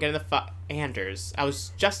 All right, no one get in the Anders. I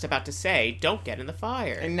was just about to say, don't get in the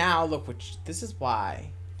fire. And now, look, this is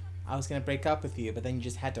why I was going to break up with you, but then you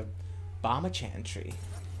just had to bomb a chantry.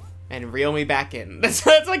 And reel me back in. That's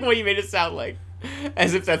like what you made it sound like.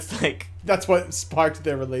 As if that's what sparked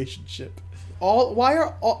their relationship.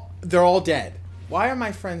 They're all dead. Why are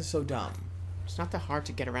my friends so dumb? It's not that hard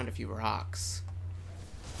to get around a few rocks.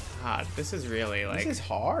 God, this is really like... This is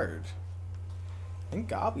hard. Thank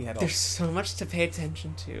God we had There's so much to pay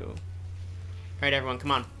attention to. All right, everyone,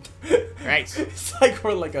 come on. All right. It's like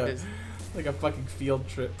we're like a fucking field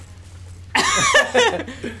trip. All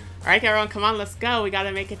right, everyone, come on, let's go. We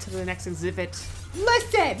gotta make it to the next exhibit.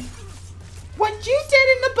 Listen! What you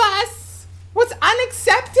did in the bus was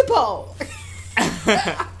unacceptable!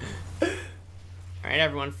 All right,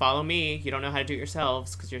 everyone, follow me. You don't know how to do it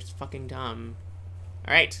yourselves because you're fucking dumb.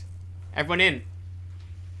 All right, everyone in.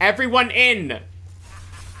 Everyone in!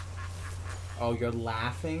 Oh, you're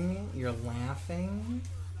laughing? You're laughing?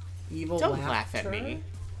 Evil Don't laughter? laugh at me.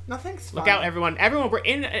 Nothing's Look out, everyone. Everyone, we're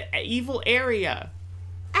in an evil area.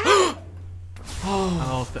 That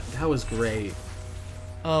was great.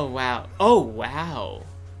 Oh, wow. Oh, wow.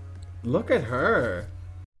 Look at her.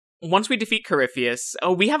 Once we defeat Corypheus,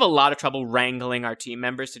 we have a lot of trouble wrangling our team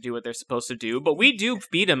members to do what they're supposed to do, but we do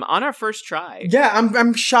beat him on our first try. Yeah,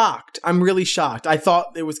 I'm shocked. I'm really shocked. I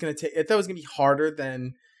thought it was gonna be harder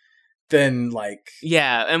than like.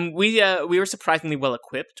 Yeah, and we were surprisingly well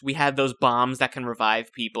equipped. We had those bombs that can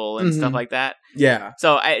revive people and stuff like that. Yeah.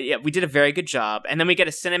 So we did a very good job, and then we get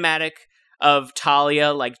a cinematic of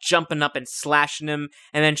Talia like jumping up and slashing him,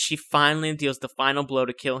 and then she finally deals the final blow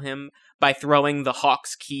to kill him by throwing the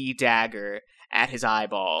Hawk's Key dagger at his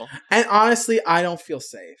eyeball. And honestly, I don't feel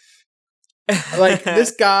safe. Like,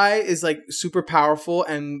 this guy is like super powerful,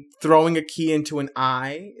 and throwing a key into an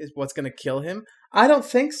eye is what's gonna kill him. I don't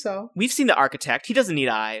think so. We've seen the Architect. He doesn't need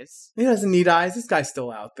eyes. He doesn't need eyes. This guy's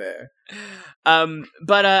still out there.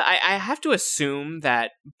 But I have to assume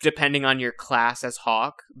that depending on your class as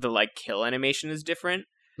Hawk, the like kill animation is different.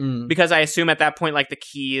 Because I assume at that point, like, the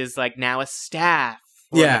key is like now a staff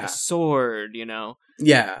or like a sword, you know?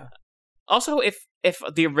 Yeah. Also, if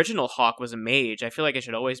the original Hawk was a mage, I feel like it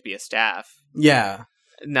should always be a staff. Yeah.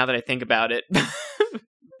 Now that I think about it.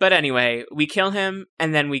 But anyway, we kill him,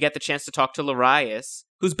 and then we get the chance to talk to Larius,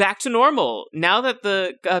 who's back to normal. Now that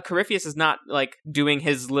the Corypheus is not, like, doing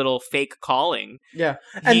his little fake calling. Yeah.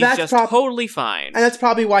 And he's that's just totally fine. And that's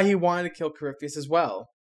probably why he wanted to kill Corypheus as well.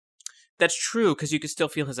 That's true, because you can still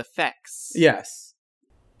feel his effects. Yes.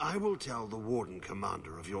 I will tell the Warden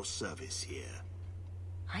Commander of your service here.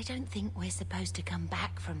 I don't think we're supposed to come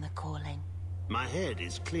back from the calling. My head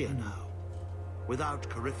is clear now. Without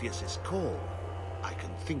Corypheus's call, I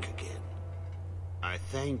can think again. I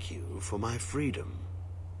thank you for my freedom.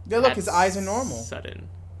 Yeah, look, his eyes are normal. Sudden.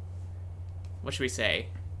 What should we say?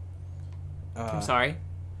 I'm sorry?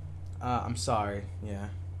 I'm sorry, yeah.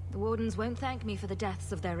 The Wardens won't thank me for the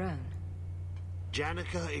deaths of their own.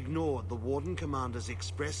 Janica ignored the Warden Commander's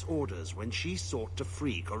express orders when she sought to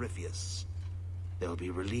free Corypheus. They'll be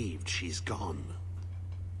relieved she's gone.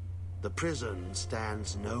 The prison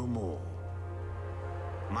stands no more.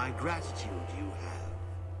 My gratitude you have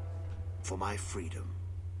for my freedom.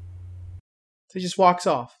 So he just walks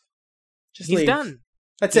off. He's leaves. done.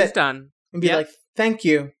 That's He's it. done. And be like, thank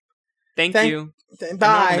you. Thank you.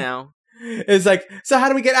 Bye. Now. It's like, so how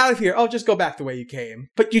do we get out of here? Oh, just go back the way you came.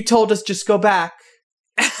 But you told us just go back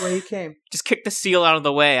the way you came. Just kick the seal out of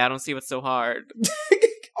the way. I don't see what's so hard.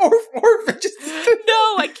 or just...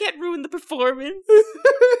 No, I can't ruin the performance.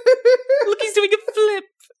 Look, he's doing a flip.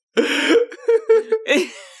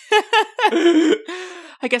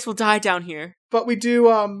 I guess we'll die down here. But we do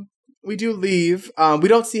leave. We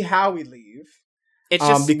don't see how we leave. It's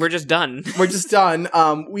just we're just done. We're just done.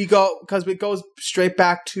 We go because it goes straight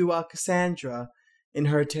back to Cassandra in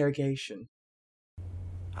her interrogation.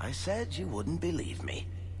 I said you wouldn't believe me.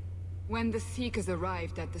 When the Seekers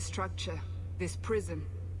arrived at the structure, this prison,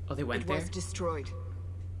 they went there? It was destroyed.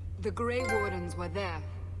 The Grey Wardens were there,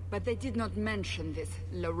 but they did not mention this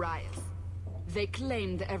Larius. They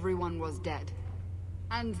claimed everyone was dead.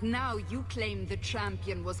 And now you claim the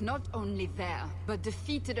champion was not only there, but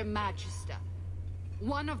defeated a Magister.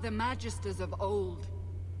 One of the Magisters of old.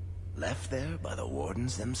 Left there by the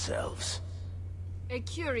Wardens themselves. A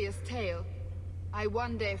curious tale. I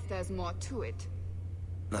wonder if there's more to it.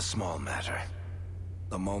 A small matter.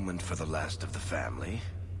 A moment for the last of the family,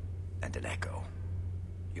 and an echo.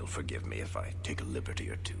 You'll forgive me if I take a liberty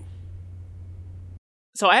or two.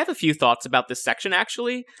 So I have a few thoughts about this section,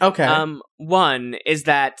 actually. Okay. One is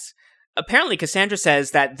that apparently Cassandra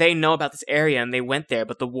says that they know about this area and they went there,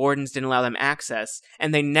 but the Wardens didn't allow them access,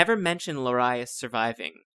 and they never mention Larius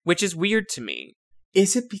surviving, which is weird to me.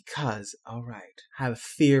 Is it because, all right, I have a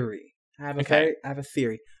theory. I have a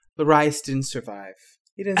theory. Larius didn't survive.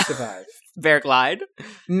 He didn't survive. Varric lied?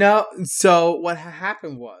 No. So what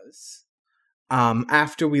happened was,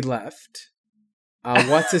 after we left,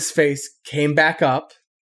 what's-his-face came back up,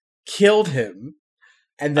 killed him,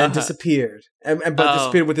 and then disappeared. But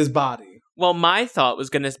disappeared with his body. Well, my thought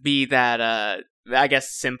was going to be that, I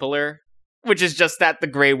guess, simpler, which is just that the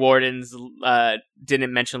Grey Wardens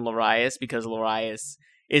didn't mention Larius because Larius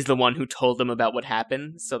is the one who told them about what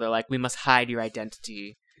happened. So they're like, we must hide your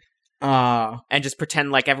identity. And just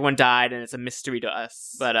pretend like everyone died and it's a mystery to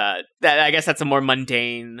us. But I guess that's a more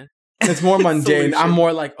mundane... It's more mundane. solution. I'm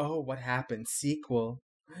more like, oh, what happened? Sequel.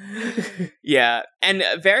 Yeah, and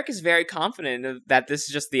Varric is very confident that this is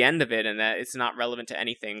just the end of it and that it's not relevant to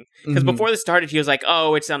anything. Because before this started, he was like,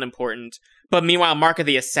 oh, it's unimportant. But meanwhile, Marka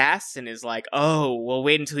the Assassin is like, oh, well,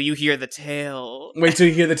 wait until you hear the tale. Wait till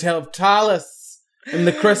you hear the tale of Talus and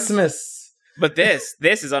the Christmas. But this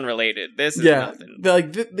is unrelated. This is nothing.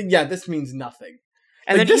 This means nothing.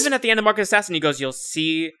 And then even at the end of Marka the Assassin, he goes, you'll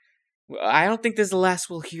see... I don't think this is the last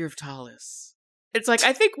we'll hear of Talus. It's like,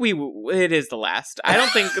 I think it is the last. I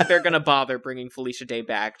don't think that they're going to bother bringing Felicia Day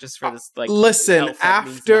back just for this, like... Listen,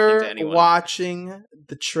 after watching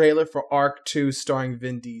the trailer for Arc 2 starring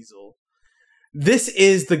Vin Diesel, this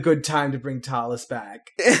is the good time to bring Talus back.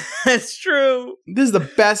 It's true. This is the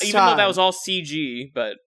best time. Even though that was all CG,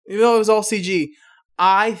 but... Even though it was all CG,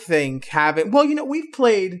 I think having... Well, we've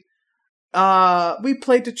played... we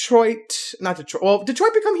played Detroit, not Detroit. Well,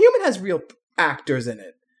 Detroit Become Human has real actors in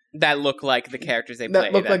it that look like the characters they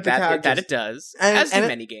play. That it does, as do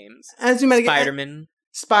many games. Spider-Man.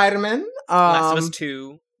 Last of Us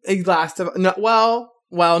 2. Last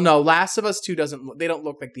of Us 2 doesn't. They don't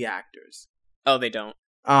look like the actors. Oh, they don't.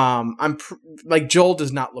 Like Joel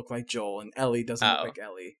does not look like Joel, and Ellie doesn't look like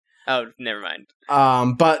Ellie. Oh, never mind.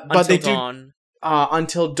 But they do.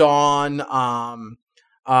 Until Dawn.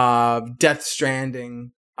 Death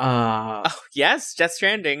Stranding. Yes, Death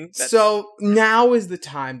Stranding. So now is the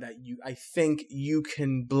time that I think you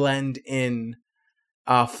can blend in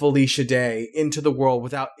Felicia Day into the world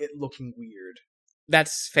without it looking weird.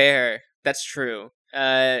 That's fair. That's true.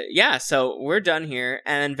 So we're done here,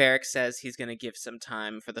 and Varric says he's going to give some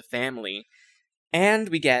time for the family. And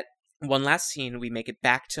we get one last scene. We make it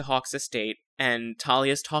back to Hawke's estate, and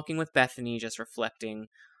Talia's talking with Bethany, just reflecting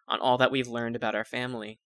on all that we've learned about our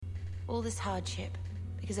family. All this hardship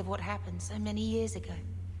because of what happened so many years ago.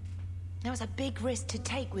 That was a big risk to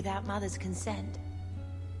take without Mother's consent.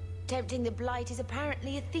 Tempting the Blight is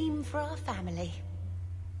apparently a theme for our family.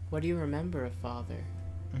 What do you remember of Father?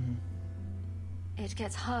 It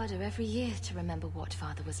gets harder every year to remember what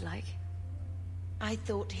Father was like. I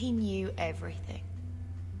thought he knew everything.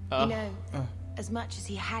 As much as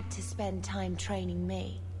he had to spend time training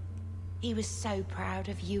me, he was so proud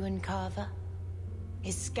of you and Carver.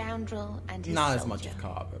 His scoundrel and his Not soldier. as much of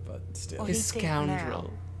Carver, but still. Or His he think scoundrel. now?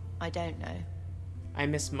 I don't know. I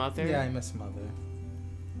miss Mother. Yeah, I miss Mother.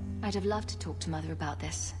 I'd have loved to talk to Mother about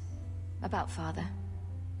this. About Father.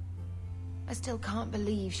 I still can't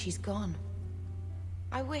believe she's gone.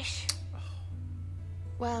 I wish...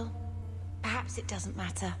 Well, perhaps it doesn't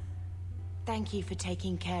matter. Thank you for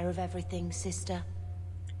taking care of everything, sister.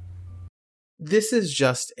 This is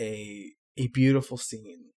just a beautiful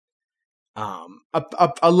scene.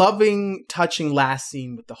 A loving, touching last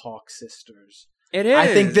scene with the Hawk sisters. It is. I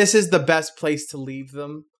think this is the best place to leave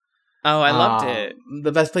them. Oh, I loved it.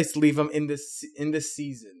 The best place to leave them in this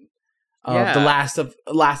season. Yeah. The last of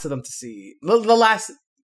them to see. The last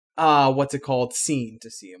what's it called? Scene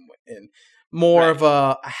to see him in. More of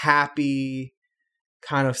a happy,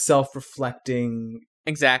 kind of self-reflecting.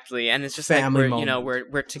 Exactly, and it's just family like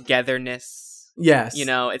we're togetherness. Yes,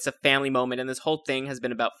 it's a family moment, and this whole thing has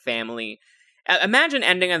been about family. Imagine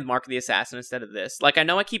ending on Mark of the Assassin instead of this. Like, I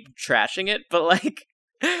know I keep trashing it, but like,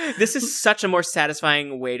 this is such a more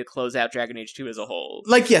satisfying way to close out Dragon Age 2 as a whole.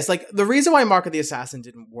 Like, yes, like the reason why Mark of the Assassin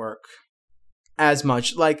didn't work as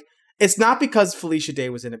much, like, it's not because Felicia Day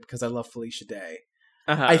was in it, because I love Felicia Day.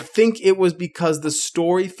 Uh-huh. I think it was because the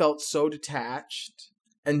story felt so detached,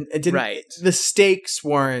 and it didn't. Right. The stakes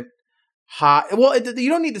weren't high. Well, you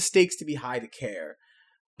don't need the stakes to be high to care.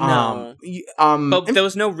 No. But there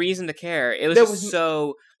was no reason to care. It was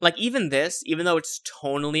so like, even this, even though it's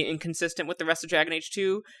tonally inconsistent with the rest of Dragon Age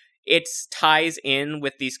 2, it ties in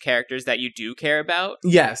with these characters that you do care about.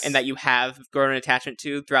 Yes. And that you have grown an attachment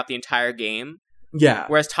to throughout the entire game. Yeah.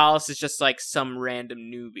 Whereas Talos is just like some random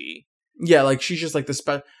newbie. Yeah, like she's just like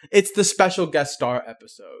it's the special guest star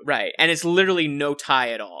episode. Right. And it's literally no tie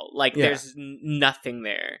at all. Like, there's nothing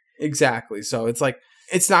there. Exactly. So it's like,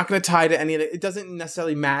 it's not going to tie to any of it doesn't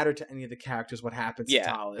necessarily matter to any of the characters what happens to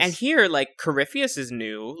Talos. And here, like, Corypheus is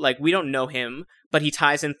new. Like, we don't know him, but he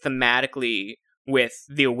ties in thematically with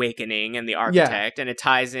the Awakening and the Architect, and it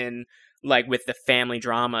ties in, like, with the family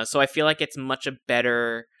drama. So I feel like it's much a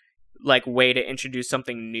better, like, way to introduce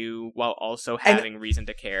something new while also having reason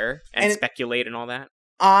to care and speculate and all that.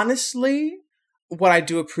 Honestly, what I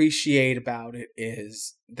do appreciate about it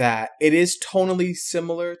is that it is tonally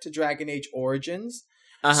similar to Dragon Age Origins.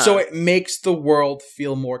 So it makes the world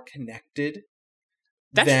feel more connected.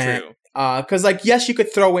 That's true. Because, like, yes, you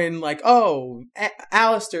could throw in, like, oh,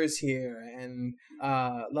 Alistair's here and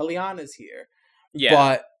Leliana's here. Yeah.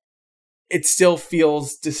 But it still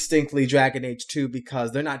feels distinctly Dragon Age 2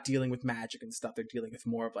 because they're not dealing with magic and stuff. They're dealing with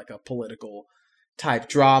more of, like, a political type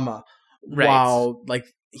drama. Right. While, like,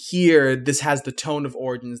 here, this has the tone of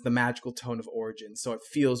Origins, the magical tone of Origins. So it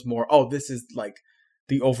feels more, oh, this is, like,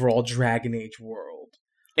 the overall Dragon Age world.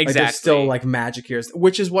 Exactly. Like, there's still, like, magic here,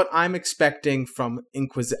 which is what I'm expecting from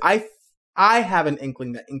Inquisition. I have an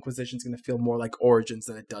inkling that Inquisition's going to feel more like Origins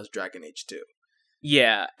than it does Dragon Age 2.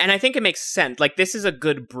 Yeah, and I think it makes sense. Like, this is a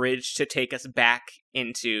good bridge to take us back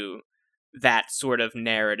into that sort of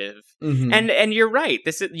narrative. Mm-hmm. And you're right.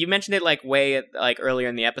 This is, you mentioned it like way like earlier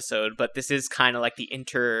in the episode, but this is kind of like the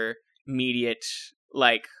intermediate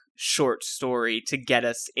like short story to get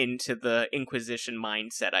us into the Inquisition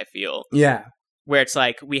mindset, I feel. Yeah. Where it's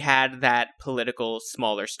like we had that political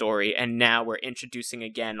smaller story and now we're introducing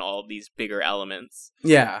again all these bigger elements.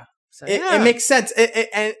 Yeah. So, it makes sense.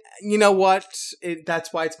 And you know what?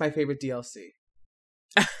 That's why it's my favorite DLC.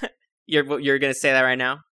 You're going to say that right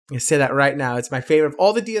now? I say that right now. It's my favorite of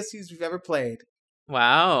all the DLCs we've ever played.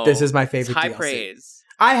 Wow. This is my favorite high DLC. Praise.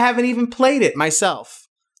 I haven't even played it myself.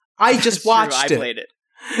 I just watched it. I played it.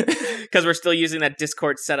 Because we're still using that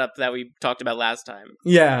Discord setup that we talked about last time.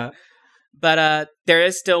 Yeah. But there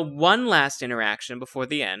is still one last interaction before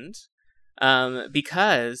the end.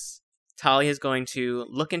 Because Talia is going to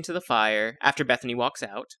look into the fire after Bethany walks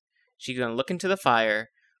out. She's going to look into the fire,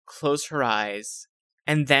 close her eyes,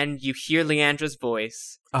 and then you hear Leandra's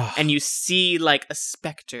voice, and you see, like, a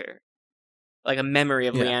specter, like a memory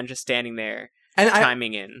of Leandra standing there, and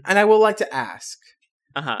chiming in. And I would like to ask,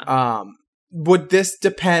 would this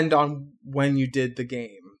depend on when you did the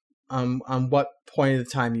game? On what point of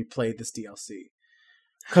the time you played this DLC?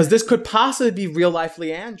 Because this could possibly be real-life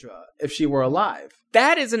Leandra if she were alive.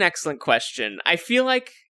 That is an excellent question. I feel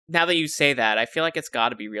like, now that you say that, I feel like it's got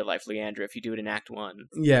to be real-life Leandra if you do it in Act 1.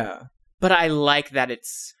 Yeah. But I like that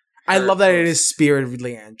it's... I love that it is spirited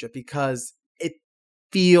Leandra because it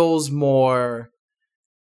feels more...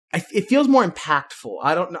 It feels more impactful.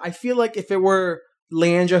 I don't know. I feel like if it were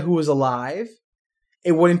Leandra who was alive,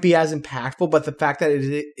 it wouldn't be as impactful, but the fact that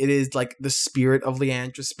it is like the spirit of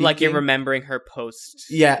Leandra speaking. Like you're remembering her post.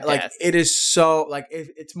 Yeah, death. like it is so, like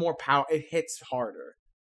it's more power. It hits harder.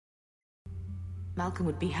 Malcolm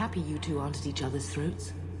would be happy you two aren't at each other's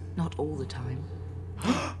throats. Not all the time.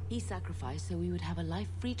 He sacrificed so we would have a life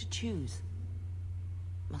free to choose.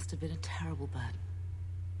 Must have been a terrible burden.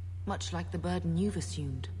 Much like the burden you've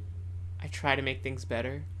assumed. I try to make things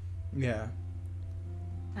better. Yeah.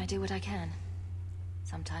 I do what I can.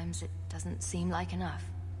 Sometimes it doesn't seem like enough.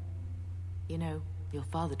 You know, your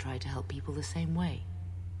father tried to help people the same way.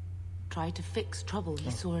 Tried to fix trouble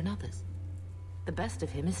he saw in others. The best of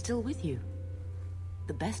him is still with you.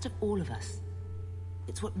 The best of all of us.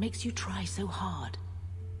 It's what makes you try so hard.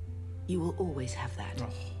 You will always have that.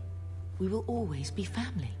 We will always be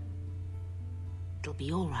family. It'll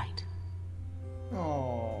be all right.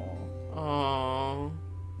 Oh.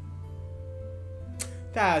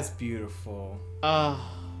 That's beautiful.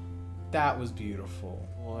 That was beautiful.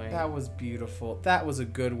 Boy. That was beautiful. That was a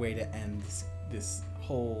good way to end this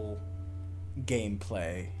whole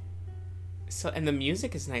gameplay. So, and the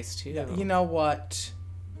music is nice too. Yeah, you know what?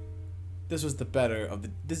 This was the better of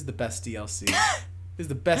the. This is the best DLC. This is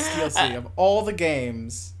the best DLC of all the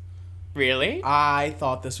games. Really? I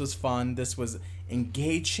thought this was fun. This was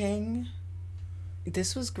engaging.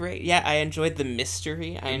 This was great. Yeah, I enjoyed the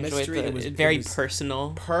mystery. I enjoyed it was very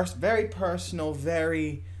personal. Very personal,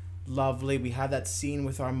 very lovely. We had that scene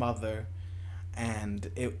with our mother,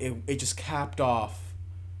 and it just capped off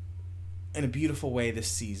in a beautiful way this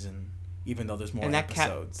season, even though there's more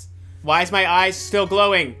episodes. Why is my eyes still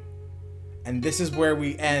glowing? And this is where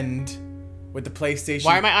we end with the PlayStation.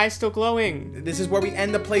 Why are my eyes still glowing? This is where we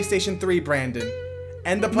end the PlayStation 3, Brandon.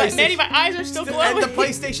 End the PlayStation. Manny, my eyes are still glowing. End the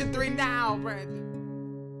PlayStation 3 now, Brandon.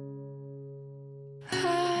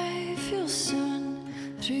 I feel sun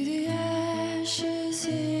through the ashes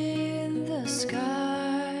in the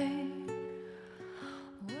sky.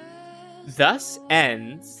 Thus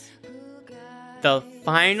ends the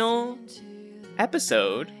final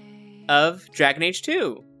episode of Dragon Age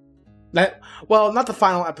 2. Well, not the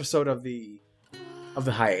final episode of the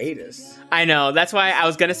hiatus. I know. That's why I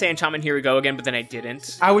was going to say Enchantment Here We Go again, but then I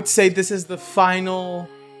didn't. I would say this is the final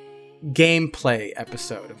gameplay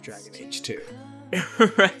episode of Dragon Age 2.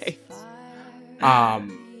 Right.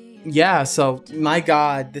 Yeah, so my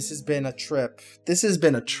God, this has been a trip. This has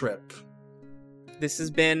been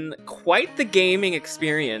quite the gaming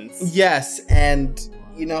experience. Yes, and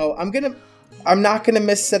you know, I'm not gonna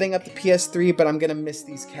miss setting up the PS3, but I'm gonna miss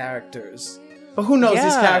these characters. But who knows? Yeah.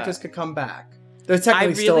 These characters could come back. They're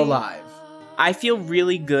technically still alive. I feel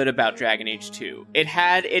really good about Dragon Age 2. It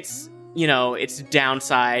had its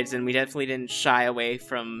downsides, and we definitely didn't shy away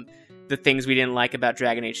from the things we didn't like about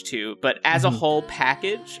Dragon Age 2. But as a whole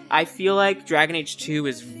package, I feel like Dragon Age 2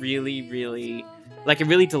 is really, really, like, it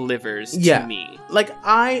really delivers to me. Like,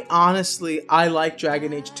 I like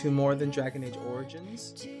Dragon Age 2 more than Dragon Age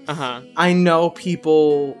Origins. I know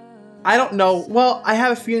people... I don't know... Well, I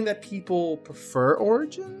have a feeling that people prefer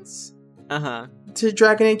Origins to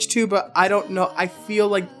Dragon Age 2, but I don't know. I feel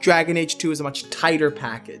like Dragon Age 2 is a much tighter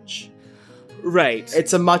package. Right.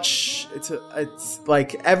 It's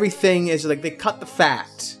like everything is like they cut the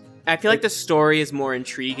fat. I feel like the story is more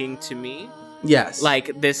intriguing to me. Yes.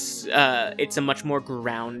 Like this, it's a much more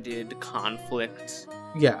grounded conflict.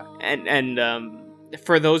 Yeah. And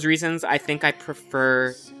for those reasons, I think I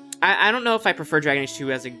prefer... I don't know if I prefer Dragon Age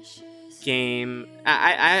 2 as a game.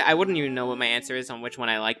 I wouldn't even know what my answer is on which one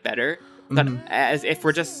I like better. But as if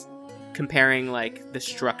we're just comparing like the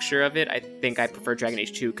structure of it, I think I prefer Dragon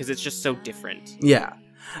Age 2 because it's just so different. Yeah.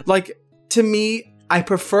 Like, to me, I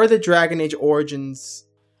prefer the Dragon Age Origins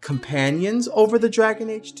companions over the Dragon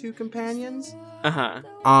Age 2 companions.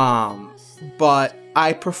 But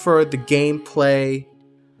I prefer the gameplay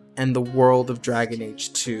and the world of Dragon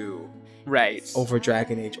Age 2 over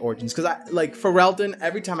Dragon Age Origins. Because I like Ferelden,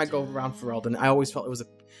 every time I go around Ferelden, I always felt it was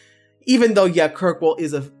even though Kirkwall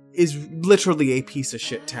is literally a piece of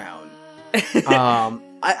shit town.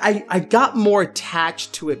 I got more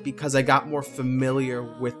attached to it because I got more familiar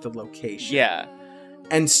with the location. Yeah.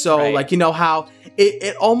 And so, like, you know how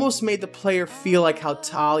it almost made the player feel like how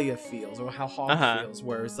Talia feels or how Hawke feels,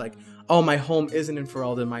 where it's like, oh, my home isn't in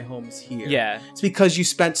Ferelden, my home is here. Yeah. It's because you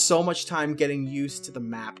spent so much time getting used to the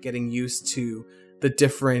map, getting used to the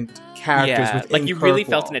different characters within like you Kirkwall. really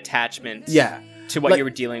felt an attachment to what you were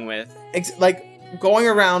dealing with. Like, going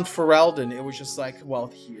around Ferelden, it was just like,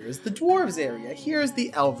 well, here's the dwarves area, here's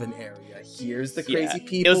the elven area, here's the crazy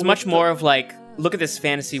people. It was much more of like, look at this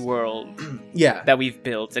fantasy world that we've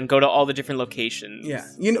built and go to all the different locations. Yeah.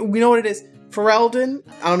 You know what it is? Ferelden,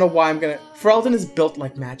 I don't know why Ferelden is built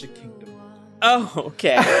like Magic Kingdom. Oh,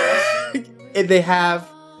 okay. They have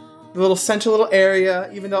the little central little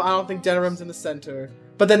area, even though I don't think Denerim's in the center.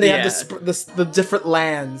 But then they have the different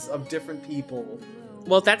lands of different people.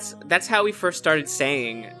 Well, that's how we first started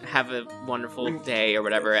saying "Have a wonderful day" or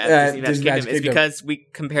whatever at Disney Magic Kingdom. It's because we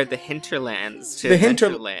compared the hinterlands to the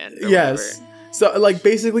hinterland. Yes. Whatever. So, like,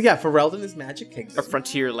 basically, Ferelden is Magic Kingdom. Or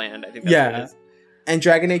Frontierland, I think that's what it is. And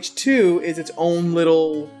Dragon Age 2 is its own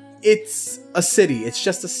little... It's a city. It's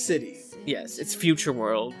just a city. Yes, it's Future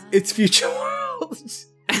World. It's Future World.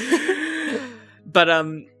 But,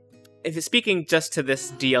 if speaking just to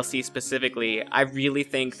this DLC specifically, I really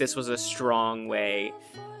think this was a strong way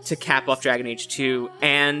to cap off Dragon Age 2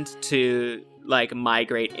 and to, like,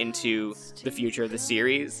 migrate into the future of the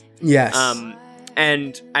series. Yes.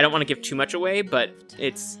 And I don't want to give too much away, but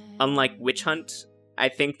it's unlike Witch Hunt. I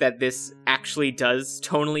think that this actually does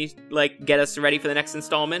tonally, like, get us ready for the next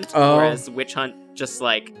installment. Whereas Witch Hunt just,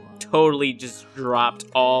 like, totally just dropped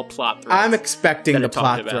all plot threads. I'm expecting the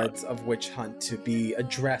plot threads of Witch Hunt to be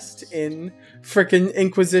addressed in frickin'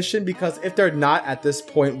 Inquisition, because if they're not at this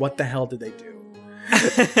point, what the hell did they do?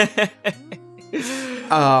 It's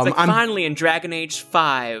like finally in Dragon Age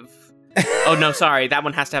 5... oh no, sorry, that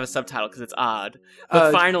one has to have a subtitle because it's odd.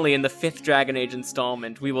 But finally, in the 5th Dragon Age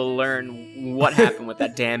installment, we will learn what happened with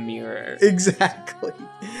that damn mirror. Exactly.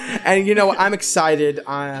 And you know, I'm excited.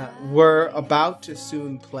 We're about to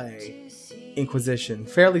soon play Inquisition,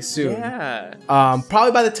 fairly soon. Yeah.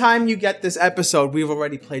 Probably by the time you get this episode, we've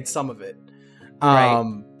already played some of it.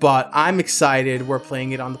 Right. But I'm excited. We're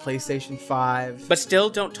playing it on the PlayStation 5. But still,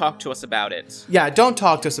 don't talk to us about it. Yeah, don't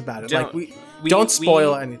talk to us about it. Don't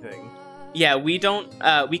spoil anything. Yeah, we don't,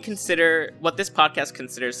 we consider, what this podcast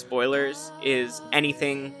considers spoilers is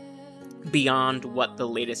anything beyond what the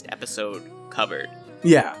latest episode covered.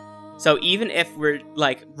 Yeah. So even if we're,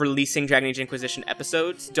 like, releasing Dragon Age Inquisition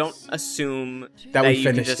episodes, don't assume that we you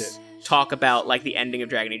can finished just talk about, like, the ending of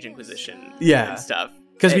Dragon Age Inquisition and stuff.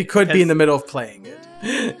 Because we could be in the middle of playing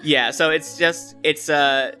it. Yeah, so it's just, it's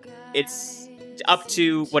up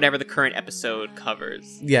to whatever the current episode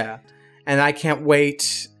covers. Yeah. And I can't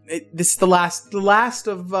wait. This is the last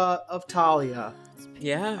of Talia.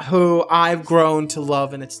 Yeah. Who I've grown to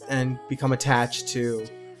love and become attached to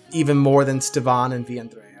even more than Stevan and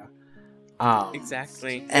Viandrea.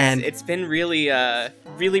 Exactly. And it's been really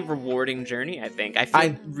really rewarding journey, I think. I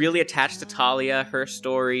feel really attached to Talia, her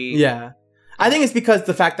story. Yeah. I think it's because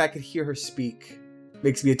the fact that I could hear her speak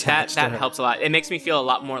makes me attached to her. That helps a lot. It makes me feel a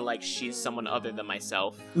lot more like she's someone other than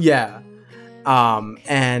myself. Yeah.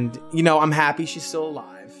 And, you know, I'm happy she's still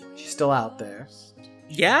alive. She's still out there.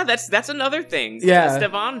 Yeah, that's another thing. Yeah.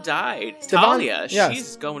 Stevan died. Talia,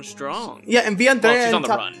 she's going strong. Yeah, and Viandrea she's on the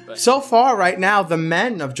run. But... So far, right now, the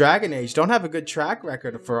men of Dragon Age don't have a good track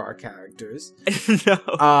record for our characters.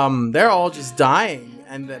 No. They're all just dying.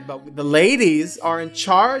 But the ladies are in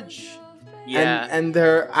charge. Yeah. And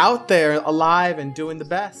they're out there alive and doing the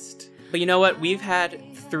best. But you know what? We've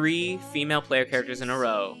had 3 female player characters in a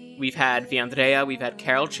row. We've had Viandrea, we've had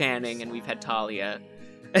Carol Channing, and we've had Talia.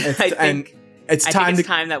 I think it's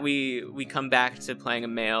time that we come back to playing a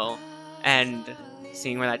male and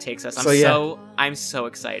seeing where that takes us. I'm so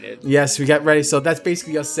excited. Yes, we get ready. So that's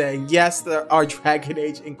basically us saying, yes, our Dragon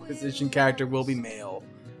Age Inquisition character will be male.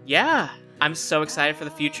 Yeah. I'm so excited for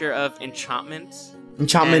the future of Enchantment.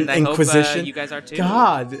 Enchantment and Inquisition. I hope, you guys are too.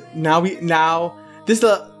 God, this is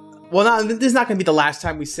this is not going to be the last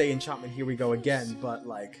time we say Enchantment. Here we go again, but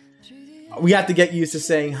like we have to get used to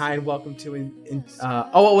saying hi and welcome to.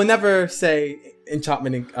 We'll never say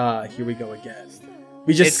Enchantment. Here we go again.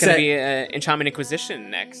 It's going to be Enchantment Inquisition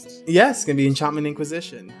next. Yes, it's going to be Enchantment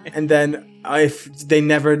Inquisition, and then if they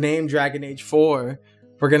never name Dragon Age 4,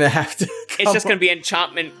 we're going to have to. It's just going to be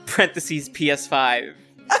Enchantment (PS5).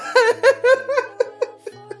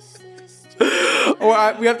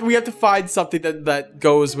 Or we have to find something that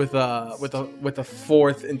goes with a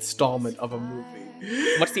 4th installment of a movie.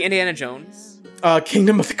 What's the Indiana Jones?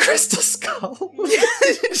 Kingdom of the Crystal Skull.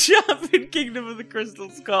 Enchantment Kingdom of the Crystal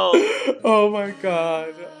Skull. Oh my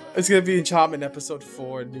god. It's gonna be Enchantment Episode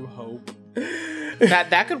 4, New Hope.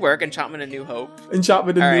 That could work. Enchantment and New Hope.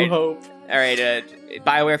 Enchantment and New Hope. All right.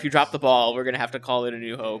 BioWare, if you drop the ball, we're gonna have to call it a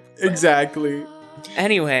New Hope. Exactly.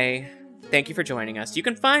 Anyway. Thank you for joining us. You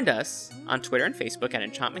can find us on Twitter and Facebook at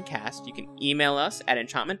EnchantmentCast. You can email us at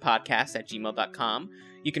enchantmentpodcast@gmail.com.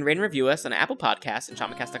 You can rate and review us on Apple Podcasts,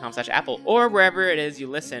 enchantmentcast.com/Apple, or wherever it is you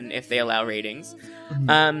listen if they allow ratings.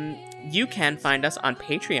 Mm-hmm. You can find us on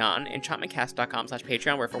Patreon,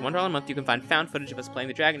 enchantmentcast.com/Patreon, where for $1 a month you can find found footage of us playing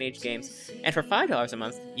the Dragon Age games, and for $5 a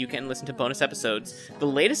month you can listen to bonus episodes, the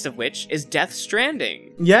latest of which is Death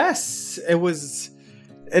Stranding. Yes, it was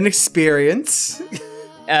an experience.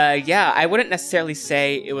 Yeah, I wouldn't necessarily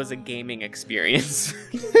say it was a gaming experience.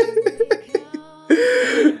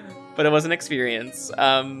 but it was an experience.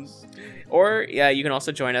 Or you can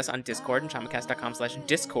also join us on Discord,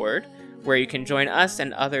 inchamacast.com/Discord, where you can join us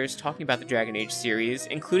and others talking about the Dragon Age series,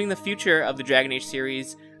 including the future of the Dragon Age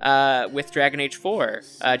series with Dragon Age 4.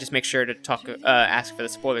 Just make sure to ask for the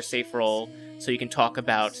spoiler safe roll so you can talk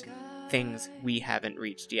about things we haven't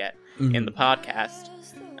reached yet in the podcast.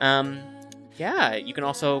 You can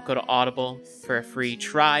also go to Audible for a free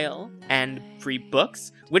trial and free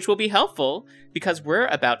books, which will be helpful because we're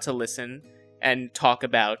about to listen and talk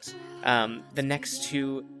about the next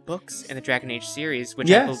 2 books in the Dragon Age series,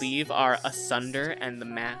 which I believe are Asunder and the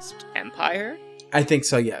Masked Empire. I think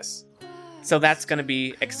so, yes. So that's going to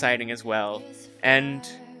be exciting as well. And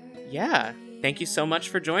thank you so much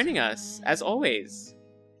for joining us, as always.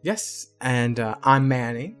 Yes, and I'm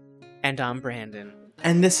Manny. And I'm Brandon.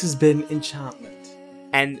 And this has been Enchantment.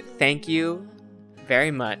 And thank you very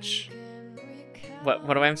much.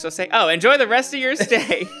 What am I supposed to say? Oh, enjoy the rest of your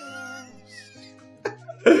stay.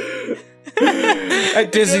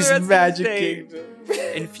 At Disney's Magic Kingdom.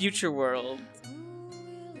 In Future World.